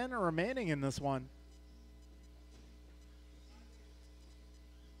 2:10 remaining in this one.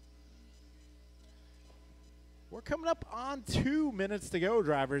 We're coming up on 2 minutes to go,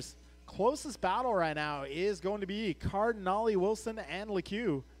 drivers. Closest battle right now is going to be Cardinale, Wilson, and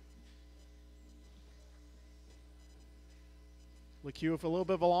LeCue. LeCue with a little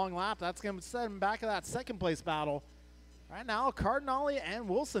bit of a long lap. That's going to set him back in that second place battle. Right now, Cardinale and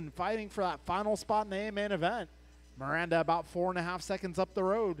Wilson fighting for that final spot in the A-main event. Miranda about 4.5 seconds up the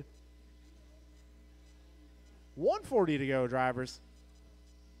road. 1:40 to go, drivers.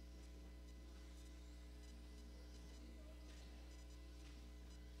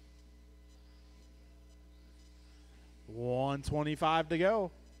 $1:25 to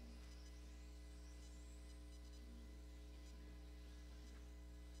go.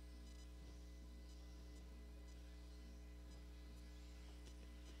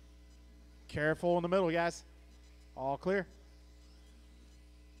 Careful in the middle, guys. All clear.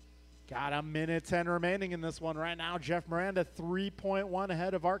 Got a minute 10 remaining in this one right now. Jeff Miranda 3.1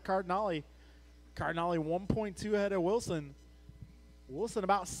 ahead of Art Cardinale. Cardinale 1.2 ahead of Wilson. Wilson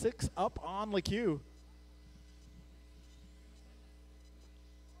about 6 up on LeCue.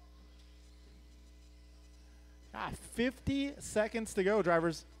 Ah, 50 seconds to go,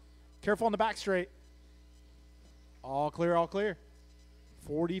 drivers. Careful on the back straight. All clear, all clear.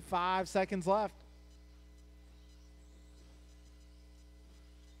 45 seconds left.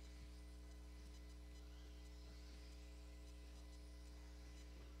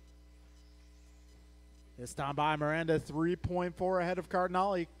 This time by Miranda, 3.4 ahead of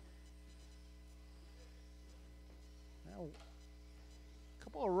Cardinale. Now, a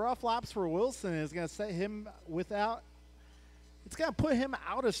couple of rough laps for Wilson is going to set him without, it's going to put him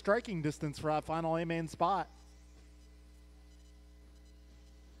out of striking distance for that final A-main spot.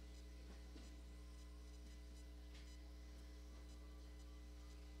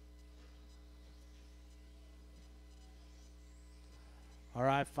 All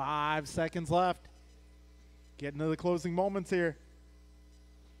right, 5 seconds left. Getting to the closing moments here.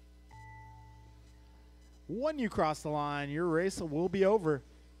 When you cross the line, your race will be over.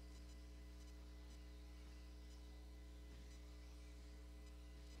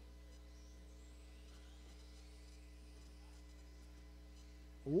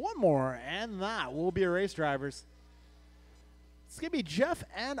 One more, and that will be a race, drivers. It's going to be Jeff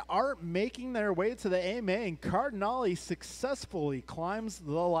and Art making their way to the A-main. Cardinale successfully climbs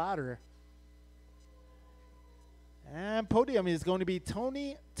the ladder. And podium is going to be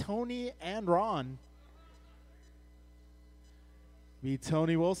Tony, and Ron. Be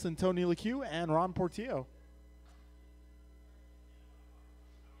Tony Wilson, Tony LeCue, and Ron Portillo.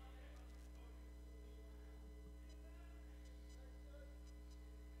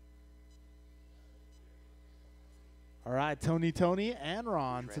 All right, Tony, and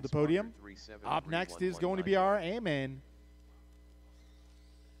Ron to the podium. Up next is going to be our A-main.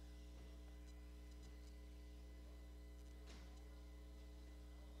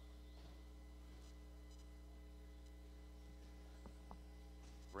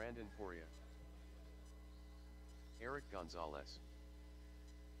 Brandon Poria, Eric Gonzalez,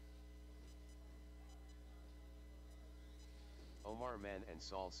 Omar Man and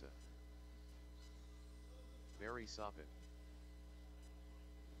Salsa, Barry Soppet,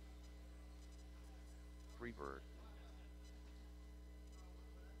 Freebird,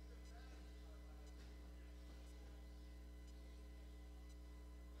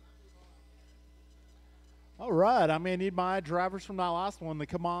 All right, I'm going to need my drivers from that last one to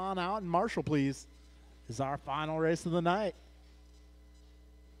come on out and marshal, please. This is our final race of the night.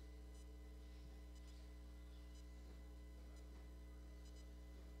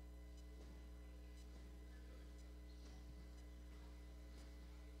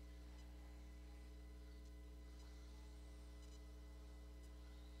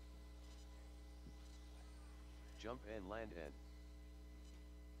 Jump and land and.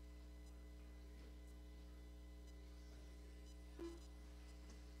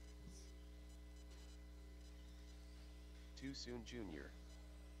 Too soon, Junior.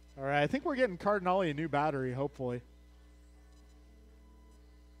 All right, I think we're getting Cardinale a new battery, hopefully.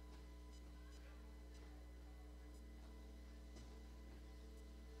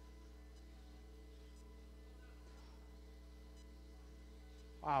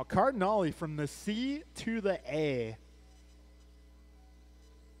 Wow, Cardinale from the C to the A.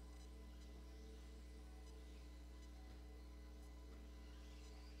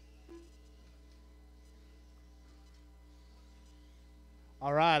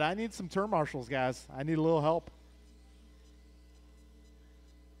 All right, I need some turn marshals, guys. I need a little help.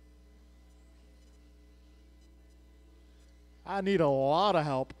 I need a lot of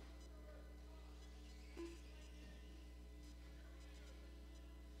help.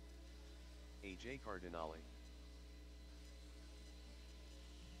 AJ Cardinale.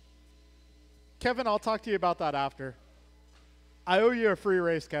 Kevin, I'll talk to you about that after. I owe you a free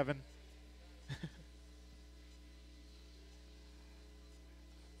race, Kevin.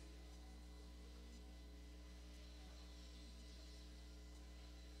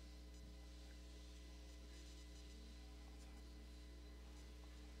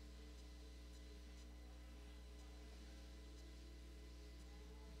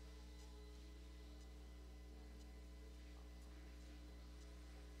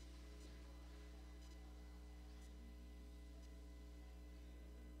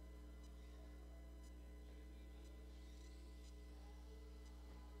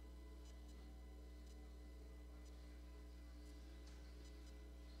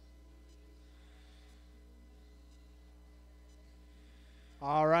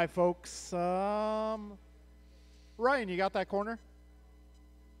 All right, folks. Ryan, you got that corner?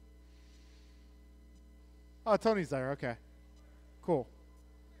 Oh, Tony's there. Okay. Cool.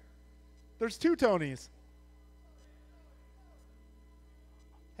 There's 2 Tonys.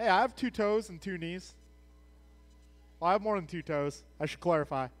 Hey, I have 2 toes and 2 knees. Well, I have more than 2 toes. I should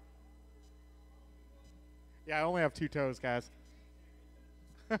clarify. Yeah, I only have 2 toes, guys.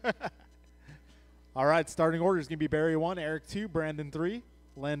 All right, starting order is going to be Barry 1, Eric 2, Brandon 3,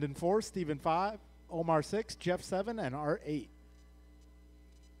 Landon 4, Steven 5, Omar 6, Jeff 7, and Art 8.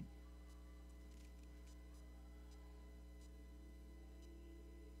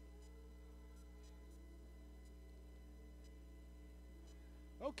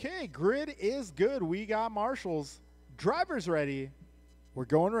 Okay, grid is good. We got marshals. Drivers ready. We're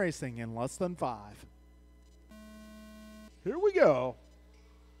going racing in less than 5. Here we go.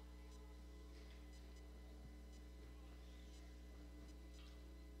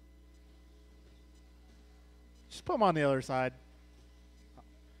 Just put them on the other side.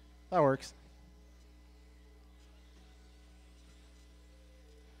 That works.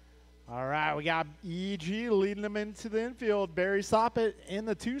 All right, we got EG leading them into the infield. Barry Soppet in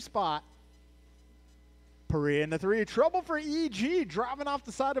the 2 spot. Perea in the 3. Trouble for EG, driving off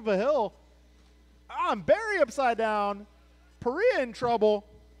the side of a hill. And Barry upside down. Perea in trouble.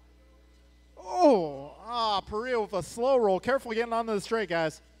 Perea with a slow roll. Careful getting onto the straight,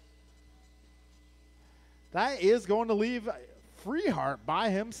 guys. That is going to leave Freeheart by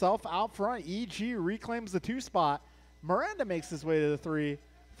himself out front. EG reclaims the 2 spot. Miranda makes his way to the 3.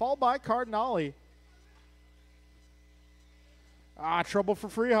 Followed by Cardinale. Trouble for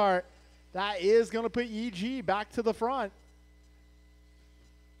Freeheart. That is going to put EG back to the front.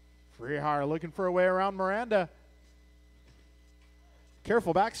 Freeheart looking for a way around Miranda.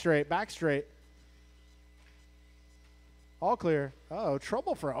 Careful, back straight, back straight. All clear. Oh,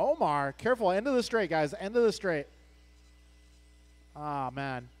 trouble for Omar. Careful, end of the straight, guys, end of the straight.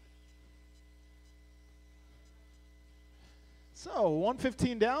 Man. So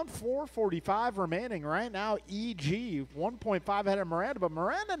 115 down, 4:45 remaining. Right now, EG 1.5 ahead of Miranda, but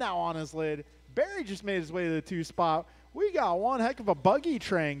Miranda now on his lid. Barry just made his way to the 2 spot. We got one heck of a buggy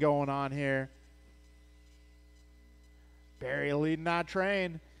train going on here. Barry leading that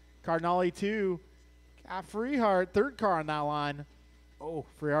train. Cardinale 2. Got Freeheart, 3rd car on that line. Oh,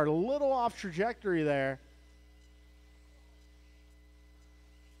 Freeheart a little off trajectory there.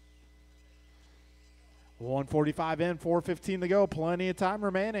 $1:45 in, 4:15 to go. Plenty of time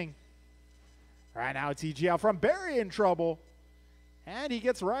remaining. Right now it's EG out front. Barry in trouble. And he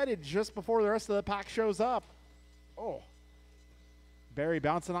gets righted just before the rest of the pack shows up. Oh. Barry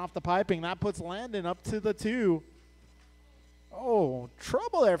bouncing off the piping. That puts Landon up to the 2. Oh,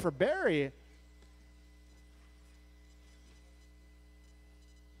 trouble there for Barry.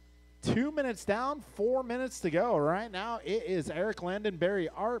 2 minutes down, 4 minutes to go. Right now, it is Eric, Landon, Barry,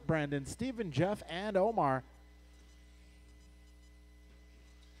 Art, Brandon, Steven, Jeff, and Omar.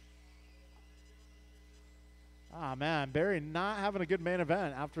 Man, Barry not having a good main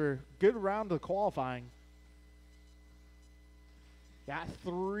event after a good round of qualifying. Got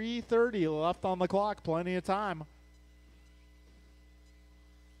 3:30 left on the clock, plenty of time.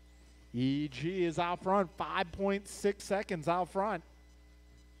 EG is out front, 5.6 seconds out front.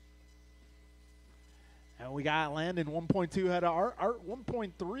 And we got Landon 1.2 ahead of Art. Art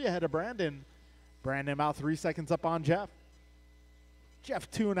 1.3 ahead of Brandon. Brandon about 3 seconds up on Jeff. Jeff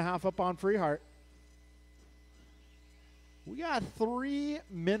 2.5 up on Freeheart. We got 3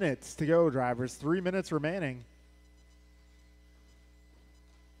 minutes to go, drivers. 3 minutes remaining.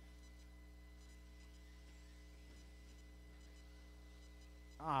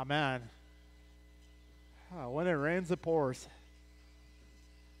 Man. When it rains, it pours.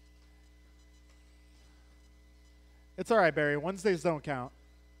 It's all right, Barry. Wednesdays don't count.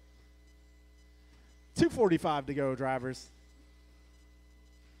 2:45 to go, drivers.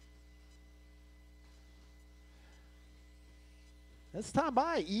 This time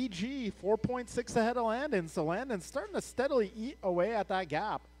by, EG 4.6 ahead of Landon, so Landon's starting to steadily eat away at that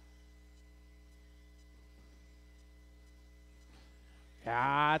gap.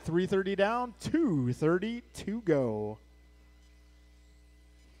 Yeah, 3:30 down, 2:30 to go.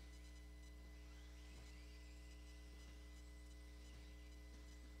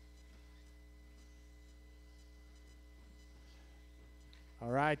 All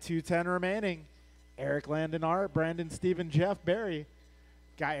right, 2:10 remaining. Eric, Landon, Art, Brandon, Steven, Jeff, Barry.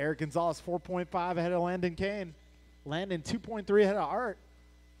 Got Eric Gonzalez 4.5 ahead of Landon Kane. Landon 2.3 ahead of Art.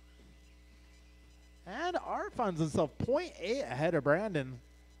 And Art finds himself 0.8 ahead of Brandon.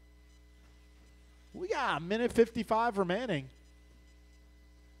 We got 1:55 remaining.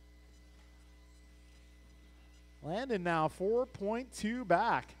 Landon now 4.2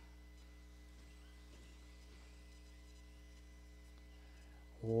 back.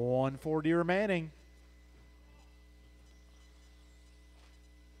 140 remaining.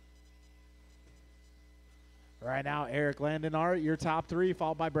 Right now, Eric, Landon, Art, your top three,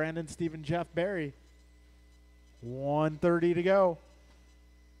 followed by Brandon, Steven, Jeff, Barry. 130 to go.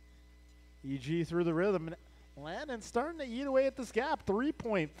 EG through the rhythm. Landon starting to eat away at this gap.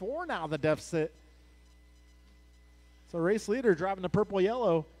 3.4 now the deficit. So race leader driving the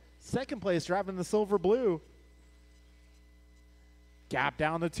purple-yellow. Second place driving the silver-blue. Gap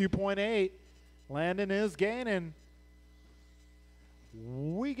down to 2.8. Landon is gaining.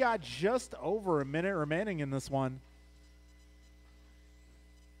 We got just over a minute remaining in this one.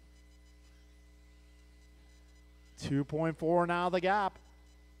 .4 now the gap.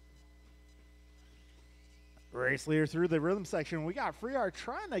 Race leader through the rhythm section. We got Freeart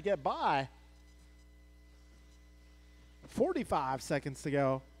trying to get by. 45 seconds to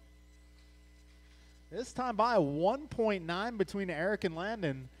go. This time by 1.9 between Eric and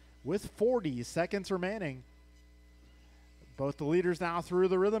Landon with 40 seconds remaining. Both the leaders now through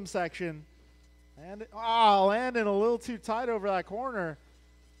the rhythm section. And Landon a little too tight over that corner.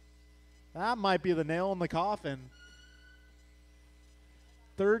 That might be the nail in the coffin.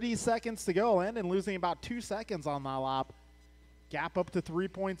 30 seconds to go. Landon losing about 2 seconds on that lap. Gap up to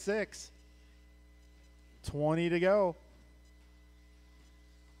 3.6. 20 to go.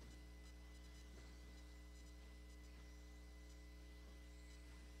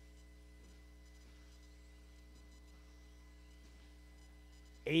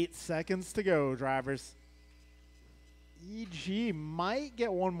 Eight seconds to go, drivers. EG might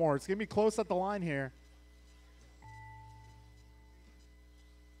get one more. It's going to be close at the line here.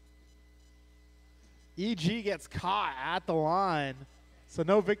 EG gets caught at the line, so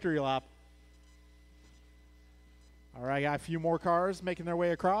no victory lap. All right, got a few more cars making their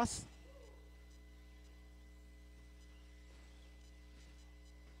way across.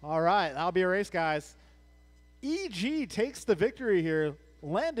 All right, that'll be a race, guys. EG takes the victory here.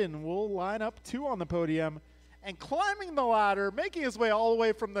 Landon will line up 2 on the podium, and climbing the ladder, making his way all the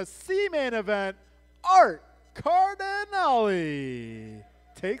way from the C-main event, Art Cardinale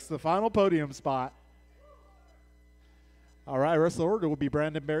takes the final podium spot. All right, rest of the order will be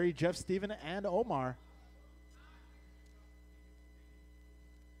Brandon, Barry, Jeff, Steven, and Omar.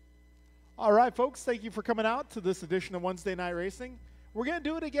 All right, folks, thank you for coming out to this edition of Wednesday Night Racing. We're going to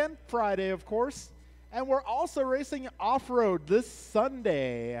do it again Friday, of course. And we're also racing off-road this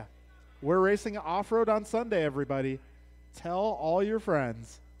Sunday. We're racing off-road on Sunday, everybody. Tell all your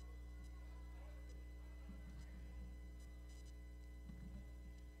friends.